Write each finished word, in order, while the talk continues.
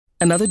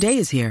Another day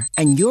is here,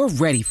 and you're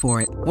ready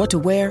for it. What to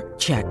wear?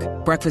 Check.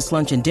 Breakfast,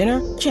 lunch, and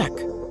dinner? Check.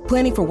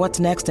 Planning for what's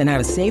next and how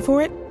to save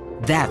for it?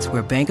 That's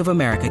where Bank of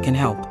America can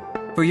help.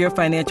 For your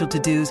financial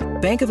to-dos,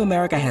 Bank of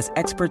America has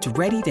experts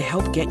ready to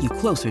help get you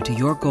closer to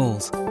your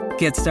goals.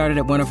 Get started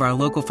at one of our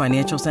local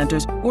financial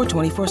centers or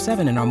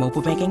 24/7 in our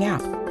mobile banking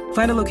app.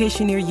 Find a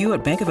location near you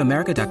at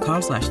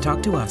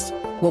bankofamerica.com/talktous.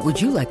 What would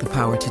you like the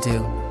power to do?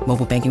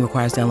 Mobile banking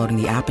requires downloading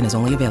the app and is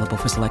only available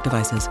for select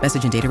devices.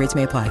 Message and data rates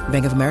may apply.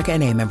 Bank of America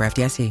N.A., member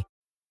FDIC.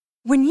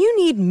 When you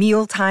need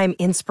mealtime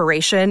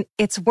inspiration,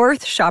 it's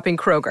worth shopping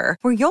Kroger,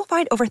 where you'll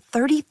find over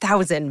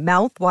 30,000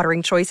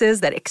 mouth-watering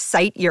choices that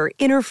excite your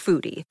inner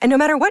foodie. And no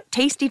matter what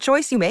tasty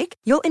choice you make,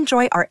 you'll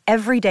enjoy our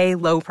everyday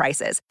low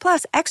prices,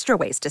 plus extra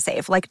ways to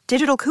save, like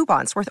digital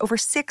coupons worth over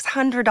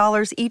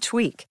 $600 each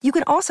week. You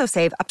can also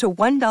save up to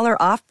 $1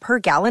 off per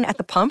gallon at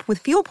the pump with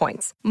fuel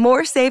points.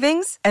 More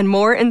savings and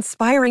more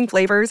inspiring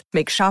flavors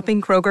make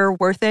shopping Kroger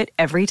worth it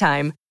every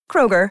time.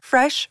 Kroger,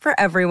 fresh for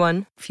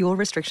everyone. Fuel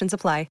restrictions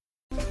apply.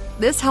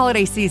 This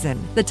holiday season,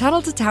 the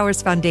Tunnel to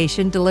Towers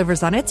Foundation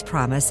delivers on its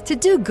promise to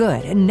do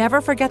good and never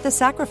forget the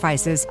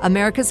sacrifices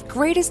America's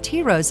greatest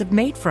heroes have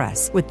made for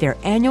us with their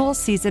annual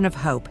Season of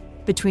Hope.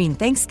 Between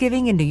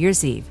Thanksgiving and New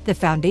Year's Eve, the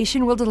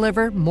foundation will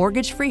deliver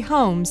mortgage-free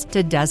homes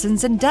to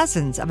dozens and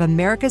dozens of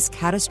America's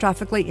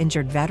catastrophically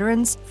injured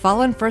veterans,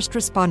 fallen first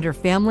responder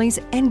families,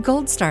 and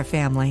Gold Star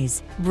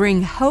families.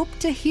 Bring hope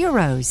to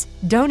heroes.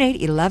 Donate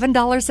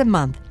 $11 a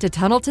month to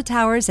Tunnel to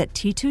Towers at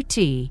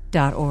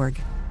T2T.org.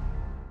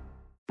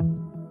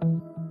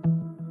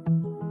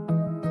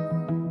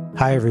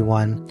 Hi,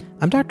 everyone.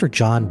 I'm Dr.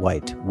 John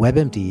White,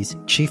 WebMD's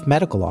Chief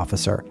Medical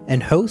Officer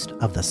and host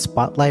of the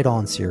Spotlight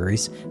On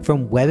series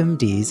from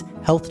WebMD's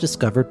Health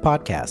Discovered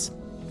podcast.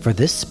 For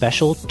this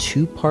special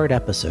 2-part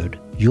episode,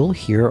 you'll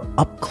hear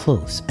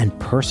up-close and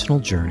personal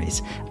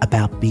journeys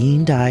about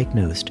being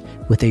diagnosed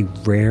with a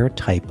rare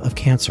type of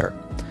cancer,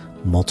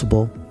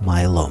 multiple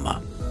myeloma.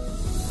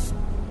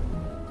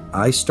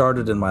 I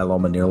started in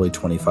myeloma nearly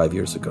 25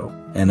 years ago.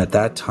 And at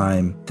that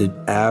time, the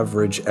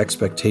average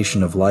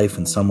expectation of life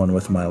in someone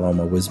with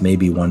myeloma was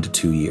maybe 1 to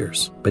 2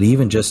 years. But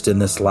even just in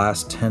this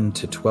last 10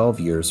 to 12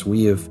 years,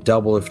 we have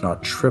doubled, if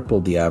not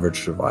tripled, the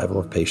average survival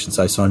of patients.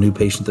 I saw a new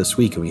patient this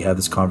week, and we had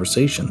this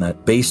conversation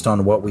that based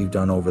on what we've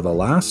done over the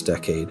last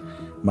decade,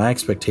 my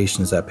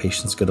expectation is that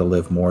patient's going to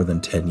live more than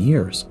 10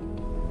 years.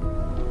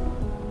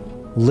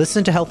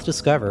 Listen to Health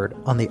Discovered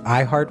on the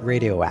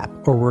iHeartRadio app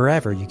or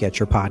wherever you get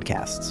your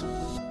podcasts.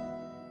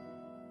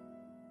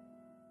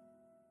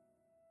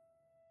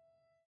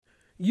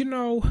 You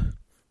know,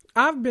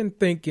 I've been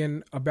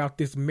thinking about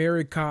this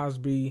Mary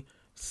Cosby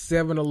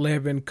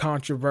 7-Eleven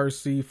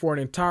controversy for an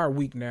entire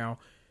week now,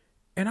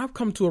 and I've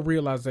come to a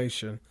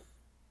realization.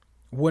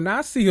 When I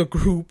see a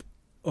group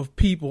of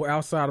people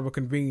outside of a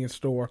convenience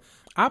store,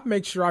 I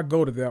make sure I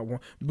go to that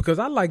one because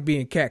I like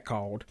being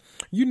catcalled.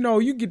 You know,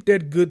 you get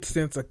that good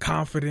sense of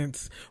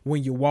confidence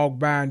when you walk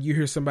by and you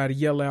hear somebody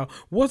yell out,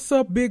 "What's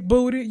up, big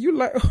booty?" You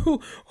like,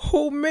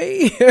 who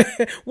me?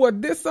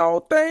 What, this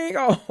old thing?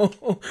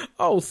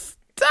 Oh, stop.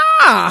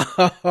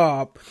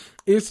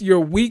 It's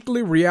your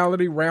weekly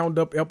reality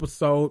roundup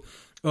episode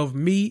of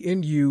Me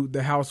and You,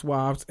 the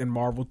Housewives, and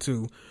Marvel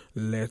 2.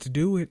 Let's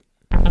do it.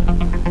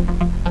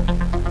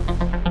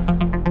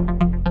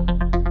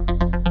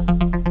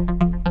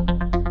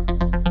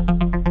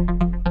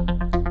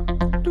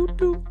 Doot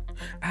doot.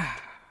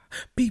 Ah,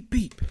 beep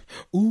beep.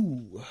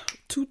 Ooh,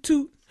 toot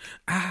toot.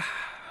 Ah,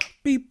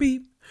 beep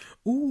beep.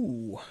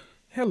 Ooh.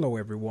 Hello,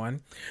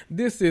 everyone.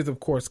 This is,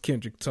 of course,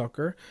 Kendrick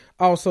Tucker,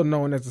 also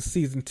known as the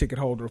season ticket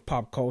holder of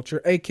pop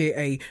culture,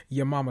 a.k.a.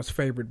 your mama's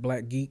favorite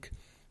black geek.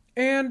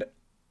 And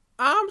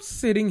I'm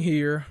sitting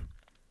here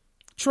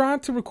trying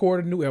to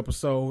record a new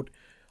episode,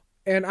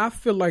 and I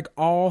feel like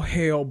all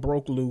hell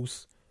broke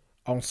loose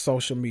on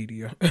social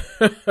media.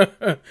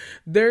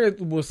 There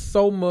was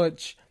so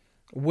much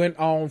went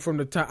on from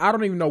the time. I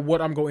don't even know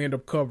what I'm going to end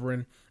up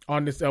covering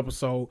on this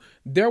episode.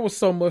 There was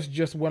so much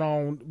just went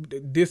on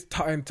this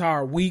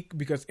entire week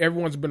because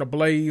everyone's been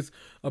ablaze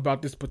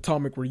about this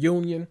Potomac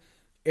reunion.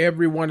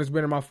 Everyone has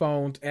been on my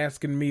phones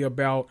asking me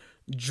about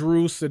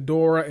Drew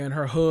Sidora and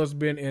her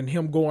husband and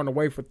him going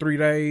away for 3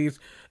 days.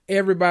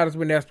 Everybody's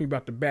been asking me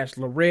about The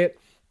Bachelorette.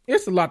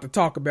 It's a lot to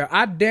talk about.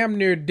 I damn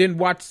near didn't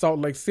watch Salt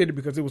Lake City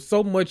because there was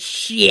so much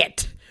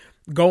shit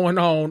going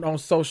on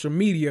social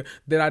media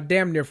that I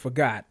damn near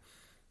forgot.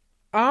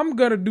 I'm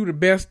going to do the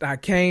best I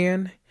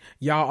can.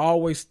 Y'all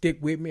always stick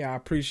with me. I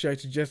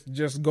appreciate you.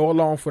 Just go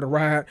along for the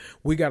ride.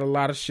 We got a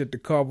lot of shit to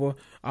cover.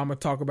 I'm going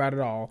to talk about it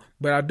all.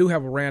 But I do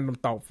have a random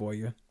thought for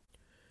you.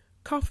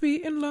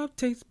 Coffee and love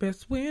tastes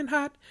best when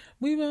hot.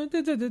 We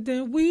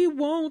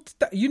won't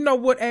stop. You know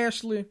what,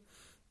 Ashley?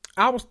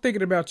 I was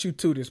thinking about you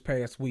too this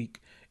past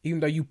week.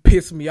 Even though you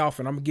pissed me off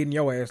and I'm getting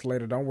your ass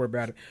later. Don't worry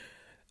about it.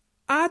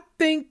 I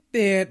think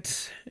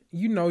that,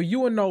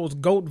 you and those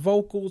GOAT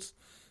vocals,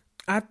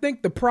 I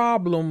think the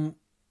problem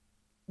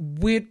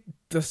with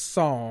the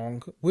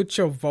song, with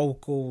your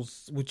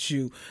vocals, with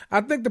you,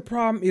 I think the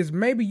problem is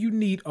maybe you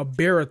need a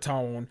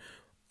baritone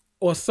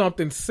or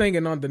something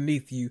singing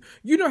underneath you.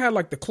 You know how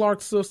like the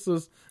Clark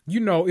sisters,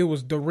 you know, it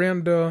was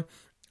Dorinda,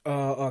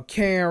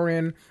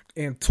 Karen,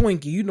 and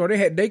Twinkie. You know,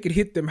 they could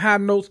hit them high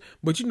notes,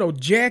 but you know,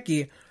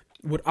 Jackie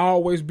would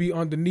always be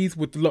underneath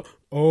with the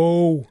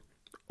oh,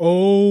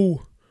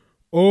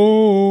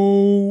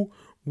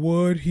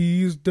 what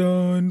he's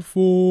done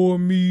for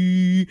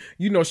me.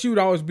 You know, she would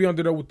always be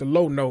under there with the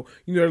low note.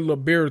 You know, that little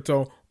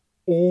baritone.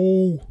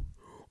 Oh.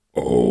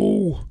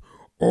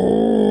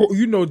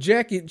 You know,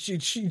 Jackie,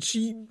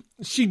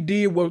 she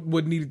did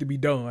what needed to be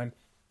done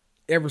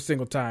every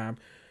single time.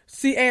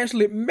 See,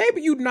 Ashley,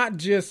 maybe you're not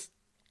just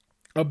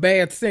a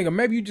bad singer.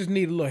 Maybe you just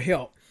need a little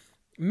help.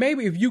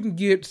 Maybe if you can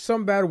get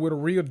somebody with a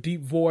real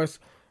deep voice,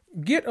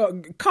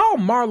 call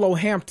Marlo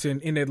Hampton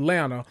in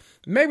Atlanta.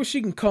 Maybe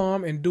she can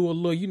come and do a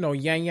little, you know,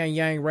 yang, yang,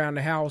 yang around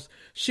the house.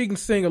 She can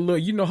sing a little,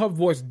 you know, her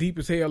voice deep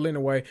as hell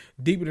anyway,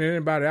 deeper than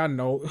anybody I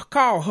know.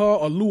 Call her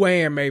or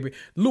Luann maybe.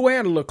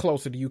 Luann a little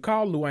closer to you.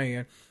 Call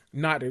Luann.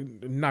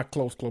 Not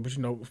close, but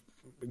you know,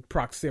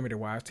 proximity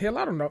wise. Hell,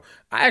 I don't know.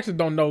 I actually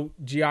don't know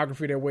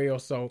geography that well,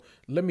 so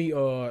let me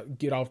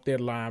get off that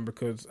line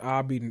because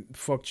I'll be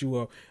fucked you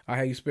up. I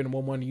have you spending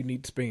more money you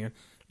need to spend.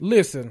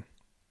 Listen,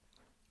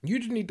 you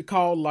just need to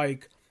call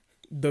like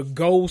the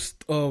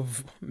ghost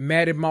of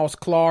Maddie Moss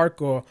Clark,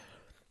 or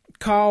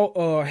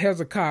call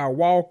Hezekiah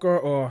Walker,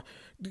 or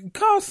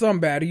call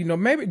somebody, you know,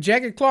 maybe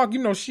Jackie Clark,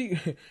 you know,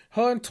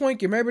 her and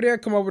Twinkie, maybe they'll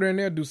come over there and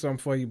they'll do something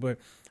for you. But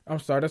I'm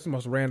sorry, that's the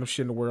most random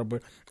shit in the world,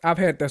 but I've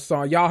had that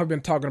song. Y'all have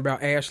been talking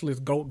about Ashley's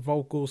GOAT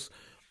vocals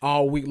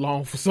all week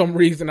long for some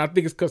reason. I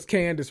think it's because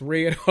Candace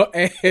read her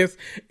ass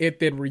at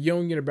that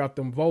reunion about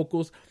them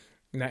vocals.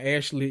 Now,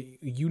 Ashley,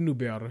 you knew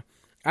better.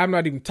 I'm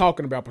not even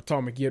talking about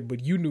Potomac yet,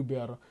 but you knew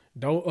better.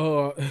 Don't,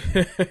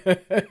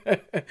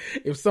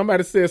 if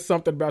somebody says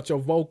something about your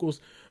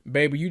vocals,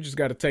 baby, you just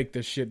got to take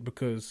this shit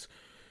because,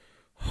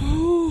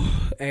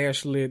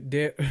 Ashley,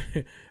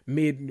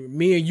 me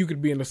and you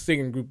could be in a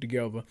singing group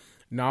together.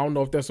 Now, I don't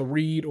know if that's a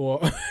read or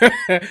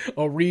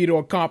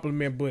a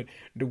compliment, but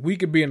we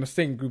could be in a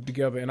singing group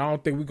together, and I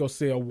don't think we're going to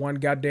sell one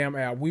goddamn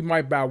album. We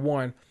might buy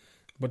one,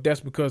 but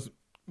that's because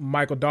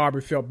Michael Darby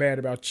felt bad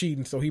about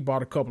cheating, so he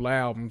bought a couple of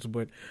albums.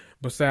 But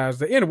besides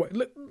that, anyway,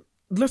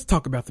 let's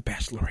talk about The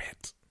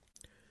Bachelorette.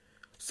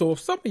 So if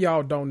some of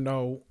y'all don't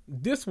know,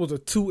 this was a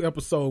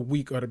 2-episode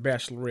week of The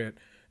Bachelorette.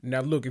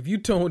 Now, look, if you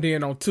tuned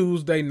in on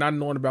Tuesday, not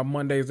knowing about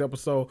Monday's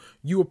episode,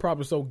 you were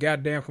probably so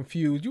goddamn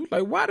confused. You were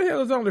like, why the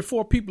hell is there only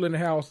 4 people in the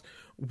house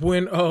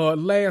when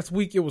last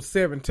week it was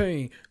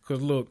 17?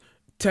 Because, look,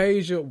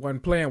 Tasia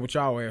wasn't playing with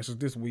y'all asses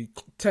this week.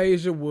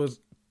 Tasia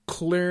was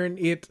clearing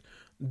it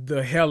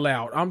the hell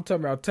out. I'm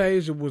talking about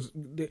Tasia was,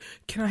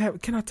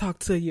 can I talk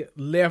to you,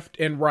 left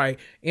and right.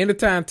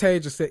 Anytime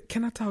Tasia said,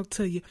 can I talk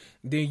to you,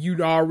 then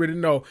you already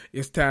know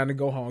it's time to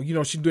go home. You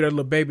know, she do that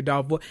little baby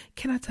doll voice.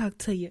 Can I talk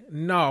to you?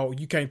 No,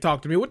 you can't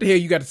talk to me. What the hell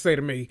you got to say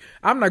to me?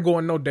 I'm not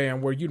going no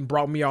damn where. You done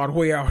brought me all the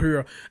way out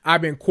here.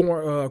 I've been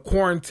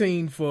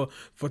quarantined for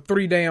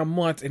 3 damn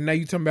months, and now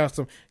you talking about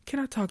some, can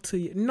I talk to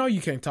you? No,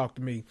 you can't talk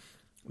to me.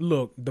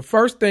 Look, the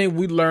first thing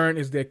we learned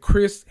is that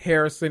Chris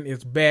Harrison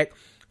is back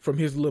from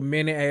his little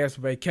mini-ass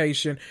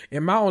vacation.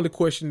 And my only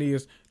question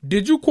is,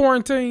 did you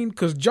quarantine?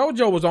 Because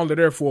JoJo was only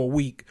there for a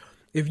week.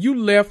 If you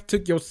left,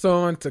 took your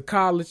son to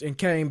college, and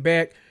came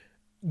back,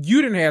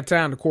 you didn't have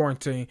time to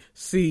quarantine.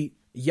 See,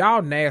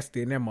 y'all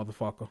nasty in that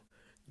motherfucker.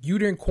 You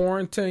didn't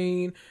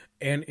quarantine,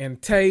 and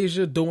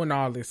Tasia doing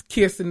all this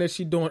kissing that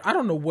she doing. I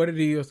don't know what it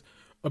is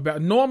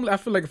about. Normally, I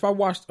feel like if I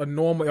watched a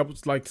normal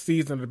episode, like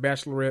season of The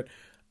Bachelorette,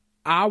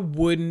 I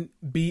wouldn't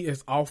be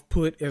as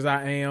off-put as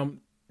I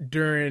am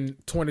during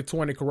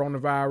 2020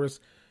 coronavirus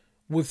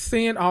with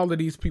seeing all of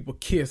these people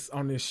kiss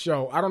on this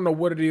show. I don't know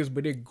what it is,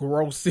 but it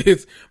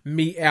grosses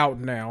me out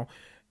now.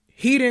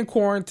 He didn't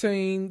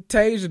quarantine.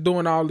 Tasia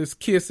doing all this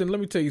kissing. Let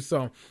me tell you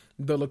something.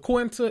 The La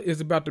Quinta is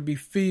about to be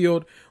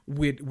filled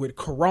with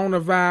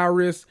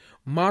coronavirus,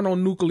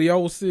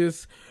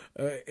 mononucleosis,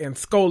 and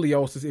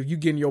scoliosis if you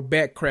getting your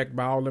back cracked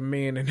by all the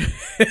men. And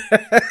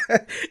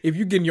if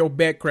you getting your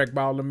back cracked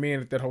by all the men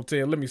at that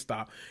hotel, let me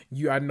stop.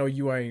 I know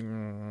you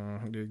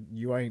ain't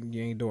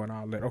doing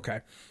all that. Okay.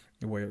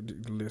 Well,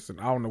 listen,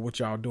 I don't know what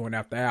y'all doing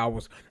after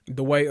hours.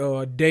 The way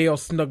Dale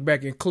snuck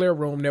back in Claire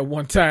room that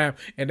one time,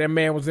 and that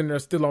man was in there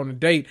still on a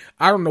date.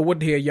 I don't know what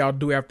the hell y'all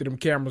do after them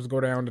cameras go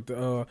down at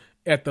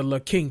the La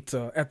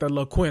Quinta, at the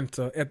La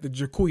Quinta, at the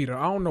Jaquita.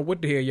 I don't know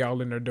what the hell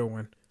y'all in there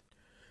doing.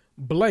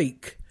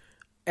 Blake,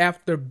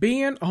 after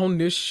being on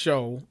this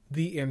show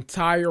the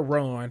entire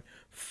run,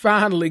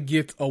 finally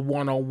gets a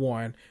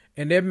one-on-one.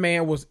 And that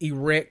man was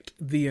erect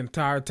the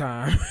entire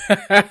time.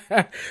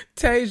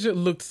 Tasia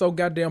looked so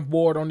goddamn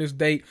bored on this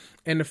date.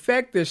 And the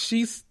fact that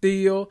she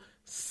still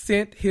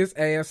sent his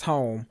ass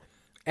home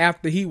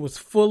after he was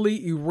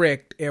fully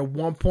erect at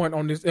one point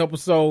on this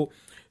episode,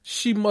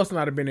 she must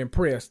not have been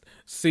impressed.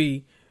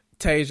 See,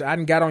 Tasia, I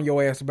done got on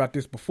your ass about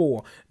this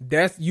before.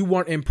 You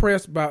weren't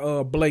impressed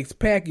by Blake's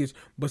package,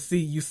 but see,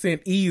 you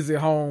sent Easy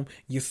home,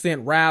 you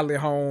sent Riley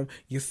home,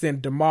 you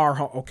sent DeMar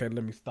home. Okay,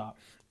 let me stop.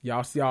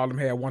 Y'all see all of them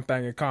had one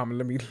thing in common.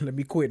 Let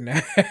me quit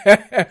now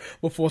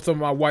before some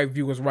of my white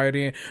viewers write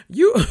in.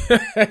 You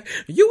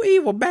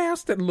evil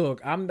bastard. Look,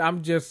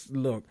 I'm just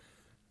look.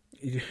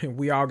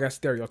 We all got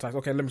stereotypes.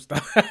 Okay, let me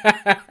stop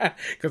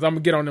because I'm gonna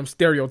get on them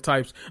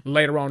stereotypes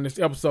later on in this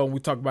episode when we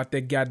talk about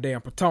that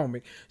goddamn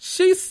Potomac.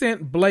 She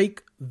sent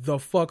Blake the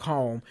fuck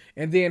home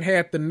and then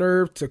had the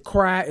nerve to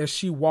cry as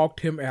she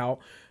walked him out.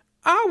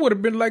 I would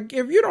have been like,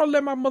 if you don't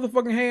let my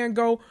motherfucking hand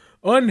go,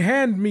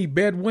 unhand me,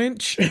 bed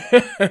wench.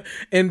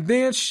 And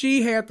then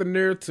she had the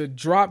nerve to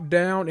drop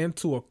down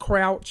into a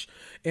crouch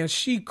and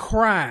she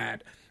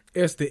cried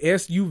as the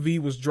SUV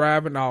was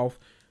driving off.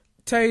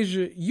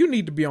 Tasia, you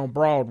need to be on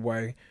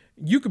Broadway.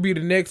 You could be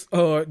the next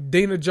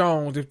Dina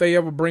Jones if they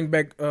ever bring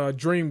back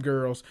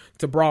Dreamgirls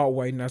to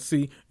Broadway. Now,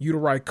 see, you the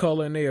right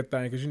color and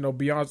everything because, you know,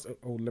 Beyonce.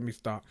 Oh, let me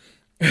stop.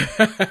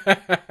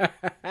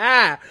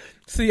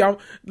 See,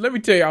 let me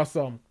tell y'all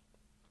something.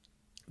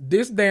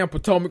 This damn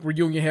Potomac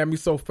reunion had me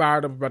so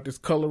fired up about this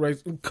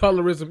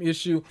colorism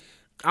issue.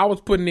 I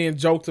was putting in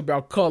jokes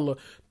about color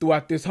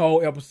throughout this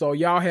whole episode.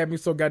 Y'all had me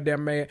so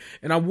goddamn mad.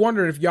 And I'm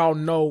wondering if y'all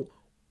know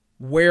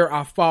where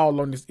I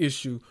fall on this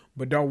issue.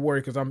 But don't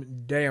worry, because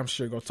I'm damn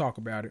sure going to talk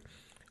about it.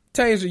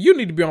 Tasia, you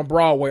need to be on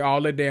Broadway,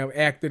 all that damn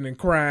acting and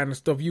crying and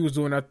stuff you was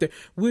doing out there.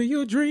 We're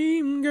your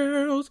dream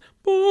girls,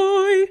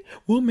 boy,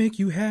 we'll make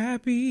you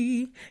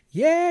happy.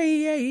 Yeah,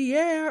 yeah,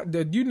 yeah.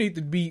 You need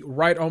to be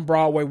right on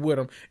Broadway with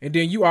them. And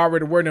then you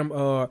already wear them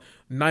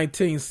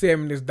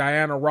 1970s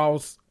Diana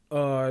Ross,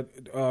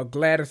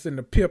 Gladys and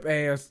the Pip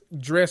ass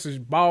dresses,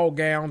 ball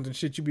gowns and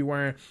shit you be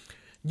wearing.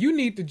 You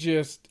need to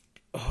just...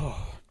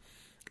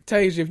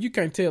 Tasia, if you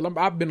can't tell,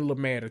 I've been a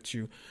little mad at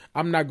you.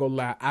 I'm not gonna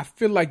lie. I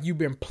feel like you've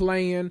been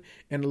playing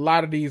in a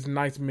lot of these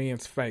nice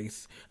men's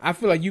face. I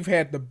feel like you've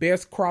had the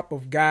best crop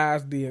of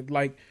guys.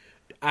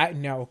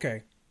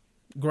 Okay.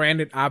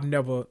 Granted, I've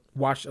never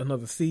watched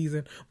another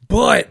season,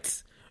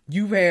 but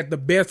you've had the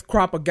best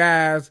crop of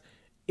guys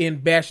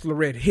in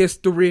Bachelorette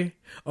history,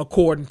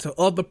 according to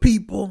other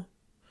people.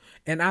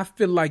 And I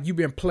feel like you've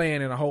been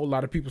playing in a whole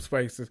lot of people's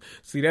faces.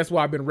 See, that's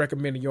why I've been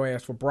recommending your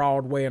ass for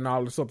Broadway and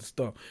all this other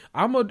stuff.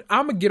 I'm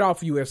gonna get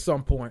off of you at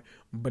some point,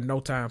 but no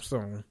time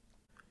soon.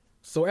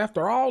 So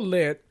after all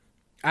that,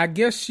 I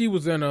guess she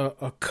was in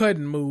a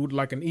cutting mood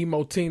like an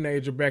emo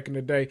teenager back in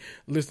the day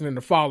listening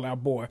to Fall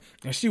Out Boy.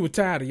 And she was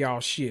tired of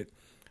y'all shit.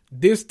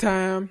 This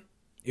time,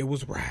 it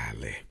was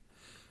Riley.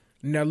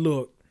 Now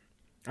look,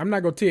 I'm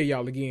not gonna tell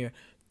y'all again.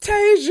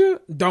 Tasia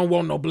don't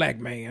want no black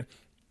man.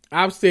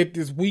 I've said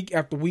this week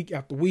after week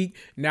after week.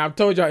 Now, I've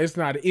told y'all it's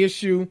not an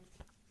issue,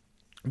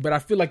 but I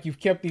feel like you've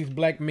kept these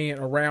black men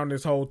around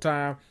this whole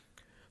time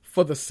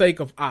for the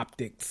sake of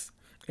optics.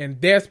 And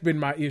that's been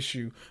my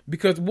issue.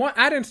 Because one,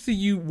 I didn't see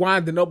you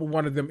winding up with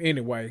one of them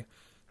anyway.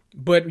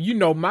 But, you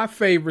know, my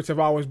favorites have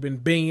always been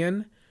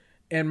Ben.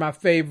 And my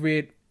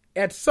favorite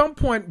at some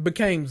point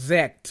became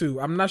Zach, too.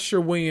 I'm not sure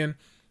when.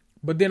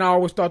 But then I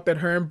always thought that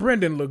her and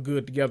Brendan looked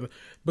good together.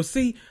 But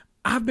see,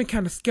 I've been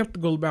kind of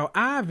skeptical about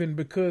Ivan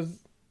because...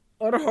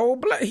 or the whole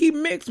black, he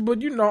mixed,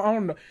 but you know, I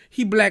don't know.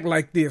 He black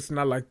like this,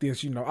 not like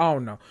this, you know, I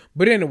don't know.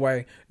 But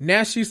anyway,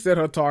 now she set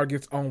her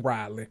targets on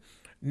Riley.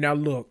 Now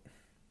look,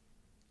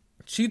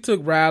 she took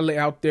Riley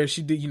out there.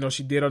 She did, you know,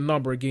 she did her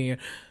number again.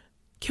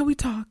 Can we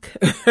talk?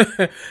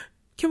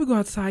 Can we go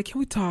outside? Can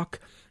we talk?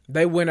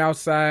 They went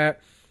outside.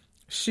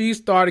 She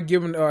started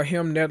giving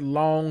him that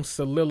long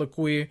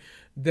soliloquy,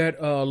 that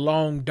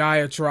long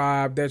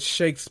diatribe, that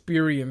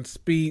Shakespearean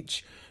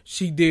speech.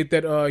 She did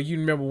that, you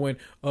remember when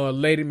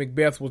Lady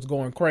Macbeth was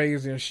going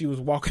crazy and she was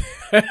walking,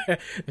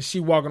 she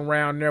walking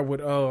around there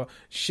with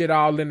shit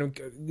all in them.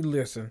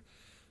 Listen,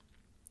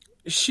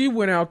 she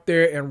went out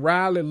there and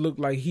Riley looked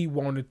like he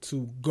wanted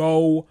to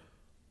go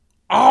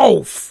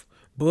off,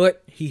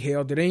 but he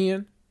held it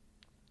in.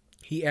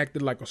 He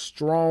acted like a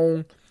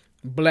strong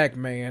black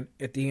man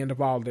at the end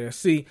of all this.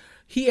 See,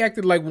 he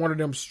acted like one of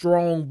them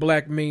strong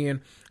black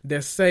men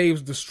that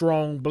saves the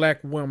strong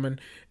black woman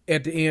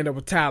at the end of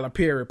a Tyler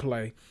Perry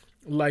play.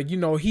 Like, you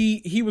know,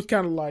 he was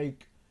kind of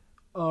like,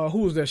 who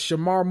was that?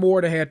 Shamar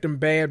Moore that had them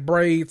bad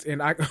braids.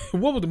 And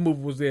what was the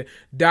movie was that?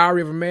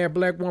 Diary of a Mad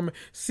Black Woman.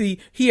 See,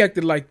 he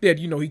acted like that.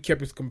 You know, he kept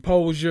his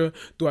composure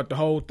throughout the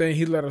whole thing.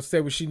 He let her say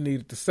what she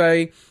needed to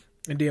say.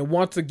 And then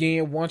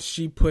once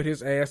she put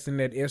his ass in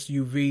that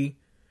SUV,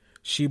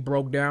 she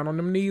broke down on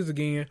them knees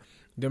again.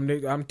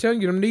 I'm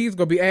telling you, them knees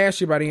gonna be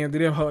ashy by the end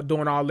of them, her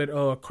doing all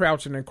that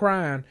crouching and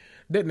crying.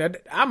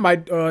 I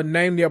might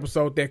name the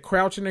episode that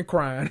Crouching and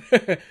Crying.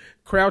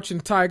 Crouching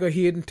Tiger,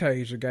 Hidden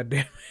Tasia,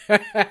 goddamn.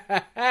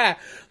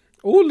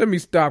 Ooh, let me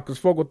stop because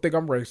folk will think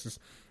I'm racist.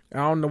 I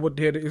don't know what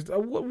the hell it is.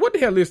 What the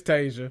hell is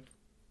Tasia?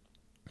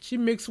 She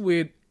mixed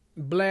with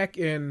black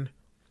and...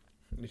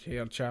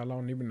 hell, child, I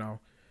don't even know.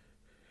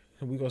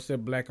 We gonna say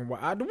black and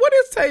white. What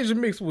is Tasia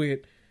mixed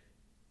with?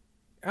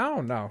 I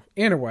don't know.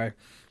 Anyway,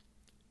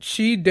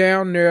 she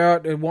down there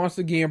and once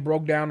again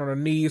broke down on her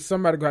knees.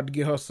 Somebody got to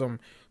get her some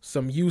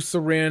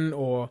Eucerin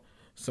or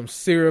some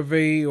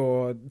CeraVe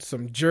or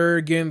some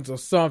Jergens or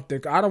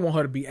something. I don't want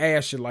her to be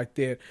ashy like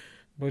that.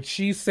 But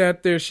she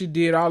sat there, she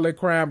did all that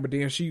crime, but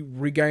then she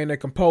regained that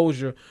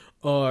composure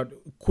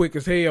quick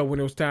as hell when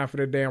it was time for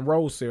the damn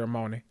rose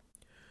ceremony.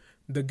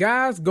 The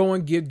guys go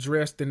and get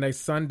dressed in their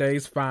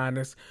Sunday's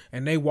finest,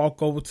 and they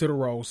walk over to the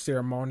rose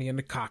ceremony in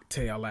the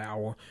cocktail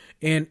hour.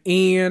 And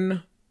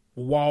in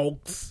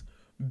walks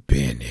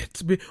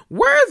Bennett.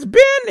 Where's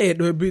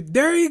Bennett?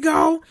 There you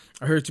go.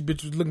 I heard you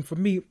bitch was looking for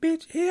me.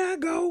 Bitch, here I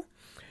go.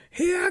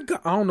 Here I go.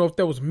 I don't know if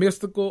that was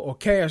Mystical or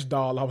Cash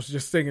Doll. I was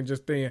just singing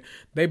just then.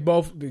 They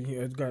both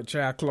got a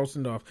child close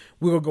enough.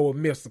 We're going to go with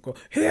Mystical.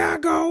 Here I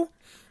go.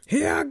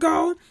 Here I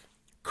go.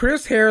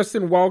 Chris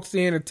Harrison walks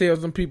in and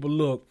tells them people,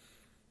 look,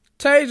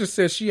 Tasia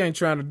says she ain't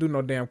trying to do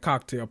no damn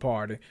cocktail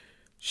party.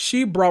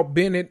 She brought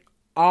Bennett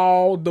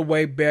all the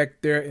way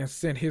back there and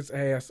sent his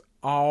ass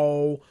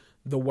all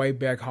the way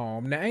back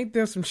home. Now, ain't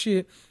that some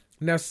shit?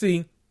 Now,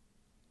 see,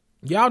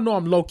 y'all know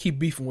I'm low-key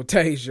beefing with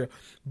Tasia,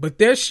 but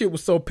that shit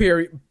was so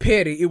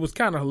petty, it was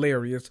kind of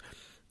hilarious.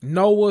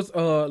 Noah's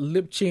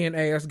lip chin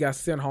ass got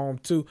sent home,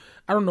 too.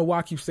 I don't know why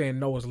I keep saying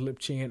Noah's lip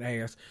chin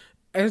ass.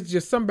 It's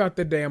just something about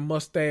that damn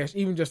mustache,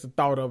 even just the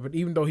thought of it,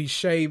 even though he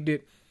shaved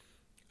it.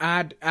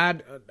 I'm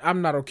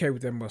not okay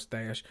with that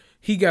mustache.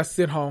 He got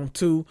sent home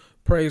too.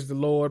 Praise the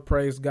Lord,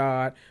 praise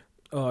God.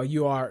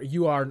 You are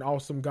an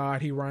awesome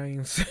God. He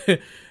reigns,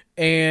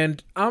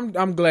 and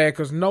I'm glad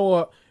because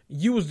Noah,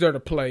 you was there to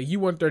play. You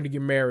weren't there to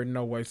get married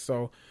no way.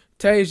 So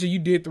Tasia, you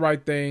did the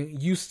right thing.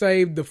 You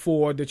saved the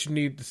 4 that you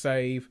needed to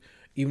save.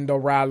 Even though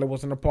Riley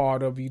wasn't a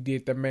part of it, you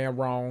did that man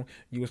wrong.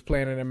 You was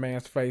playing in that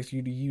man's face.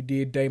 You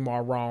did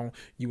Damar wrong.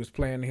 You was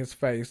playing in his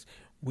face.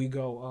 We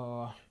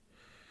go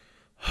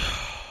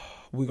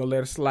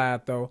let it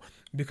slide though,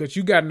 because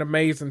you got an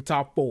amazing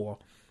top 4.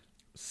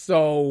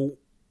 So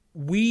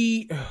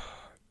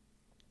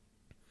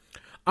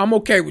I'm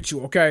okay with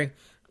you, okay?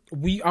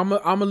 I'm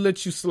gonna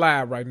let you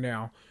slide right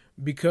now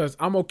because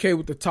I'm okay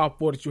with the top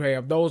 4 that you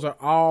have. Those are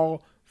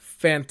all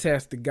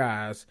fantastic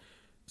guys.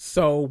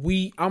 So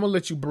I'm gonna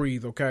let you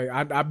breathe, okay?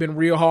 I've been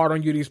real hard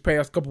on you these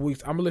past couple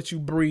weeks. I'm gonna let you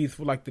breathe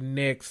for like the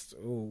next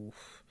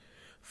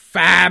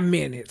 5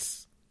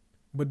 minutes.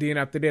 But then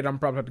after that, I'm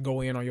probably have to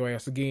go in on your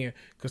ass again.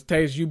 Because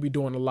Tasia, you be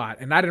doing a lot.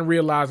 And I didn't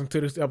realize until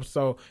this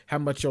episode how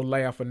much your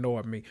laugh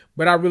annoyed me.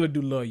 But I really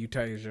do love you,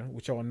 Tasia,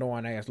 with your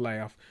annoying ass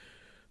laugh.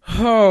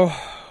 Oh,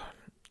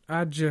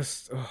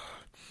 Tasia,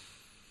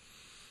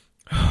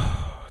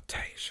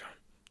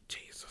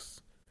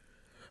 Jesus.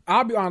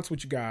 I'll be honest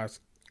with you guys.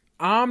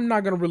 I'm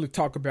not going to really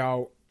talk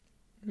about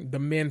the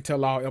Men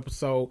Tell All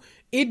episode.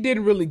 It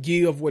didn't really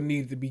give what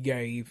needed to be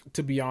gave,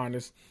 to be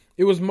honest.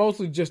 It was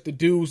mostly just the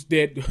dudes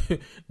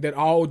that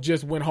all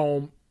just went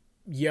home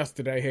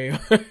yesterday. Hell,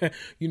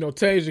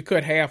 Tasia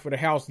cut half of the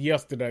house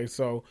yesterday.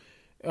 So,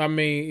 I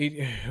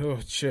mean,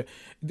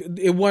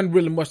 it wasn't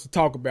really much to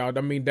talk about.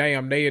 I mean,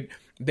 damn, they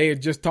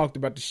had just talked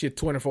about the shit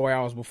 24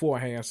 hours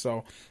beforehand.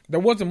 So, there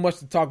wasn't much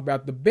to talk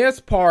about. The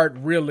best part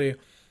really,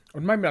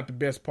 or maybe not the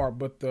best part,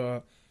 but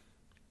the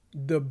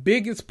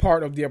biggest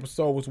part of the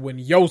episode was when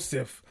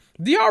Yosef,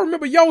 do y'all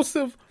remember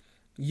Yosef?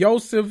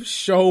 Yosef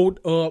showed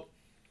up.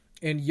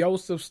 And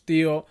Yosef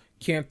still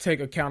can't take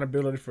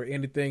accountability for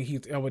anything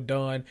he's ever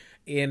done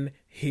in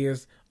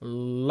his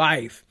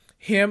life.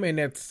 Him and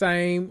that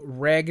same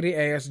raggedy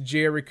ass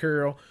Jerry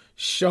Curl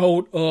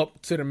showed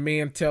up to the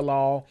Men Tell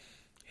All.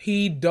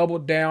 He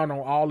doubled down on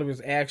all of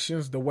his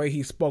actions, the way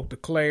he spoke to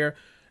Claire.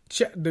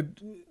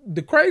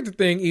 The crazy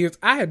thing is,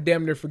 I had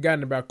damn near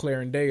forgotten about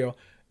Claire and Dale.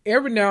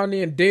 Every now and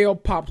then, Dale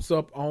pops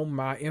up on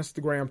my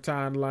Instagram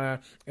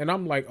timeline, and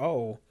I'm like,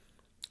 oh,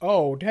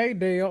 hey,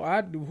 Dale,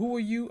 who are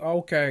you?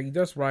 Okay,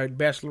 that's right,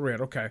 Bachelorette,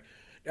 okay.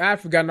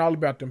 I've forgotten all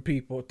about them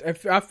people.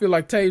 I feel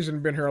like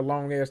Tasia been here a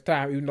long-ass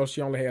time, even though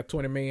she only had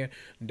 20 men.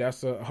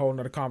 That's a whole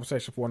nother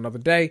conversation for another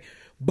day.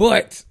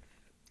 But,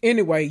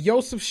 anyway,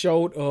 Yosef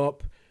showed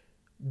up.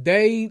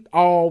 They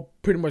all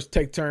pretty much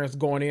take turns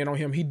going in on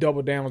him. He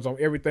double downs on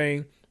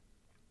everything.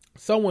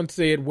 Someone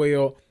said,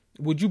 well,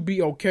 would you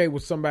be okay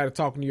with somebody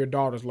talking to your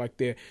daughters like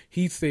that?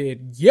 He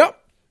said, yep.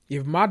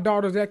 If my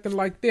daughter's acting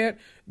like that,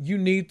 you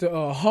need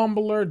to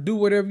humble her, do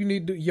whatever you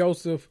need to do.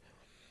 Yosef,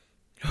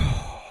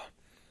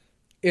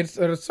 it's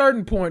at a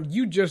certain point,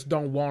 you just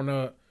don't want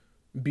to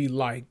be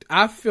liked.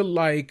 I feel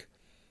like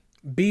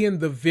being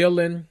the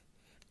villain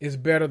is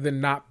better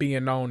than not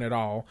being known at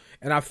all.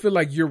 And I feel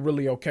like you're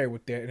really okay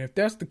with that. And if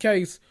that's the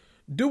case,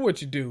 do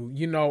what you do.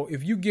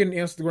 If you get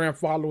Instagram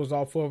followers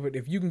off of it,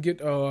 if you can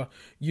get, a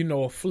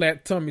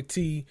flat tummy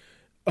tea,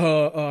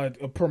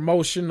 a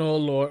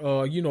promotional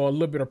or a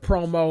little bit of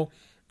promo,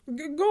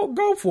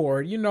 go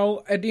for it.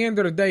 At the end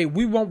of the day,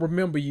 we won't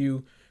remember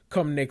you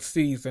come next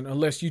season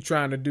unless you're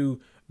trying to do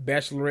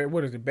Bachelorette.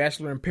 What is it,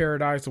 Bachelor in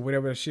Paradise or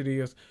whatever that shit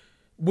is?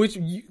 Which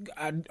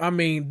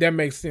that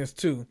makes sense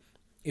too.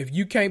 If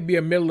you can't be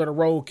a middle of the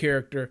road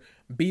character,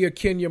 be a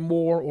Kenya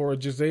Moore or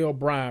a Giselle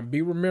Bryan.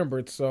 Be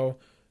remembered. So,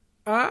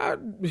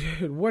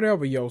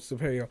 whatever, Yosef.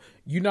 Hell,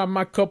 you're not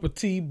my cup of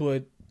tea,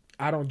 but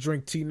I don't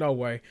drink tea no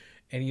way.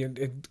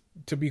 And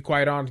to be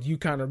quite honest, you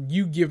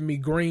give me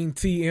green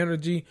tea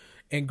energy,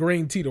 and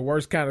green tea the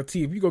worst kind of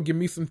tea. If you go give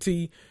me some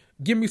tea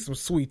give me some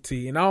sweet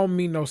tea. And I don't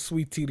mean no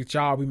sweet tea that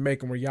y'all be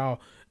making where y'all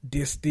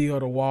distill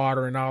the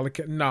water and all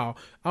that. No,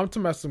 I'm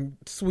talking about some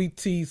sweet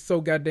tea so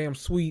goddamn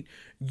sweet,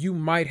 you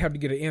might have to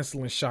get an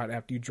insulin shot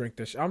after you drink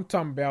this. I'm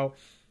talking about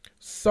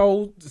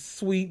so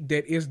sweet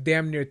that it's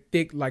damn near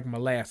thick like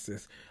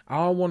molasses. I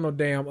don't want no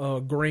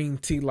damn green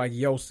tea like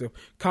Yosef.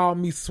 Call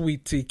me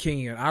Sweet Tea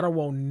Ken. I don't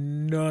want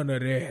none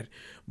of that.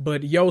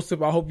 But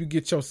Yosef, I hope you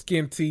get your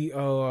skin tea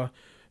promo,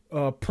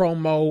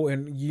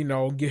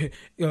 and get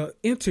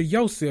enter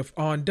Yosef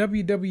on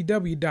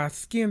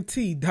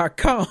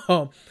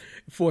www.skintea.com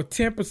for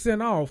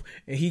 10% off,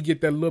 and he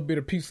get that little bit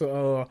of piece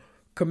of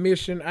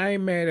commission. I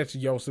ain't mad at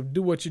you, Yosef.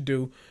 Do what you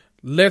do.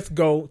 Let's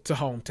go to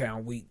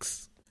Hometown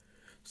Weeks.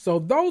 So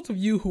those of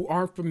you who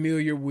aren't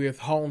familiar with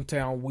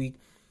Hometown Week,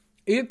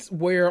 it's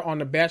where on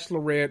The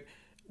Bachelorette,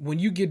 when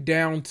you get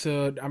down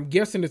to, I'm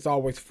guessing it's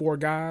always 4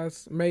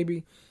 guys,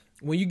 maybe.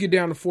 When you get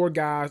down to 4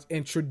 guys,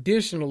 and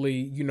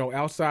traditionally,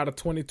 outside of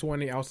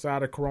 2020,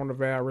 outside of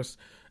coronavirus,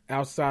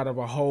 outside of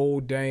a whole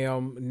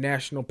damn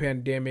national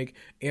pandemic,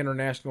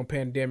 international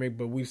pandemic,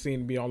 but we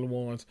seem to be the only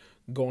ones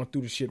going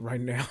through the shit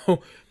right now.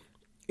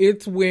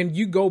 It's when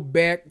you go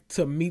back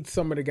to meet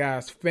some of the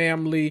guys'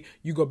 family,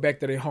 you go back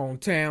to their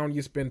hometown,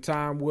 you spend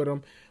time with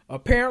them.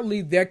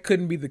 Apparently, that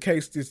couldn't be the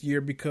case this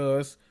year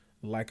because,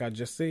 like I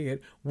just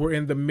said, we're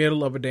in the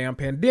middle of a damn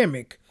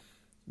pandemic.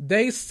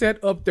 They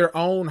set up their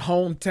own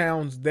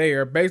hometowns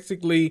there,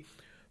 basically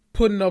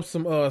putting up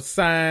some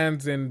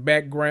signs and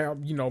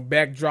background,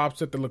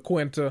 backdrops at the La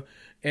Quinta,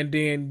 and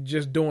then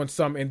just doing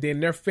something, and then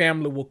their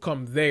family will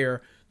come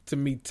there to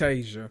meet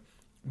Tasia.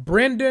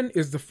 Brendan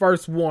is the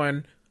first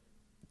one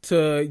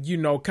to,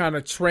 kind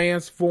of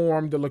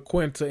transform the La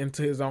Quinta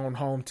into his own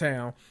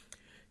hometown.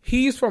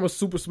 He's from a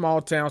super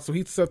small town, so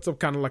he sets up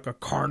kind of like a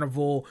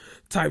carnival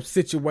type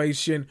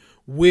situation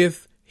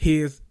with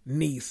his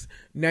niece.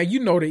 Now,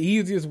 the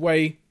easiest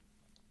way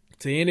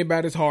to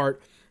anybody's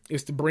heart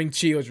is to bring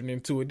children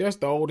into it. That's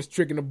the oldest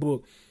trick in the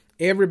book.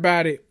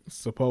 Everybody,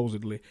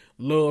 supposedly,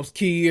 loves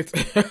kids.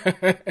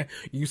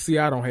 You see,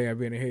 I don't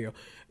have any, hell.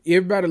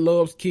 Everybody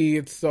loves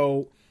kids,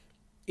 so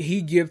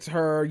he gets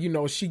her,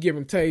 she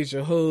giving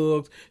Tasia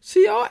hugs.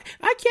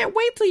 I can't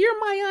wait till you're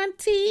my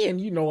auntie.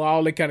 And,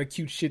 all that kind of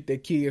cute shit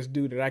that kids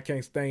do that I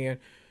can't stand.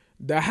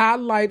 The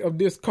highlight of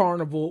this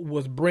carnival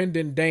was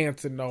Brendan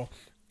dancing, though.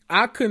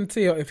 I couldn't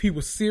tell if he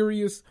was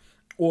serious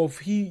or if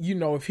he,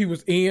 if he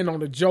was in on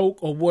the joke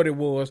or what it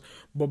was.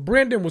 But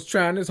Brendan was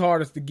trying his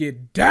hardest to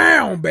get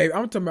down, baby.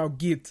 I'm talking about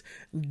get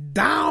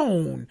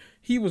down.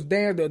 He was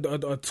dancing,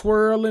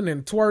 twirling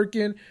and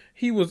twerking.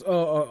 He was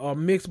a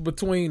mix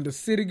between the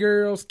City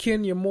Girls,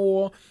 Kenya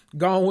Moore,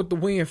 Gone with the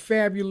Wind,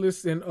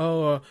 Fabulous, and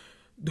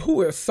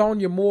who is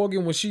Sonia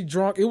Morgan when she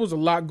drunk. It was a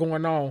lot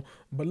going on.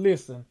 But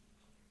listen,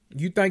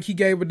 you think he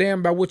gave a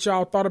damn about what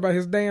y'all thought about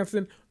his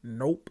dancing?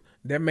 Nope.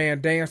 That man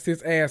danced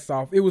his ass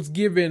off. It was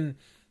giving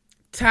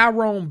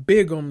Tyrone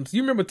Biggums.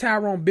 You remember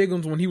Tyrone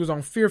Biggums when he was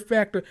on Fear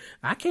Factor?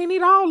 I can't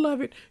eat all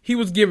of it. He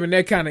was giving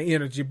that kind of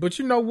energy. But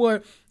you know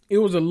what? It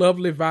was a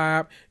lovely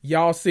vibe.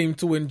 Y'all seemed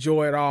to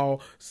enjoy it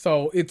all.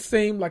 So it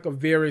seemed like a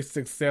very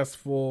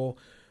successful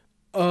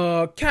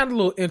kind of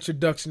little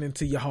introduction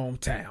into your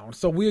hometown.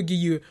 So we'll give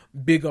you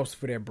big ups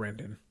for that,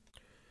 Brendan.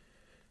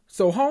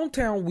 So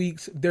Hometown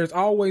Weeks, there's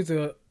always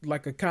a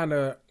kind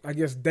of, I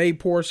guess, day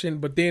portion,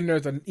 but then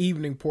there's an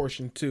evening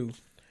portion too.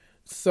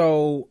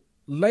 So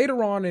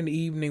later on in the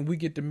evening, we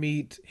get to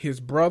meet his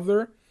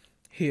brother,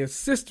 his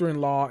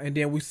sister-in-law, and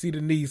then we see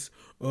the niece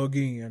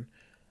again.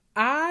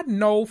 I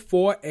know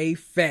for a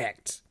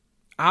fact,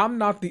 I'm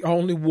not the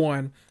only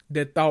one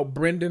that thought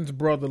Brendan's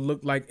brother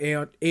looked like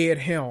Ed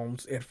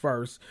Helms at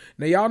first.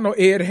 Now, y'all know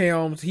Ed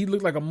Helms. He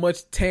looked like a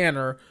much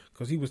tanner,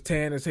 because he was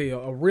tan as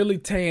hell. A really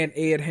tan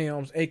Ed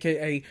Helms,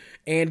 a.k.a.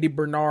 Andy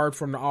Bernard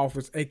from The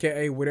Office,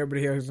 a.k.a. whatever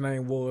the hell his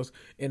name was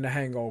in The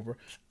Hangover.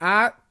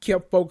 I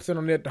kept focusing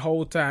on that the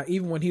whole time.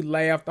 Even when he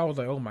laughed, I was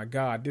like, oh my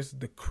God, this is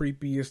the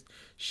creepiest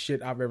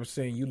shit I've ever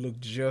seen. You look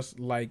just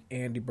like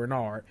Andy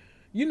Bernard.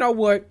 You know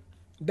what?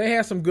 They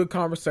had some good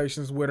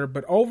conversations with her,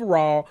 but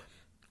overall,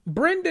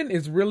 Brendan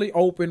is really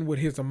open with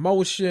his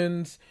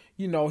emotions.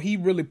 He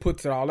really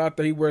puts it all out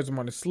there. He wears them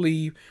on his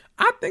sleeve.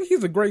 I think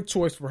he's a great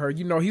choice for her.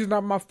 He's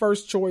not my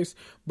first choice,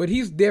 but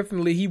he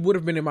would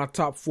have been in my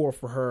top 4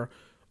 for her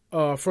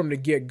from the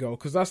get-go.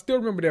 Because I still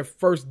remember that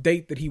first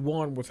date that he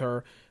won with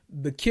her.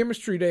 The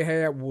chemistry they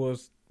had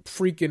was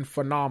freaking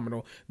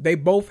phenomenal. They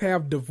both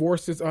have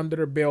divorces under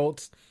their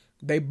belts.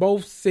 They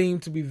both seem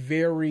to be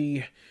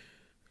very,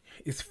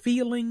 is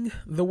feeling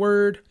the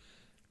word?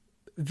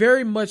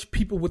 Very much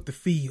people with the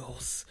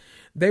feels.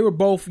 They were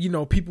both,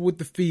 people with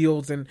the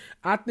feels, and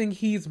I think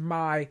he's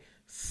my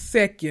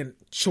second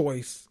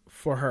choice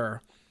for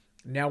her.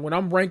 Now, when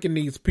I'm ranking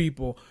these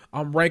people,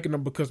 I'm ranking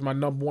them because my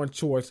number 1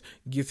 choice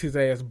gets his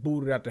ass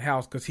booted out the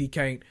house because he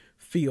can't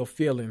feel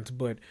feelings,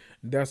 but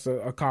that's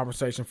a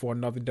conversation for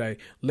another day.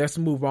 Let's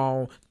move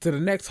on to the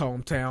next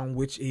hometown,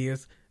 which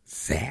is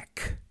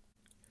Zach.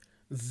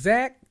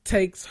 Zach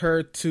takes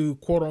her to,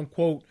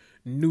 quote-unquote,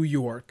 New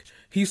York.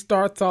 He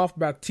starts off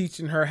by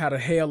teaching her how to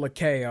hail a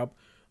cab.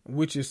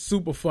 which is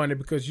super funny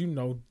because you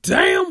know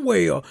damn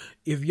well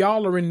if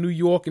y'all are in New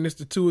York and it's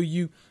the two of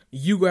you,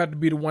 you got to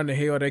be the one to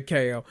hail that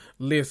cab.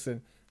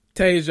 Listen,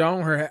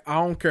 Tasia, I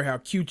don't care how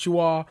cute you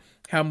are,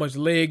 how much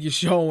leg you're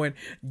showing,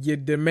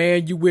 the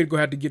man you with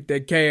gonna have to get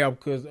that cab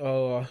because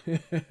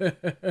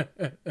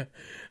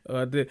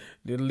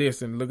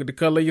listen, look at the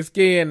color of your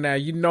skin now.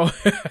 You know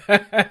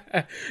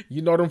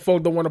you know them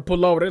folks don't want to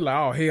pull over. They're like,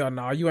 oh hell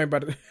no, you ain't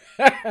about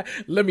to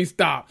let me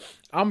stop.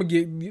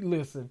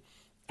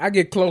 I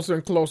get closer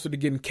and closer to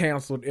getting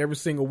canceled every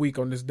single week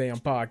on this damn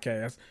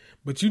podcast.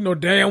 But you know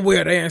damn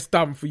well they ain't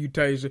stopping for you,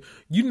 Tasia.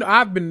 You know,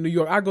 I've been in New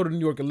York. I go to New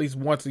York at least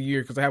once a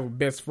year because I have a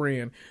best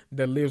friend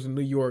that lives in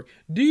New York.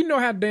 Do you know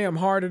how damn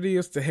hard it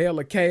is to hail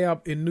a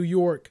cab in New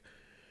York?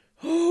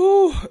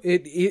 Oh,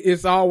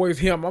 it's always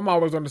him. I'm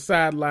always on the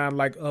sideline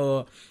like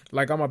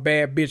I'm a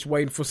bad bitch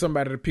waiting for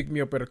somebody to pick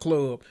me up at a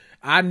club.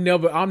 I'm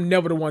never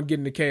the one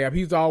getting the cab.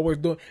 He's always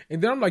doing.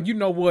 And then I'm like, you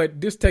know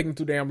what? This taking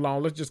too damn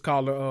long. Let's just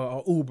call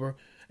a Uber.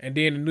 And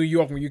then in New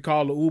York, when you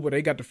call the Uber,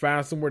 they got to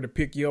find somewhere to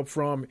pick you up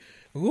from.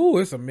 Ooh,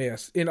 it's a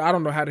mess. And I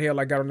don't know how the hell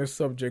I got on this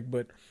subject,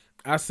 but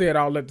I said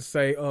all that to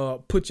say,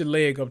 put your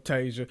leg up,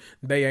 Tasia.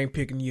 They ain't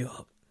picking you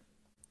up.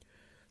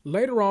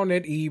 Later on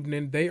that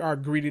evening, they are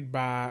greeted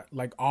by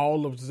like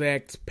all of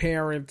Zach's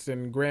parents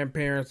and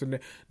grandparents, and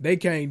they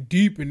came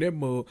deep in that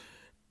mug.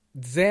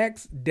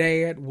 Zach's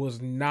dad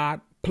was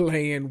not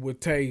playing with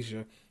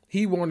Tasia.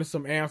 He wanted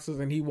some answers,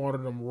 and he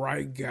wanted them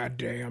right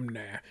goddamn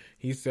now.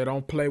 He said,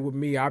 don't play with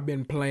me. I've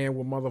been playing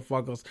with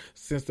motherfuckers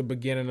since the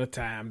beginning of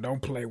time.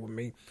 Don't play with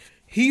me.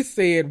 He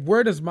said,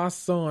 where does my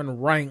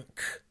son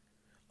rank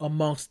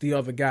amongst the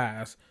other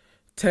guys?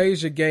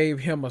 Tasia gave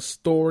him a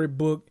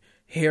storybook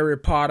Harry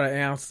Potter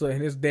answer,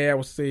 and his dad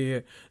was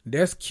saying,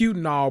 that's cute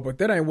and all, but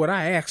that ain't what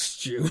I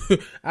asked you.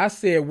 I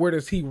said, where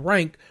does he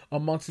rank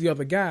amongst the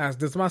other guys?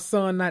 Does my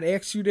son not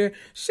ask you that?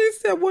 She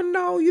said, well,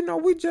 no, you know,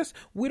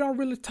 we don't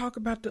really talk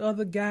about the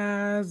other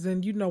guys,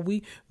 and you know,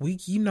 we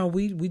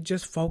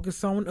just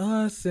focus on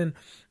us and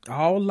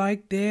all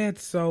like that.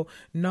 So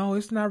no,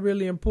 it's not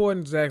really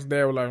important. Zach's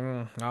dad was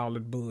like, all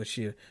that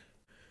bullshit.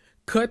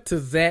 Cut to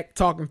Zach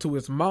talking to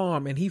his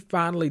mom, and he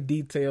finally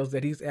details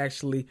that he's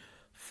actually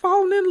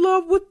fallen in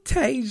love with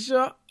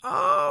Tasia.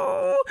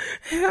 Oh,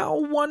 how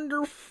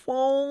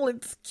wonderful.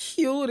 It's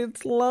cute.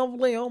 It's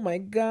lovely. Oh my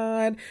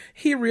God.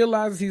 He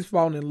realizes he's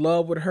fallen in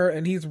love with her,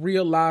 and he's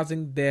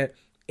realizing that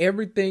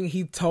everything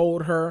he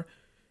told her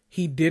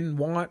he didn't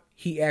want,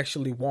 he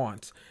actually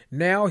wants.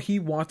 Now he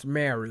wants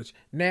marriage.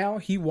 Now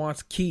he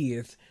wants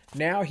kids.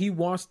 Now he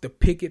wants the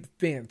picket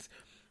fence.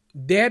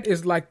 That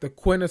is like the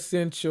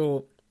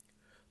quintessential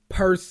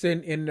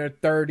person in their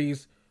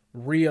 30s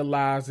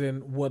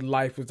realizing what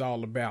life is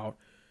all about.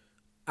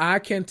 I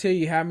can't tell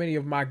you how many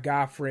of my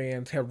guy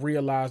friends have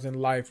realized in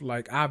life,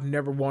 like, I've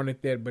never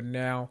wanted that, but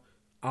now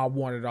I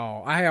want it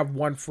all. I have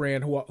one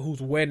friend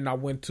whose wedding I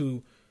went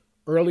to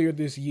earlier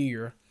this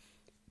year.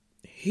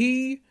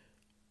 He,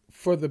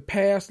 for the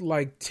past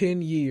like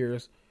 10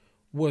 years,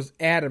 was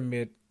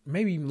adamant,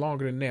 maybe even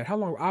longer than that. How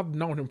long? I've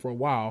known him for a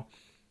while.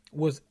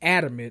 Was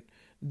adamant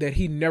that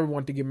he never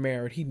wanted to get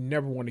married. He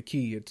never wanted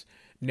kids.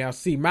 Now,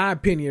 see, my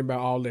opinion about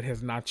all that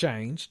has not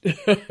changed,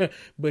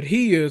 but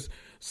he is.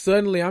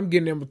 Suddenly, I'm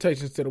getting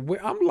invitations to the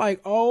wedding. I'm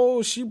like,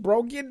 oh, she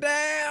broke you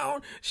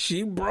down.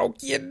 She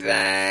broke you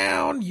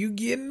down. You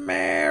getting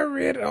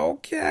married.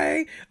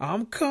 Okay,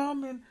 I'm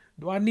coming.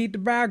 Do I need to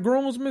buy a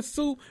groomsman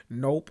suit?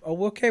 Nope.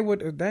 Oh, okay.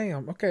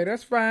 Damn. Okay,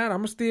 that's fine. I'm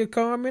going to still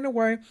come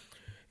anyway.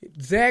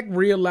 Zach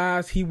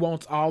realized he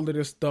wants all of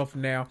this stuff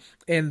now,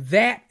 and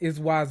that is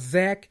why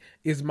Zach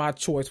is my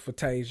choice for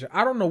Tasia.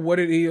 I don't know what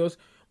it is,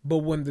 but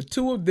when the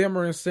two of them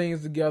are in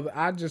scenes together,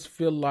 I just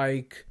feel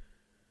like,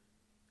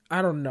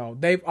 I don't know,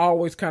 they've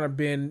always kind of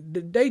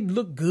been, they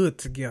look good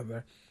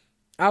together.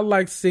 I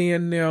like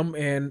seeing them,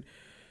 and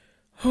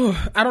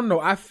I don't know,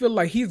 I feel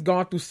like he's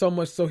gone through so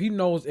much, so he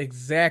knows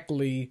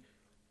exactly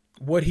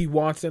what he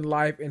wants in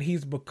life, and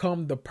he's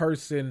become the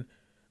person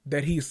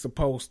that he's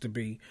supposed to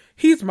be.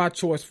 He's my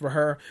choice for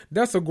her.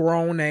 That's a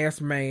grown-ass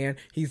man.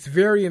 He's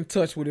very in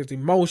touch with his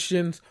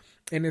emotions,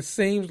 and it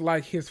seems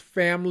like his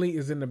family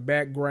is in the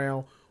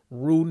background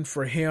rooting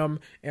for him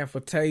and for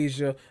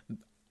Tasia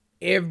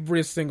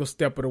every single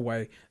step of the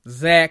way.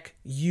 Zach,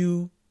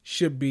 you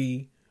should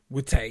be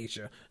with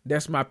Tasia.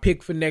 That's my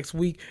pick for next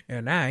week,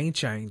 and I ain't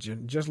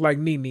changing. Just like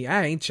Nene,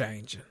 I ain't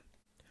changing.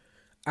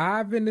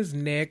 Ivan is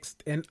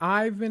next, and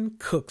Ivan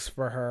cooks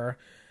for her.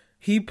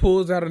 He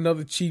pulls out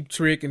another cheap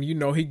trick, and, you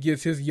know, he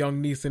gets his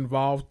young niece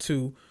involved,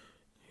 too.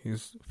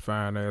 His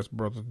fine-ass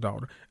brother's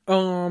daughter.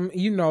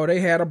 You know, they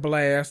had a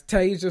blast.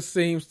 Tasia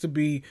seems to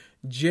be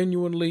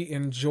genuinely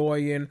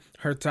enjoying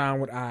her time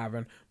with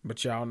Ivan.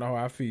 But y'all know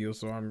how I feel,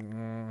 so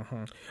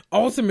I'm...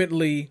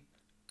 Ultimately,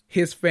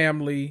 his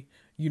family,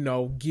 you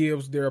know,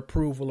 gives their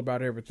approval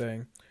about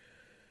everything.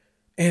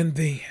 And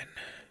then,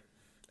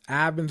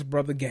 Ivan's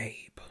brother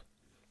Gabe.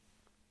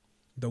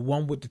 The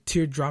one with the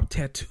teardrop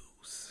tattoos.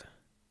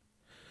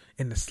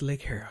 And the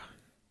slick hair.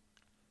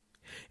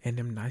 And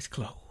them nice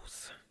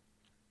clothes.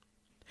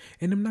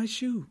 And them nice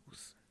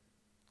shoes.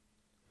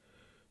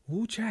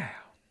 Woo child.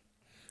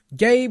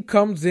 Gabe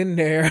comes in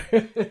there.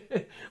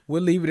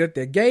 We'll leave it at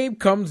that. Gabe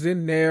comes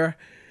in there.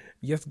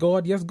 Yes,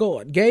 God. Yes,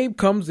 God. Gabe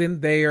comes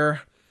in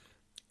there.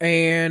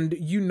 And,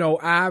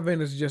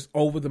 Ivan is just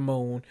over the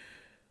moon.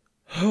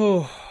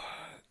 Oh,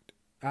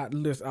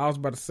 listen, I was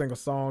about to sing a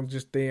song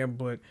just then,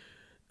 but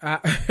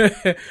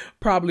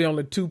probably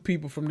only 2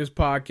 people from this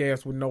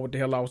podcast would know what the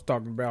hell I was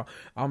talking about.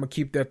 I'm going to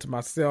keep that to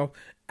myself.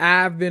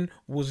 Ivan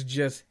was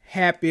just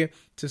happy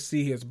to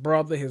see his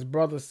brother. His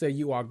brother said,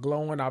 "You are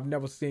glowing. I've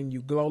never seen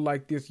you glow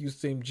like this. You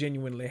seem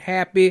genuinely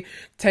happy."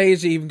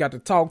 Tasia even got to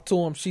talk to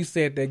him. She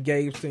said that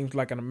Gabe seems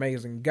like an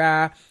amazing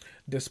guy,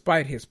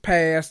 despite his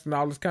past and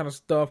all this kind of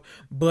stuff.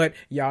 But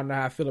y'all know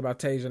how I feel about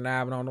Tasia and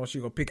Ivan. I don't know if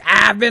she's going to pick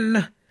Ivan.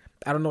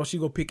 I don't know if she's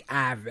going to pick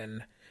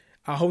Ivan.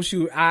 I hope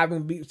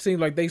Ivan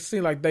seem like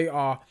they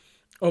are,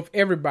 of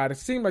everybody,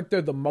 seem like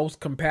they're the most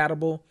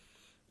compatible.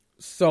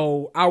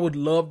 So I would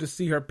love to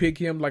see her pick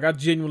him. Like, I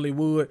genuinely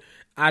would.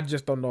 I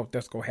just don't know if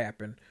that's going to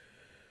happen.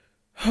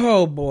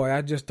 Oh boy,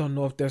 I just don't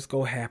know if that's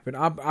going to happen.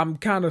 I'm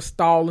kind of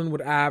stalling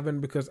with Ivan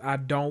because I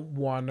don't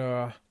want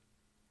to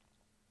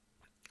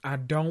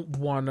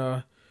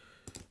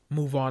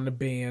move on to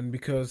Ben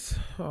because,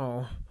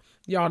 y'all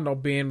know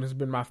Ben has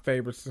been my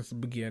favorite since the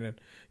beginning.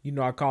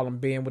 I call him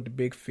Ben with the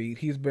big feet.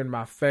 He's been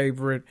my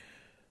favorite.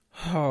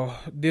 Oh,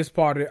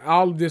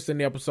 all of this in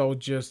the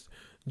episode just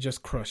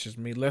crushes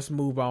me. Let's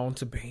move on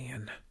to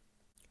Ben.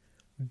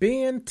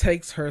 Ben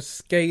takes her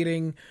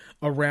skating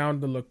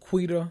around the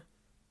Laquita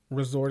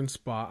Resort and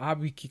Spa. I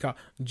call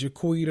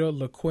Jaquita,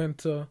 La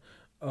Quinta,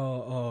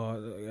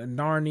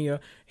 Narnia.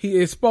 He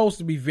is supposed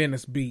to be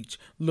Venice Beach.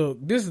 Look,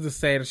 this is the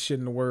saddest shit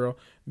in the world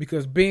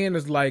because Ben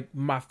is like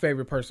my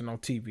favorite person on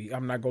TV.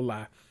 I'm not gonna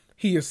lie.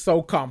 He is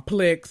so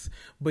complex,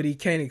 but he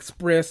can't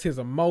express his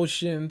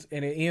emotions,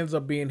 and it ends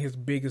up being his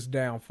biggest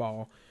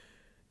downfall.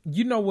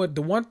 You know what?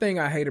 The one thing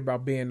I hate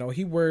about Ben, though,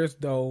 he wears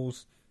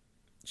those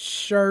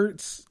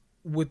shirts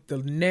with the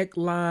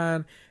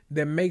neckline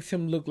that makes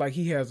him look like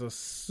he has a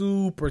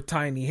super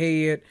tiny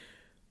head,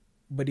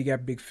 but he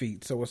got big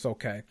feet, so it's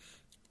okay.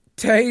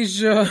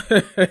 Tasia,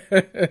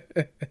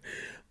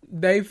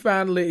 they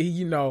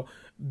finally,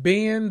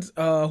 Ben's,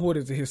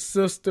 his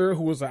sister,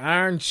 who was an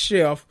Iron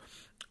Chef,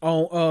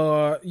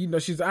 on,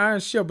 she's an Iron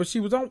Chef, but she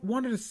was on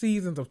one of the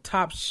seasons of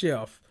Top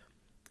Chef,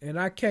 and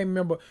I can't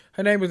remember,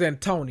 her name was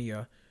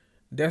Antonia.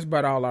 That's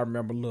about all I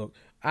remember. Look,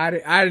 I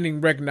didn't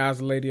even recognize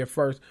the lady at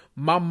first.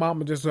 My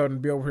mama just happened to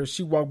be over here.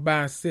 She walked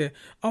by and said,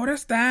 "Oh,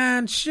 that's the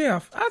Iron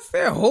Chef." I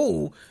said,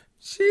 "Who?"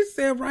 She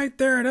said, "Right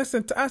there." I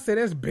said,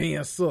 "That's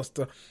Ben's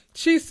sister."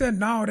 She said,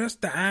 "No, that's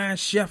the Iron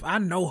Chef. I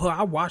know her.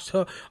 I watched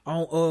her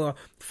on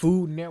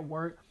Food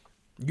Network."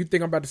 You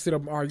think I'm about to sit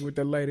up and argue with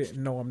that lady?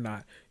 No, I'm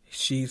not.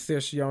 She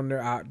says she on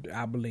there.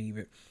 I believe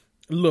it.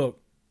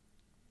 Look,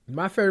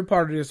 my favorite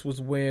part of this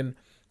was when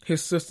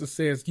his sister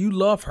says, "You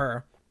love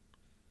her."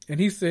 And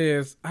he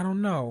says, "I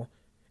don't know."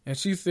 And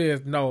she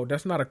says, "No,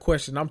 that's not a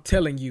question. I'm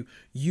telling you,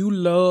 you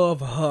love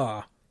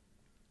her.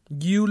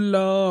 You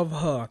love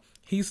her."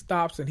 He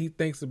stops and he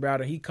thinks about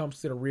it. He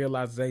comes to the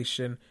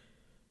realization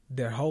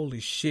that, holy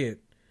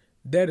shit,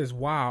 that is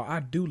wild. I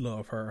do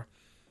love her.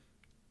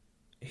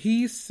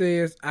 He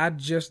says, "I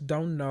just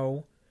don't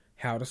know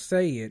how to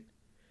say it."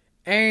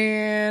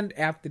 And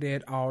after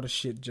that, all the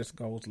shit just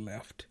goes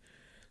left.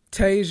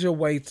 Tasia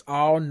waits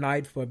all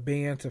night for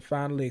Ben to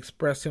finally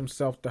express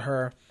himself to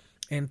her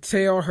and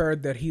tell her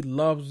that he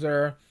loves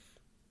her,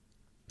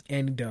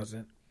 and he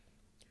doesn't.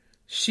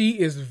 She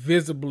is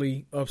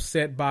visibly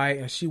upset by it,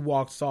 and she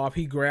walks off.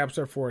 He grabs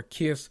her for a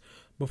kiss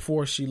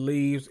before she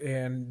leaves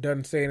and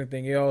doesn't say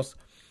anything else.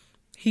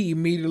 He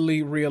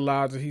immediately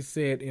realizes, he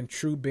said in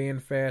true Ben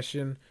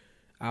fashion,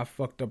 "I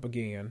fucked up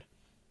again."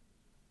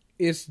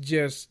 It's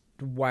just,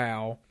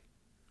 wow.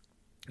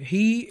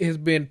 He has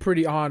been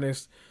pretty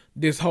honest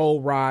this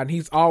whole ride.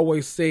 He's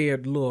always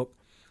said, "Look,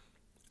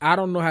 I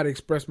don't know how to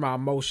express my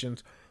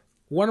emotions."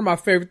 One of my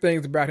favorite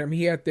things about him,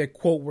 he had that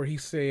quote where he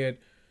said,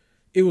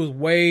 it was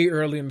way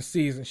early in the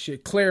season.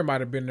 Shit, Claire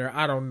might have been there.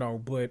 I don't know,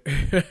 but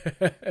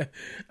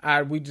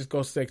we just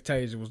go say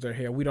Tasia was there.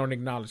 Here, we don't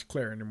acknowledge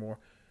Claire anymore.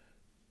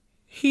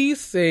 He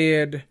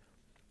said,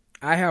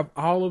 "I have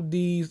all of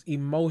these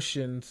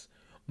emotions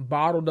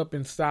bottled up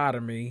inside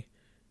of me,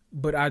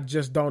 but I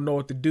just don't know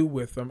what to do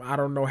with them. I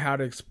don't know how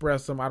to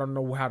express them. I don't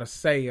know how to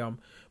say them,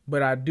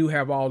 but I do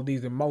have all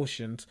these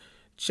emotions."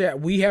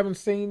 Chat, we haven't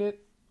seen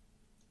it.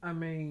 I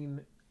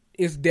mean,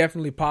 it's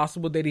definitely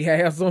possible that he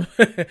has them.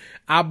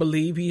 I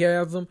believe he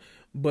has them.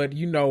 But,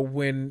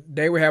 when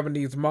they were having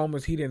these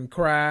moments, he didn't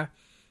cry.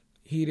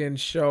 He didn't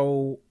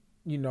show,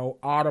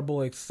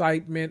 audible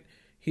excitement.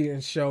 He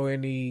didn't show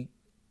any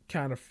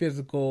kind of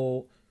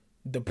physical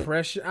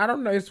depression. I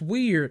don't know. It's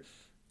weird.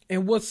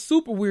 And what's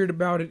super weird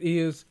about it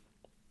is,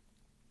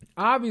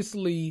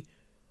 obviously,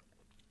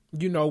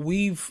 with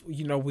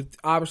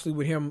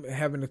him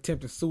having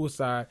attempted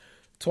suicide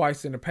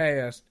twice in the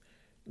past,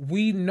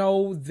 we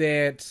know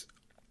that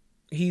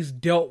he's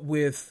dealt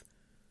with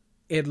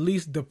at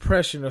least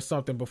depression or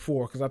something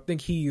before, because I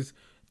think he's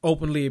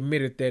openly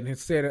admitted that and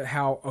has said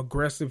how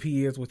aggressive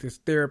he is with his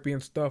therapy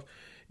and stuff.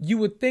 You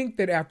would think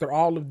that after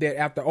all of that,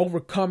 after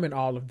overcoming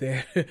all of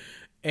that,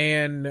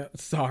 and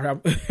sorry,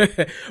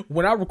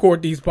 when I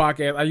record these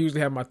podcasts, I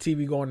usually have my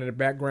TV going in the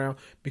background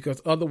because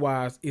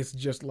otherwise it's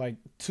just like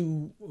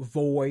too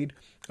void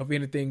of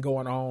anything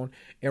going on.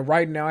 And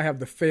right now I have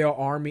the Fail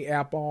Army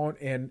app on,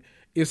 and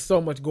it's so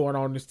much going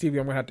on in this TV.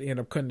 I'm gonna have to end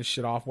up cutting this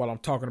shit off while I'm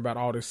talking about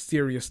all this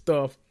serious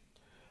stuff.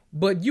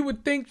 But you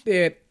would think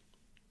that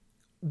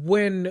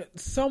when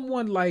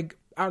someone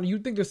you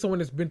think that someone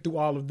that's been through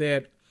all of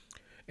that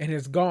and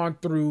has gone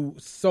through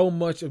so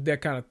much of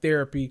that kind of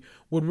therapy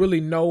would really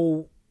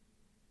know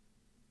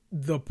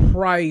the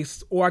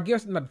price, or I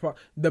guess not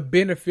the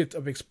benefits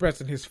of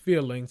expressing his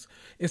feelings.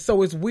 And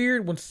so it's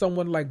weird when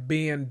someone like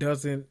Ben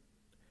can't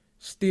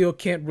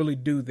really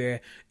do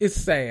that. It's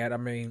sad. I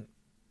mean,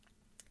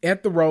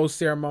 at the rose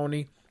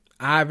ceremony,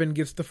 Ivan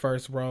gets the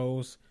first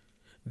rose,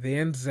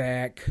 then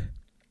Zach,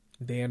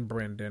 then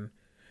Brendan.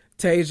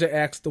 Tasia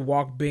asks to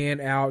walk Ben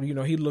out. You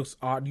know, he looks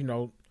odd, you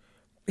know,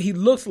 he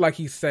looks like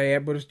he's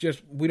sad, but it's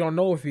just, we don't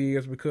know if he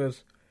is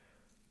because,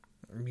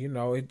 you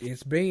know,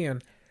 it's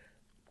Ben.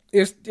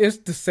 It's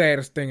the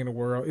saddest thing in the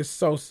world. It's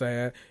so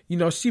sad. You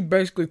know, she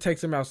basically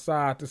takes him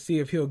outside to see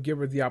if he'll give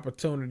her the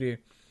opportunity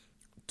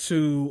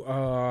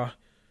to,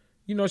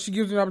 she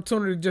gives him the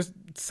opportunity to just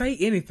say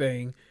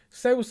anything.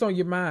 Say what's on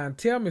your mind.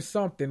 Tell me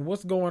something.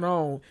 What's going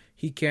on?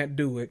 He can't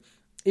do it.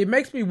 It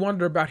makes me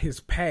wonder about his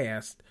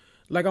past.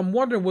 Like, I'm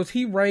wondering, was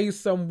he raised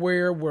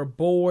somewhere where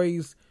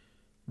boys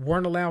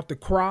weren't allowed to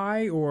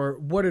cry, or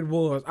what it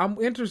was? I'm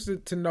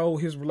interested to know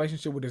his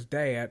relationship with his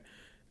dad.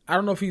 I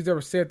don't know if he's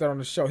ever said that on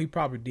the show. He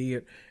probably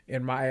did.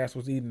 And my ass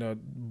was eating a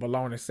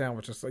bologna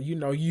sandwich or so. You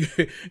know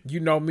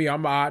me.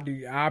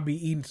 I'll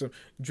be eating some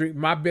drink.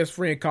 My best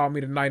friend called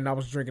me tonight and I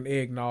was drinking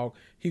eggnog.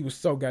 He was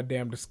so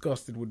goddamn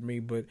disgusted with me,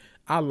 but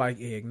I like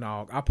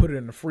eggnog. I put it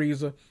in the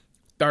freezer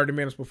 30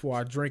 minutes before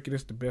I drink it.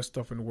 It's the best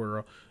stuff in the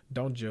world.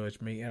 Don't judge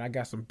me. And I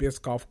got some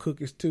Biscoff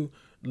cookies too.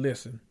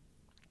 Listen,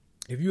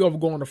 if you ever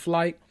go on a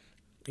flight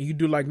and you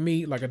do like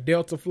me, like a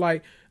Delta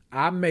flight,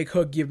 I make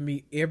her give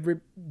me every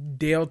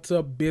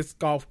Delta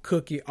Biscoff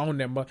cookie on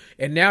them.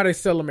 And now they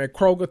sell them at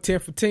Kroger 10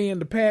 for $10,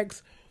 the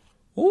packs.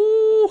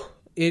 Ooh,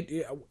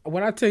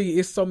 when I tell you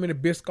it's so many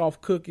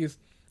Biscoff cookies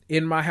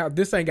in my house,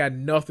 this ain't got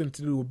nothing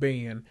to do with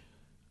Ben.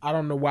 I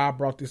don't know why I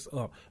brought this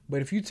up.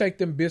 But if you take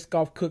them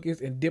Biscoff cookies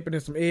and dip it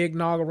in some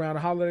eggnog around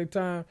the holiday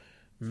time,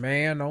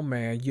 man, oh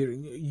man,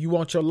 you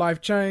want your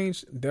life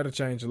changed? That'll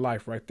change your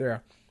life right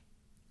there.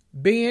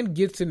 Ben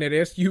gets in that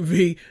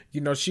SUV. You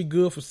know, she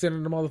good for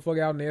sending the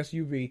motherfucker out in the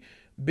SUV.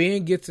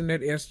 Ben gets in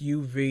that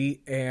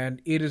SUV,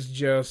 and it is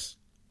just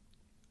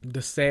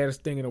the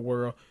saddest thing in the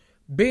world.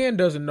 Ben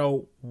doesn't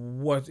know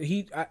what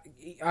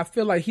I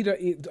feel like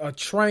a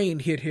train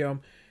hit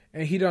him,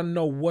 and he doesn't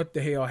know what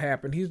the hell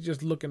happened. He's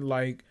just looking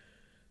like,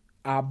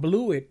 I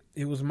blew it.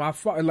 It was my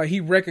fault. Like, he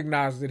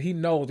recognizes it. He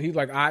knows. He's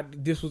like,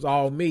 this was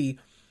all me.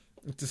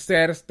 It's the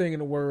saddest thing in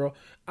the world.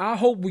 I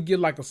hope we get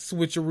like a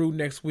switcheroo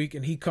next week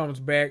and he comes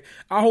back.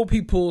 I hope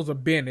he pulls a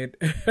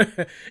Bennett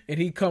and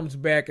he comes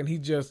back and he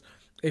just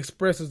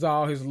expresses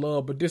all his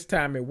love. But this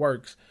time it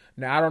works.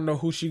 Now, I don't know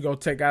who she gonna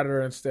take out of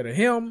her instead of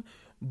him,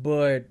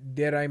 but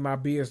that ain't my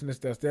business.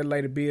 That's that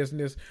lady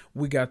business.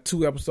 We got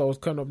 2 episodes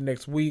coming up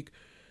next week.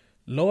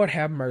 Lord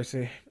have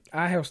mercy.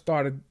 I have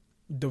started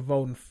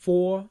devoting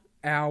 4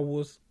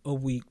 hours a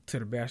week to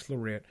The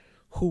Bachelorette.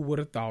 Who would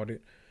have thought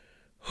it?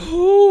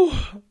 Whew.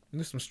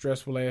 This is some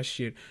stressful ass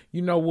shit.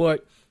 You know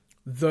what?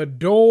 The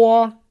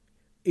door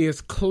is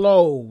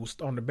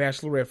closed on The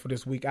Bachelorette for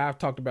this week. I've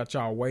talked about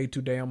y'all way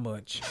too damn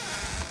much.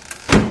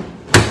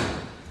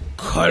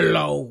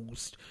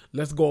 Closed.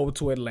 Let's go over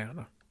to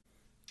Atlanta.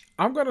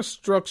 I'm going to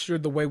structure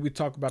the way we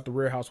talk about the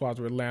Real Housewives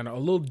of Atlanta a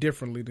little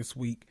differently this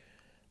week.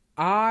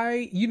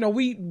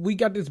 We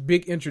got this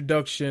big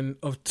introduction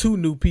of 2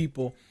 new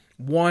people.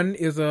 One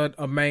is a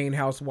main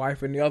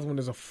housewife and the other one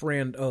is a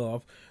friend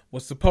of.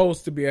 Was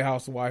supposed to be a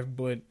housewife,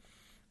 but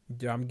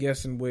I'm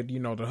guessing with,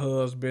 the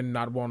husband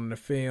not wanting to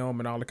film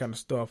and all that kind of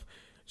stuff,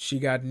 she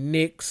got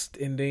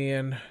nixed, and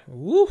then,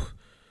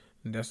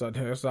 that's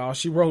all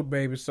she wrote,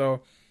 baby.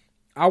 So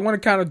I want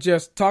to kind of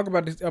just talk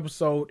about this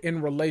episode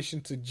in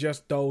relation to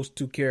just those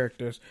 2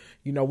 characters.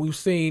 We've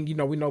seen,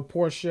 we know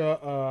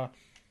Portia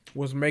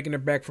was making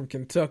it back from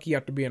Kentucky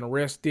after being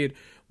arrested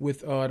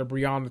with the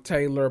Breonna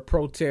Taylor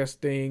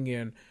protesting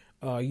and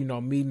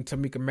meeting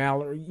Tamika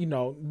Mallory,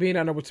 being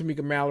out there with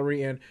Tamika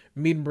Mallory and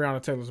meeting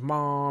Breonna Taylor's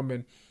mom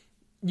and,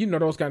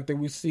 those kind of things.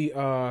 We see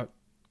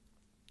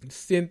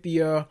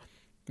Cynthia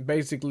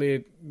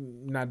basically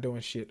not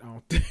doing shit, I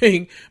don't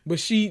think, but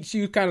she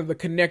was kind of the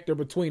connector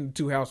between the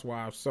 2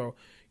 housewives. So,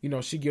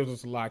 she gives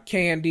us a lot.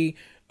 Candy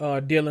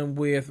dealing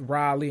with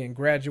Riley and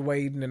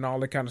graduating and all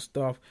that kind of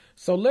stuff.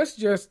 So let's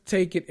just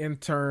take it in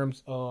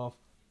terms of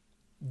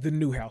the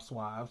new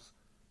housewives.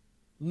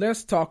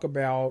 Let's talk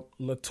about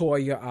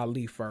LaToya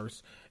Ali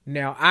first.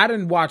 Now, I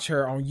didn't watch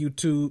her on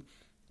YouTube.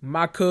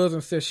 My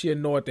cousin says she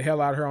annoyed the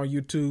hell out of her on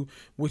YouTube,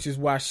 which is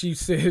why she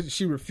says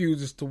she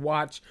refuses to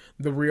watch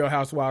The Real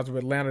Housewives of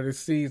Atlanta this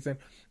season.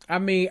 I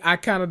mean, I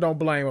kind of don't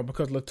blame her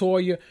because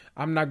LaToya,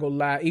 I'm not going to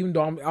lie, even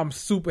though I'm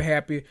super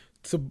happy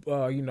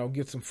to,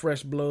 get some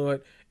fresh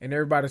blood and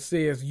everybody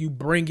says you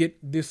bring it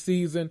this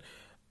season,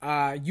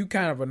 you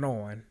kind of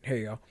annoying,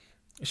 hell.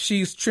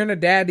 She's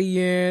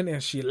Trinidadian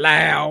and she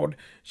loud.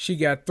 She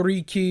got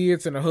 3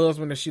 kids and a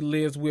husband that she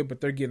lives with,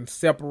 but they're getting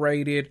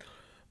separated.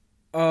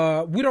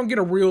 We don't get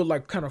a real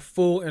kind of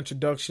full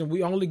introduction.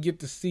 We only get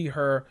to see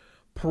her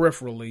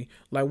peripherally.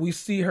 Like we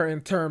see her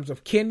in terms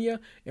of Kenya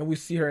and we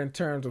see her in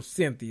terms of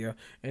Cynthia,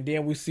 and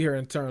then we see her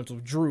in terms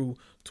of Drew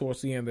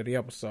towards the end of the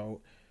episode.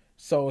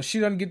 So she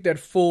doesn't get that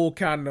full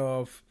kind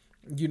of,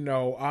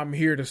 I'm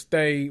here to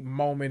stay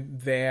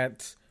moment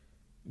that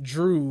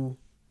Drew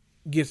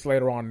gets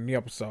later on in the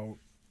episode.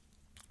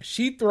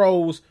 She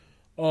throws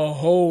a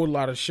whole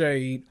lot of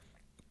shade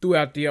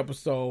throughout the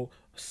episode.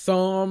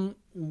 Some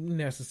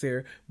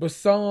necessary, but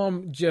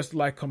some just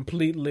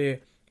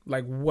completely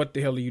what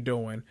the hell are you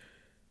doing?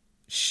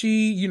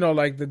 She,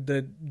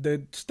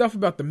 the stuff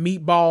about the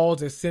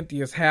meatballs at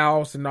Cynthia's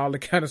house and all the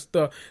kind of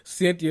stuff.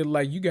 Cynthia,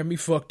 you got me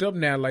fucked up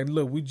now.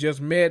 Look, we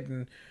just met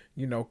and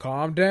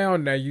calm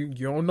down now. You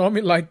don't know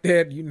me like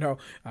that.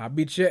 I'll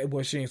beat you.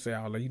 Well, she ain't say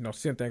all that.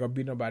 Cynthia ain't gonna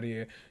beat nobody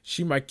here.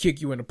 She might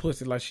kick you in the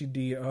pussy like she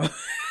did.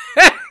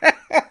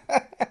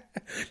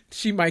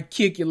 She might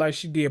kick you like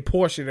she did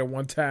Portia at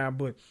one time,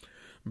 but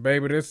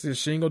baby, that's it.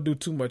 She ain't gonna do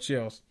too much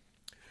else.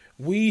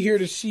 We hear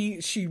that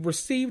she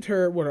received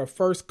her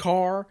first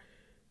car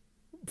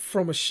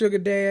from a sugar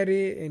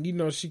daddy,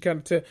 and she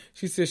kind of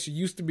she said she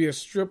used to be a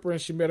stripper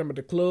and she met him at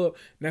the club.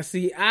 Now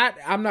see,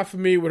 I'm not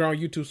familiar with her on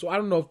YouTube, so I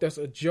don't know if that's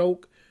a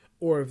joke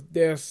or if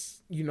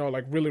that's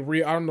really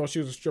real. I don't know if she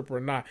was a stripper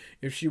or not.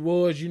 If she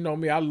was,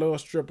 me, I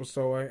love strippers,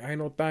 so I ain't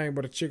no thing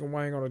but a chicken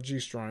wing on a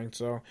G-string.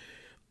 So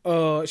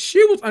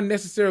she was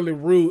unnecessarily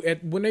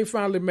rude when they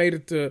finally made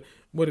it to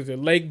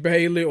Lake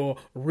Bailey or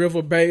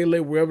River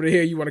Bailey, wherever the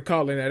hell you want to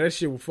call it. Now that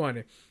shit was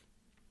funny.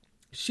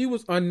 She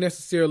was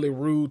unnecessarily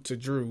rude to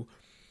Drew.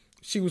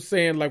 She was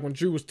saying when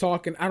Drew was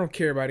talking, I don't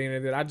care about any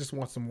of that. I just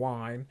want some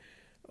wine.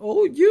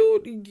 Oh,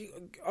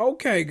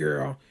 okay,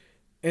 girl.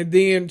 And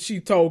then she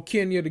told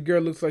Kenya the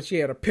girl looks like she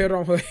had a pet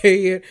on her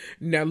head.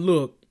 Now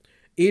look,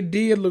 it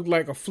did look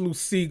like a few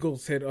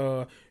seagulls had,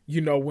 when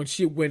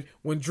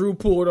Drew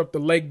pulled up to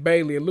Lake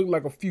Bailey, it looked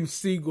like a few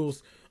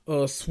seagulls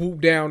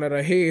swooped down at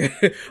her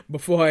head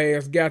before her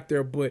ass got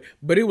there, but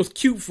it was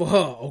cute for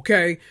her,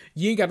 okay?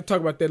 You ain't got to talk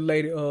about that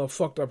lady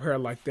fucked up hair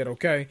like that,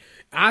 okay?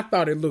 I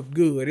thought it looked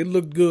good. It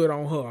looked good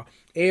on her.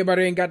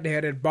 Everybody ain't got to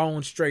have that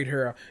bone straight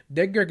hair.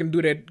 That girl can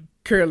do that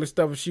curly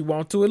stuff if she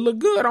want to. It look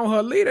good on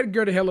her. Leave that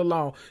girl the hell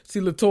alone. See,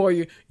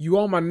 LaToya, you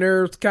on my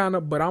nerves kind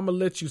of, but I'm going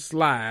to let you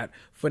slide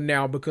for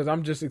now because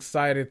I'm just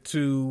excited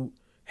to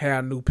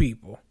have new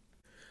people.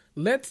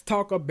 Let's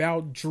talk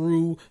about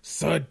Drew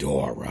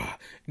Sidora.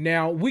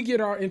 Now, we get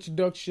our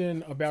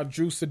introduction about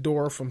Drew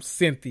Sidora from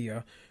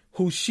Cynthia,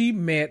 who she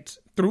met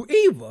through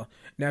Eva.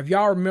 Now, if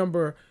y'all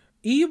remember,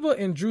 Eva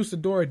and Drew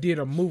Sidora did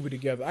a movie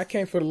together. I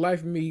can't for the life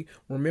of me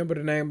remember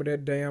the name of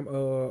that damn,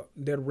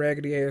 that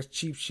raggedy ass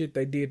cheap shit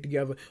they did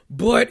together.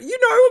 But, it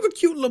was a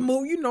cute little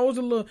movie. It was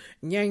a little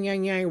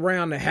yang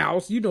around the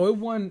house. It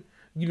wasn't,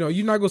 you're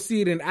not going to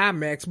see it in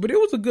IMAX, but it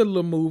was a good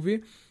little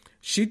movie.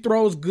 She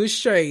throws good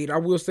shade. I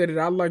will say that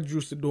I like Drew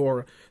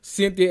Sidora.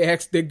 Cynthia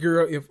asked that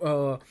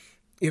girl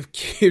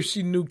if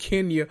she knew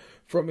Kenya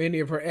from any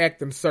of her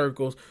acting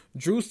circles.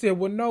 Drew said,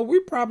 well, no,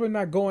 we're probably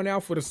not going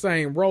out for the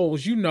same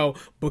roles,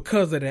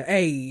 because of the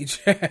age.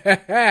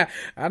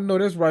 I know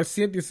that's right.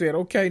 Cynthia said,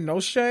 okay,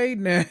 no shade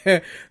now.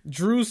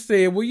 Drew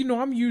said,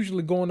 well, I'm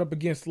usually going up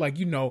against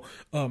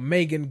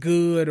Megan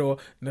Good or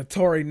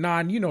Naturi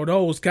Nan,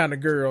 those kind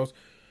of girls.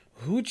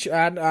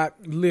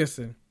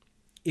 Listen.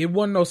 It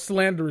wasn't no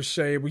slanderous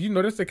shade, but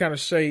that's the kind of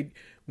shade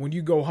when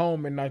you go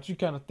home at night, you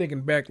kind of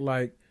thinking back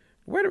wait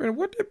a minute,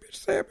 what that bitch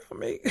say about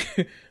me?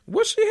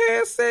 What she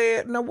had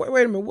said? No,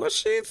 wait a minute,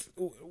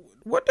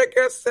 what that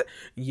girl said?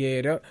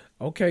 Yeah,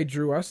 okay,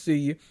 Drew, I see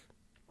you.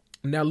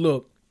 Now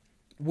look,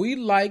 we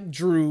like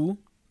Drew,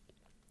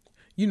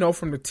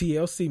 from the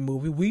TLC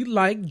movie. We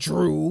like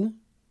Drew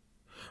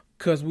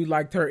because we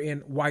liked her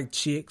in White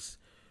Chicks.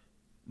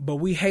 But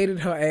we hated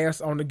her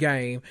ass on the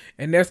game.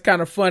 And that's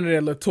kind of funny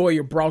that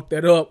LaToya brought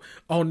that up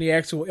on the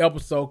actual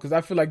episode. Because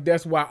I feel like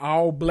that's why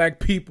all black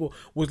people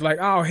was like,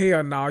 oh,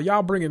 hell no.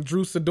 Y'all bringing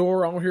Drew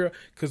Sidora on here?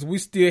 Because we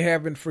still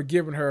haven't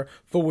forgiven her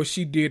for what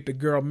she did to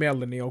girl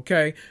Melanie,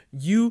 okay?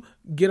 You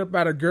get up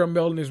out of girl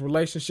Melanie's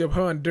relationship.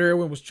 Her and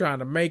Derwin was trying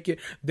to make it.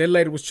 That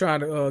lady was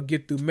trying to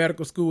get through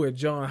medical school at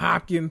Johns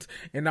Hopkins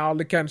and all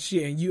that kind of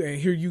shit. And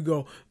here you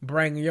go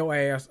bringing your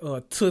ass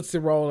Tootsie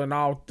Roll and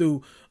all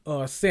through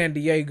San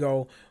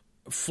Diego,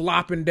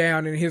 flopping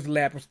down in his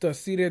lap and stuff.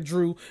 See that,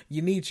 Drew?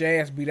 You need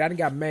your ass beat. I done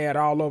got mad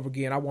all over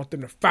again. I want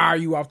them to fire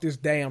you off this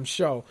damn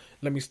show.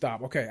 Let me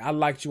stop. Okay, I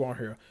liked you on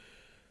here.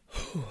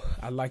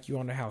 I like you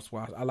on the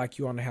Housewives. I like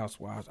you on the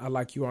Housewives. I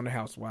like you on the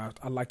Housewives.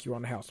 I like you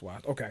on the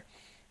Housewives. Okay.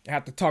 I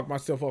have to talk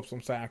myself up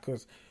sometimes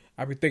because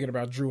I be thinking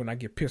about Drew and I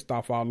get pissed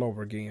off all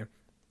over again.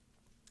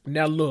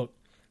 Now look,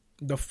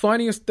 the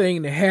funniest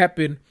thing that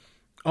happened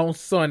on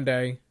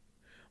Sunday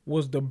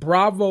was the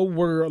Bravo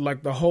world,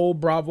 like the whole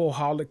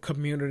Bravo-holic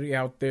community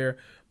out there,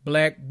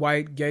 black,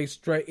 white, gay,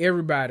 straight,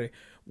 everybody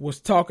was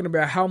talking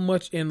about how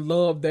much in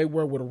love they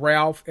were with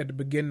Ralph at the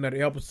beginning of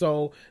the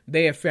episode.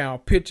 They had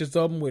found pictures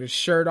of him with his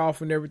shirt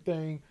off and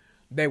everything.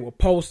 They were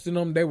posting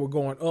them. They were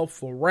going up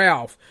for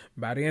Ralph.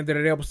 By the end of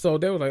that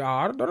episode, they were like,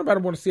 oh, don't nobody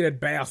want to see that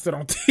bastard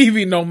on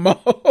TV no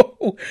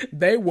more.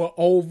 They were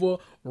over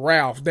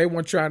Ralph. They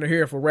weren't trying to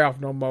hear for Ralph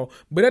no more.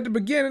 But at the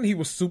beginning, he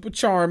was super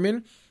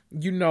charming.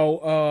 You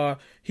know,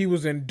 he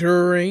was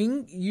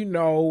enduring. You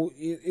know,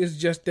 it's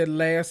just that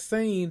last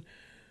scene.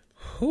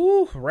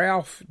 Whew,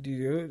 Ralph,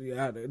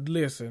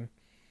 listen.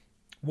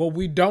 What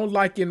we don't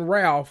like in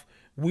Ralph,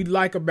 we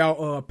like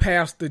about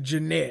Pastor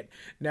Jeanette.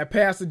 Now,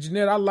 Pastor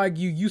Jeanette, I like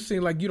you. You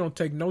seem like you don't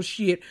take no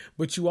shit,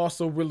 but you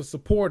also really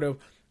supportive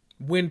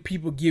when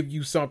people give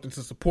you something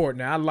to support.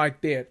 Now, I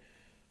like that.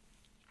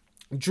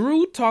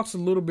 Drew talks a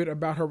little bit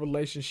about her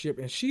relationship,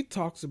 and she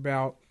talks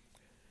about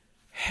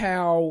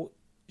how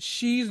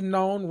she's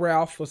known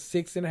Ralph for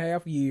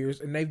 6.5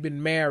 years, and they've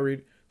been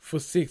married for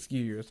 6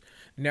 years.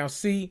 Now,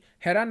 see,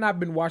 had I not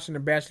been watching The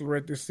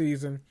Bachelorette this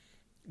season,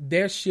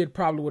 that shit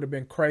probably would have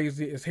been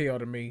crazy as hell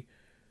to me.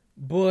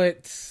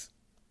 But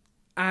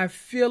I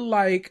feel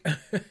like,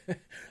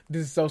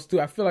 this is so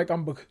stupid, I feel like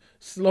I'm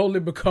slowly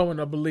becoming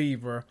a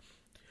believer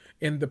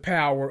in the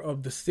power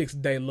of the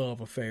 6-day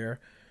love affair.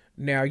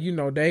 Now, you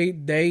know,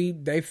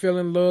 they fell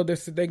in love. They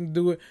said they can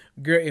do it.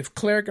 Girl, if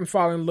Claire can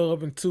fall in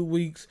love in 2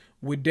 weeks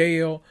with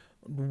Dale,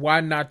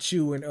 why not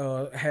you in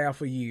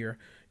half a year?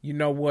 You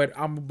know what?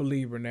 I'm a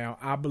believer now.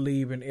 I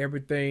believe in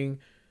everything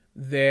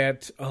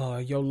that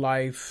your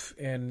life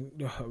and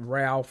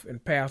Ralph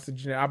and Pastor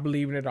Jeanette, I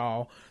believe in it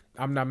all.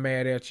 I'm not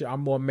mad at you.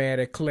 I'm more mad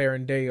at Claire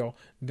and Dale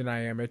than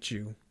I am at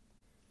you.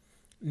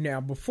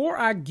 Now, before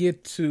I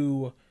get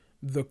to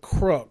the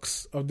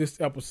crux of this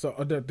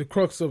episode, the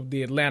crux of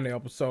the Atlanta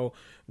episode,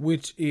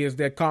 which is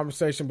that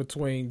conversation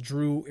between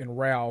Drew and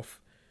Ralph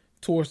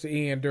towards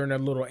the end during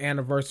that little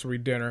anniversary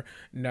dinner.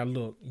 Now,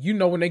 look, you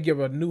know when they give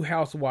a new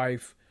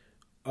housewife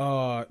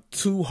 2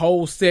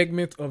 whole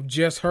segments of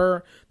just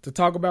her to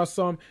talk about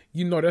something,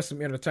 you know that's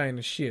some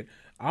entertaining shit.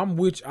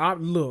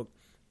 Look,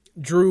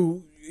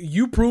 Drew,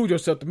 you proved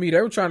yourself to me.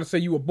 They were trying to say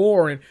you were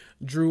boring,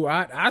 Drew.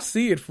 I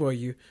see it for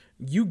you.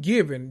 You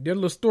giving. That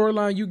little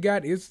storyline you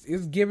got is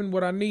giving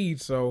what I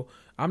need, so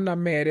I'm not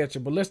mad at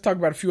you. But let's talk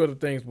about a few other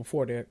things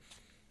before that.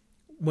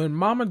 When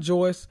Mama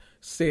Joyce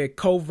said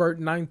covert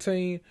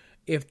 19,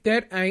 if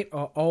that ain't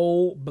an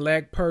old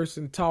black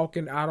person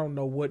talking, I don't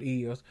know what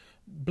is.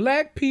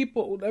 Black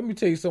people, let me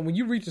tell you something, when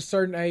you reach a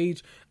certain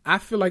age, I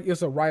feel like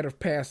it's a rite of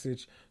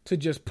passage to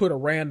just put a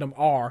random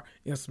R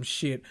in some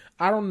shit.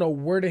 I don't know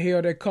where the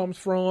hell that comes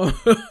from,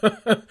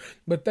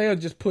 but they'll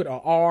just put a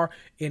R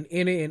in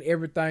any and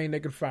everything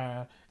they can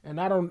find. And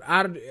I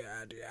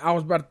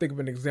was about to think of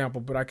an example,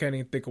 but I can't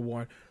even think of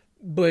one.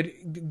 But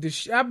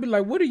I'd be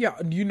like, what are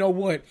y'all, you know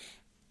what?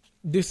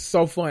 This is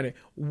so funny.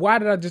 Why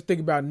did I just think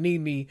about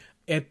Nene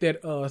at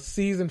that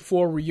season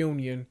 4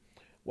 reunion?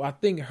 Well, I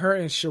think her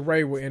and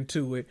Sheree were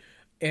into it.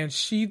 And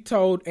she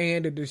told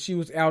Andy that she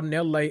was out in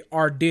LA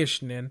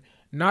auditioning.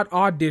 Not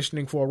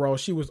auditioning for a role.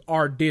 She was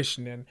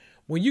auditioning.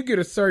 When you get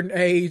a certain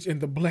age in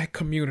the black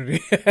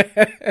community,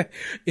 it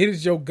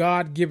is your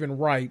God-given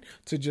right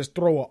to just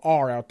throw an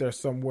R out there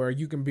somewhere.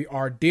 You can be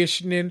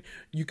auditioning.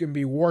 You can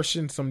be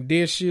washing some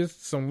dishes,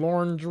 some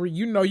laundry.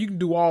 You know, you can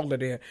do all of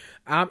that.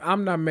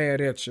 I'm not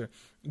mad at you.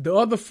 The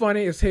other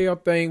funny as hell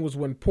thing was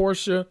when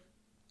Portia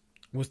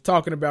was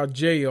talking about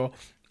jail.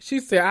 She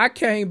said, I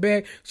came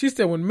back. She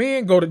said, when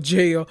men go to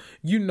jail,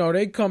 you know,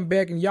 they come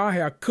back and y'all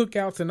have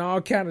cookouts and all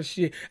kind of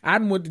shit. I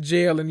went to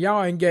jail and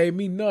y'all ain't gave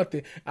me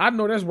nothing. I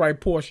know that's right,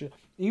 Portia.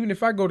 Even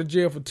if I go to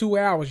jail for 2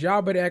 hours,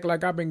 y'all better act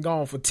like I've been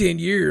gone for 10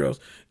 years.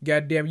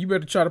 Goddamn, you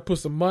better try to put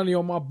some money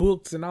on my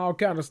books and all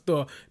kind of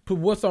stuff. Put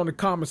what's on the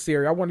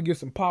commissary. I want to get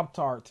some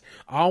Pop-Tarts.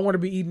 I don't want to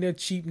be eating that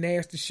cheap,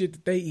 nasty shit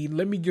that they eat.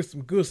 Let me get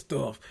some good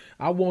stuff.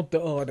 I want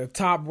the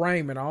top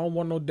ramen. I don't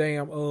want no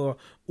damn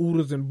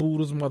Oodles and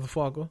Boodles,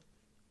 motherfucker.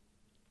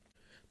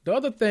 The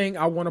other thing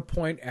I want to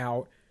point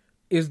out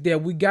is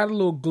that we got a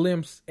little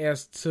glimpse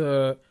as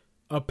to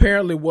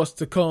apparently what's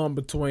to come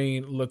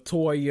between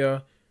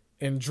LaToya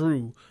and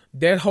Drew.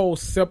 That whole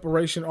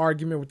separation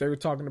argument, what they were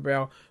talking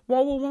about.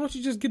 Well, why don't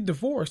you just get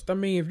divorced? I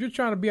mean, if you're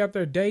trying to be out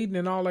there dating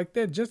and all like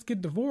that, just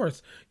get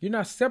divorced. You're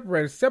not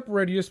separated.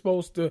 Separated, you're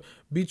supposed to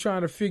be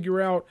trying to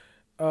figure out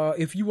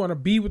if you want to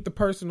be with the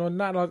person or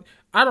not.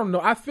 I don't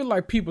know. I feel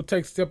like people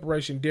take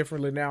separation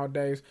differently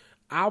nowadays.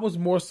 I was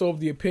more so of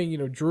the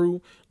opinion of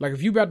Drew. Like,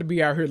 if you about to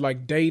be out here,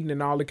 like, dating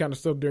and all that kind of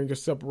stuff during your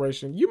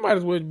separation, you might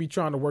as well be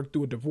trying to work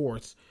through a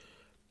divorce.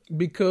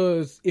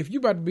 Because if you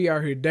about to be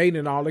out here dating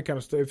and all that kind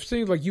of stuff, it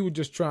seems like you were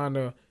just trying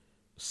to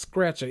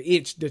scratch an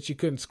itch that you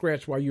couldn't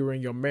scratch while you were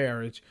in your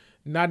marriage.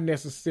 Not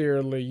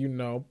necessarily, you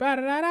know,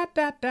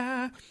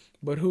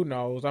 But who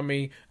knows? I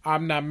mean,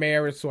 I'm not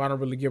married, so I don't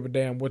really give a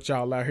damn what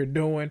y'all out here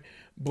doing.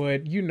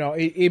 But, you know,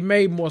 it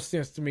made more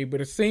sense to me.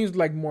 But it seems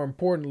like, more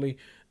importantly,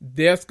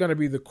 that's going to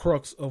be the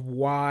crux of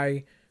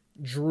why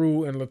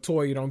Drew and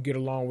LaToya don't get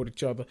along with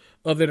each other,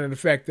 other than the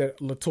fact that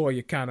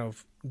LaToya kind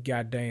of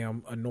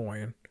goddamn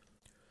annoying.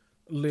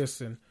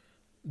 Listen,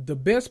 the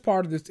best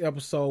part of this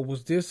episode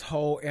was this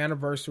whole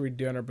anniversary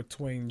dinner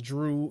between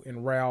Drew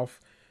and Ralph.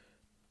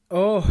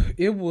 Oh,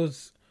 it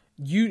was...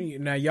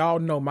 Now, y'all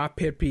know my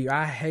pet peeve.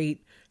 I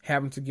hate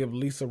having to give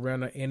Lisa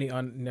Rinna any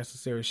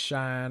unnecessary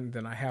shine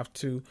than I have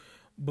to.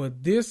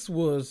 But this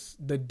was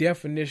the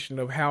definition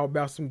of how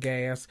about some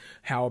gas,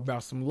 how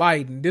about some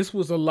lighting. This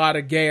was a lot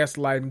of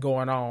gaslighting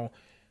going on.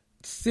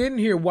 Sitting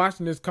here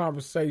watching this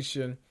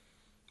conversation,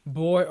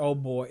 boy, oh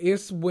boy,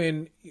 it's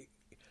when...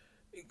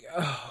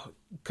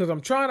 Because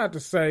I'm trying not to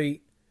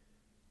say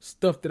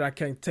stuff that I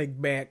can't take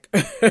back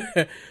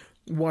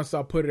once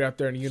I put it out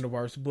there in the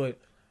universe. But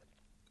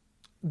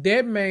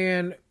that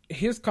man,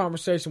 his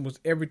conversation was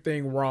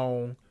everything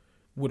wrong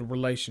with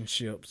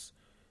relationships.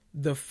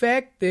 The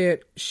fact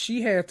that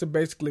she had to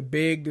basically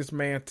beg this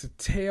man to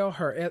tell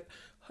her,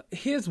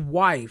 his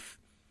wife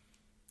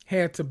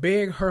had to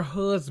beg her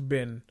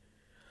husband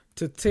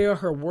to tell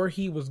her where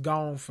he was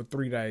gone for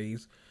 3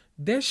 days.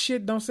 That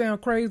shit don't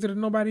sound crazy to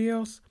nobody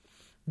else.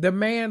 The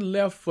man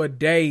left for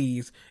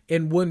days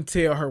and wouldn't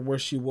tell her where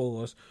she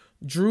was.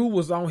 Drew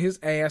was on his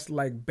ass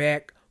like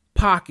back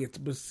pockets,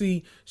 but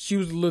see, she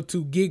was a little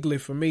too giggly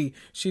for me.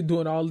 She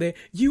doing all that,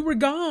 you were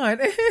gone.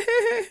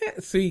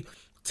 See,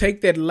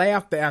 take that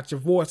laughter out your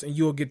voice and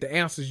you'll get the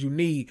answers you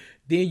need.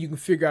 Then you can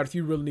figure out if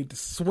you really need to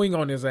swing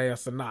on his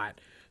ass or not.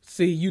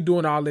 See, you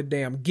doing all that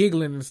damn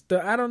giggling and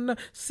stuff. I don't know.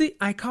 See,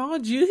 I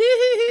called you.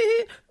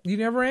 You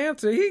never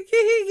answer.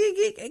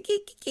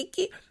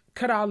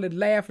 Cut all that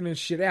laughing and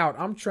shit out.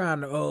 I'm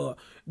trying to,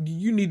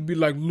 you need to be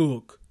like,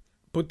 look,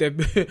 put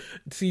that,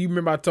 see, you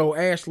remember I told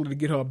Ashley to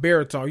get her a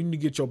baritone. You need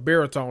to get your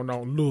baritone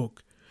on.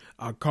 Look,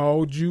 I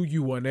called you.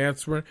 You weren't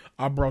answering.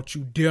 I brought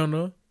you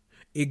dinner.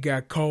 It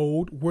got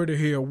cold. Where the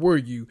hell were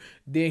you?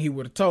 Then he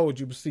would have told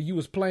you. But see, you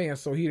was playing,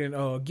 so he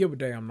didn't give a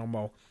damn no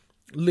more.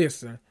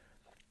 Listen,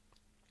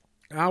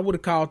 I would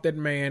have called that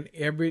man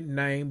every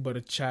name but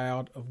a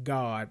child of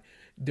God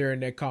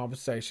during that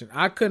conversation.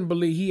 I couldn't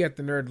believe he had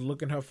the nerve to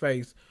look in her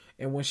face.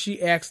 And when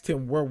she asked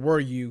him, where were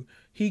you?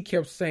 He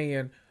kept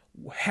saying,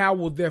 how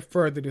will that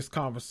further this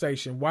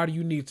conversation? Why do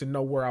you need to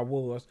know where I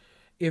was?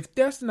 If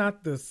that's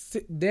not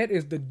that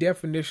is the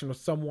definition of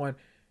someone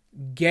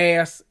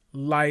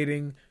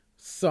gaslighting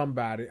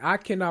somebody. I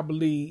cannot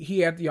believe he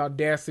had the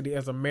audacity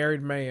as a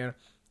married man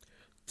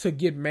to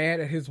get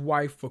mad at his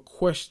wife for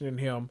questioning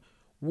him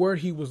where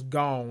he was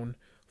gone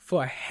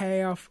for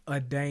half a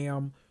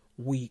damn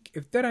week.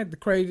 If that ain't the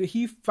crazy,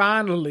 he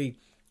finally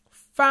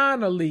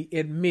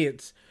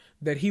admits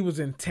that he was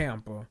in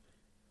Tampa.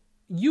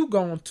 You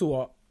going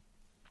to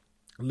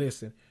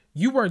listen,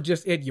 you weren't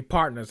just at your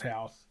partner's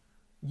house.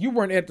 You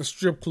weren't at the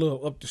strip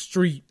club up the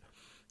street.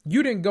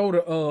 You didn't go to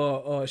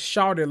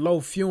Shawty Low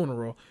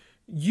funeral.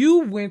 You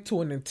went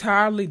to an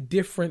entirely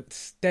different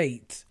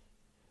state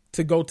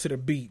to go to the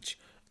beach.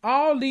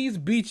 All these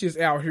beaches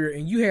out here,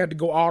 and you had to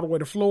go all the way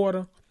to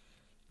Florida.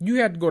 You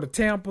had to go to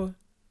Tampa.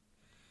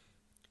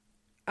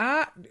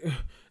 I'm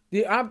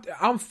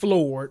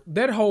floored.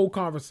 That whole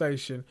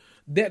conversation.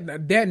 That's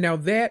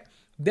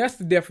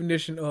the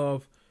definition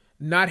of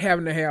not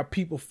having to have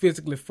people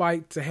physically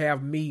fight to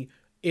have me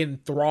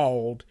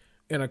enthralled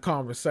in a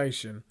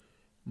conversation.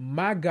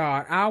 My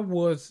God, I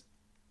was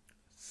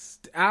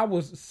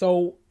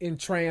so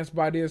entranced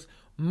by this,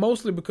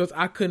 mostly because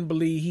I couldn't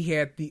believe he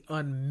had the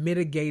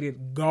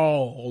unmitigated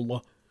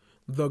gall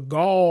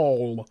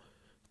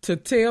to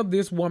tell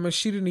this woman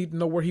she didn't even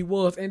know where he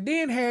was, and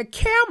then had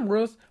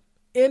cameras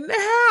in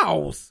the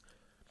house.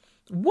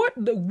 What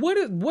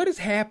is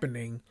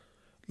happening?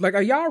 Like,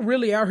 are y'all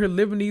really out here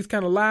living these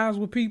kind of lives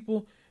with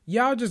people?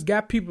 Y'all just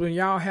got people in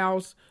y'all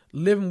house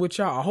living with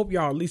y'all. I hope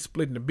y'all at least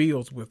splitting the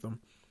bills with them.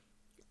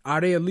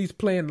 Are they at least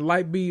paying the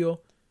light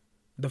bill,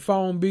 the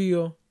phone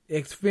bill,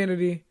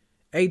 Xfinity,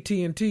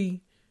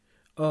 AT&T,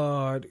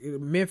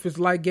 Memphis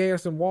Light,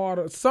 Gas, and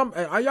Water?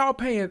 Are y'all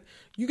paying?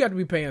 You got to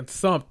be paying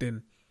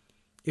something.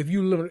 If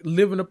you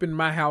living up in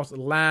my house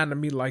lying to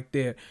me like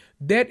that,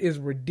 that is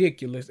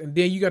ridiculous. And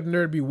then you got the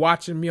nerve to be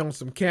watching me on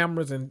some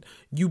cameras, and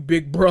you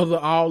big brother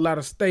all out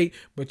of state,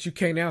 but you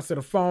can't answer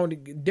the phone.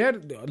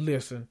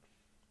 Listen,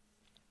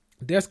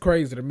 that's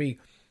crazy to me.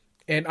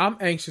 And I'm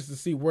anxious to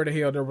see where the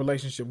hell their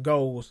relationship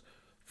goes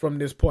from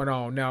this point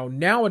on. Now,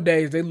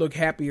 nowadays, they look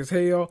happy as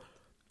hell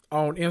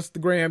on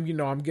Instagram. You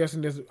know, I'm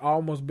guessing it's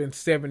almost been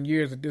 7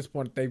 years at this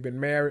point that they've been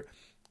married.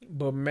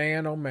 But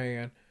man, oh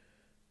man.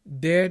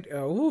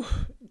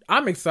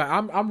 I'm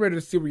excited. I'm ready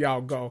to see where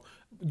y'all go.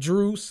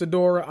 Drew,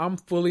 Sidora, I'm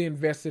fully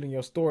invested in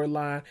your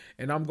storyline,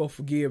 and I'm gonna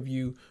forgive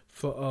you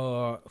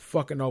for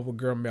fucking over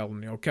girl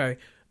Melanie, okay?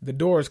 The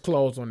door is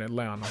closed on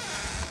Atlanta.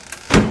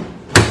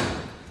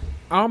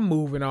 I'm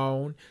moving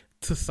on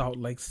to Salt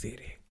Lake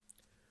City.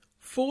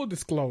 Full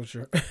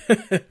disclosure,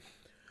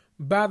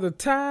 By the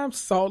time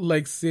Salt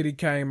Lake City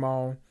came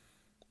on,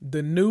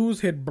 the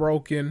news had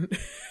broken.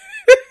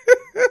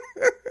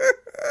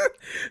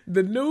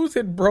 The news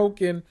had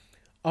broken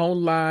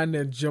online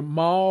that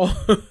Jamal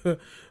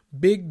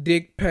Big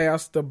Dick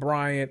Pastor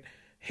Bryant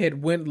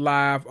had went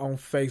live on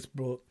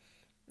Facebook.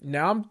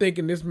 Now I'm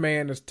thinking this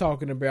man is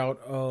talking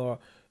about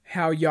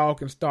how y'all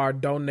can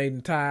start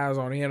donating tithes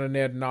on the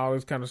internet and all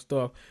this kind of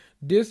stuff.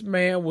 This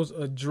man was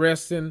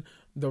addressing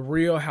the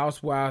Real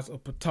Housewives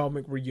of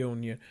Potomac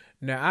reunion.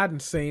 Now I done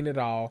seen it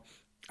all.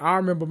 I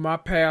remember my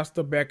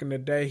pastor back in the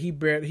day. He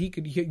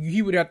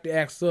would have to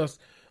ask us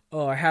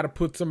how to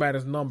put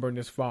somebody's number in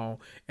his phone.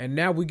 And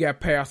now we got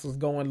pastors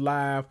going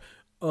live,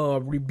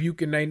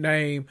 rebuking their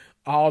name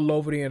all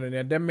over the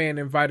internet. That man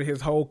invited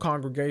his whole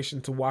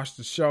congregation to watch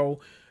the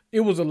show.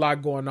 It was a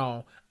lot going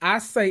on. I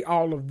say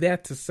all of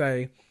that to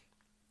say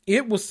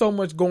it was so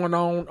much going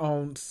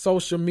on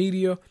social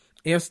media,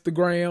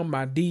 Instagram,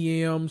 my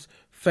DMs,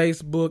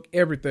 Facebook,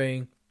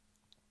 everything,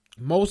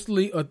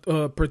 mostly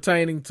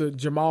pertaining to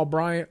Jamal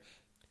Bryant.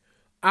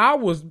 I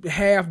was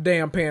half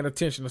damn paying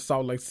attention to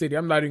Salt Lake City.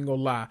 I'm not even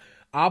gonna lie.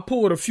 I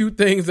pulled a few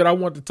things that I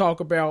want to talk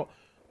about,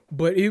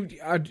 but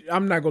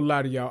I'm not gonna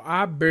lie to y'all.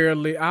 I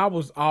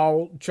was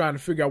all trying to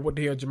figure out what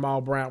the hell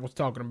Jamal Bryant was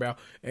talking about,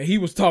 and he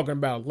was talking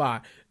about a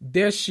lot.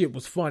 That shit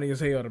was funny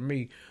as hell to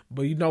me.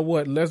 But you know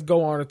what? Let's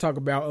go on and talk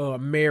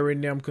about Mary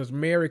and them, because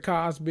Mary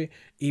Cosby,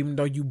 even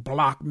though you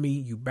blocked me,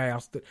 you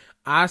bastard,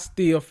 I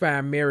still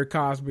find Mary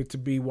Cosby to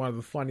be one of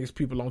the funniest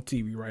people on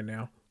TV right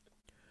now.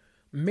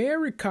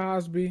 Mary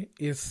Cosby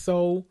is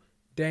so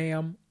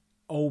damn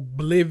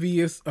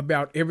oblivious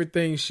about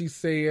everything she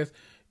says.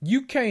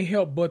 You can't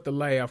help but to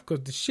laugh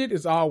because the shit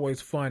is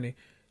always funny.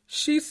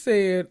 She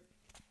said,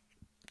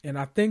 and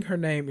I think her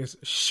name is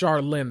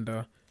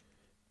Charlinda.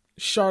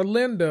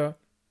 Charlinda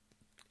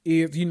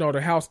is,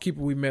 the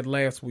housekeeper we met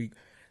last week.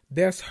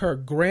 That's her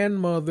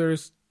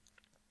grandmother's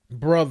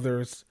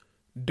brother's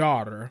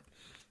daughter.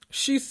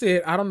 She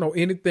said, I don't know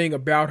anything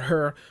about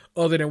her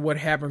other than what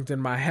happens in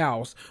my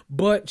house,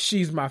 but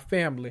she's my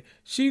family.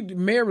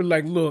 Mary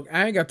like, look,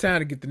 I ain't got time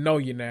to get to know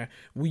you now.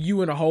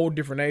 You in a whole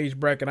different age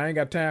bracket. I ain't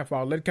got time for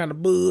all that kind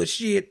of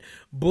bullshit,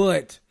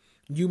 but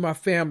you my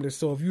family.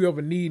 So if you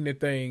ever need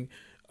anything,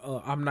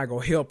 I'm not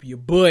going to help you,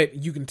 but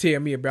you can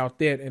tell me about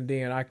that, and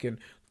then I can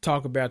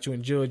talk about you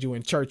and judge you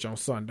in church on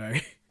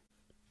Sunday.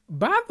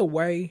 By the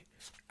way,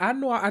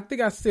 I think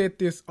I said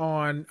this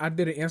I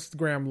did an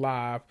Instagram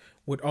live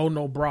with Oh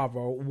No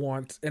Bravo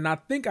once, and I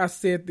think I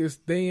said this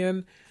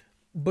then,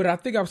 but I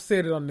think I've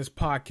said it on this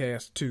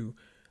podcast too.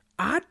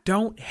 I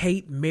don't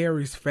hate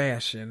Mary's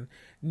fashion.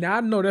 Now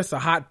I know that's a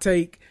hot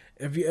take.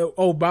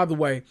 By the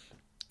way,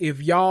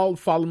 if y'all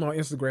follow me on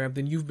Instagram,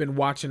 then you've been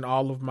watching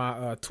all of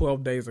my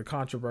 12 Days of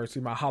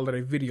Controversy, my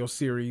holiday video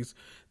series.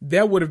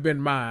 That would have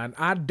been mine.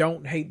 I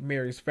don't hate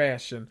Mary's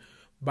fashion.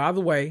 By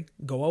the way,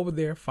 go over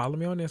there, follow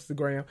me on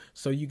Instagram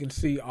so you can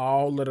see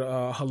all of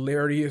the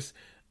hilarious,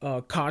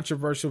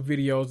 controversial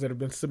videos that have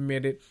been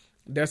submitted.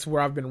 That's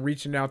where I've been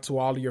reaching out to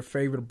all of your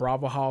favorite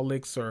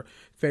Bravoholics or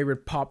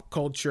favorite pop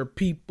culture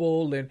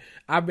people. And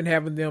I've been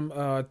having them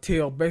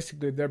tell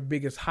basically their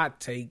biggest hot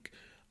take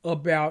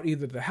about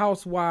either the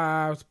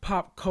Housewives,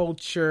 pop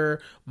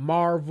culture,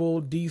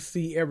 Marvel,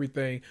 DC,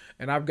 everything.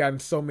 And I've gotten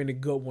so many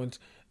good ones.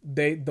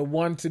 The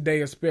one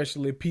today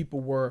especially,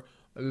 people were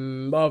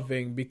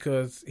loving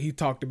because he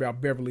talked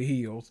about Beverly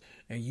Hills,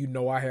 and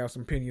I have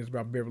some opinions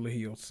about Beverly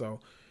Hills.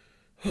 So,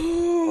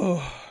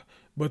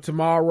 but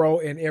tomorrow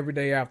and every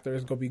day after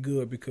is gonna be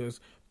good because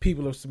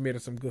people have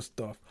submitted some good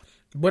stuff.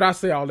 But I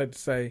say all that to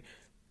say,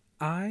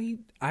 I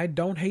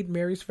don't hate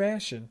Mary's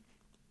fashion.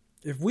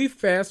 If we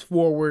fast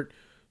forward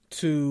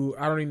to,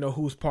 I don't even know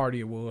whose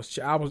party it was.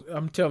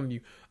 I'm telling you,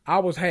 I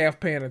was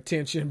half paying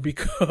attention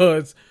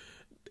because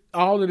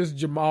all of this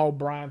Jamal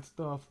Bryant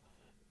stuff.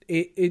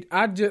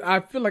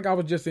 I feel like I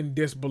was just in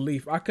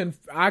disbelief. I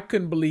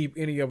couldn't believe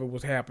any of it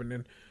was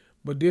happening.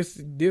 But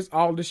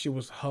all this shit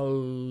was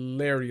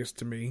hilarious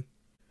to me.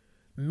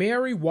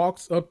 Mary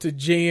walks up to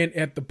Jen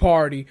at the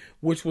party,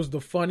 which was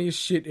the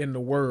funniest shit in the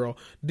world.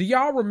 Do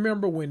y'all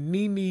remember when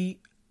Nene,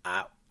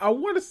 I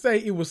want to say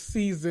it was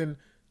season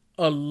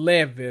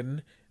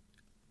 11,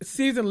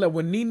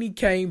 when Nene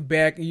came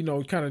back,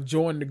 kind of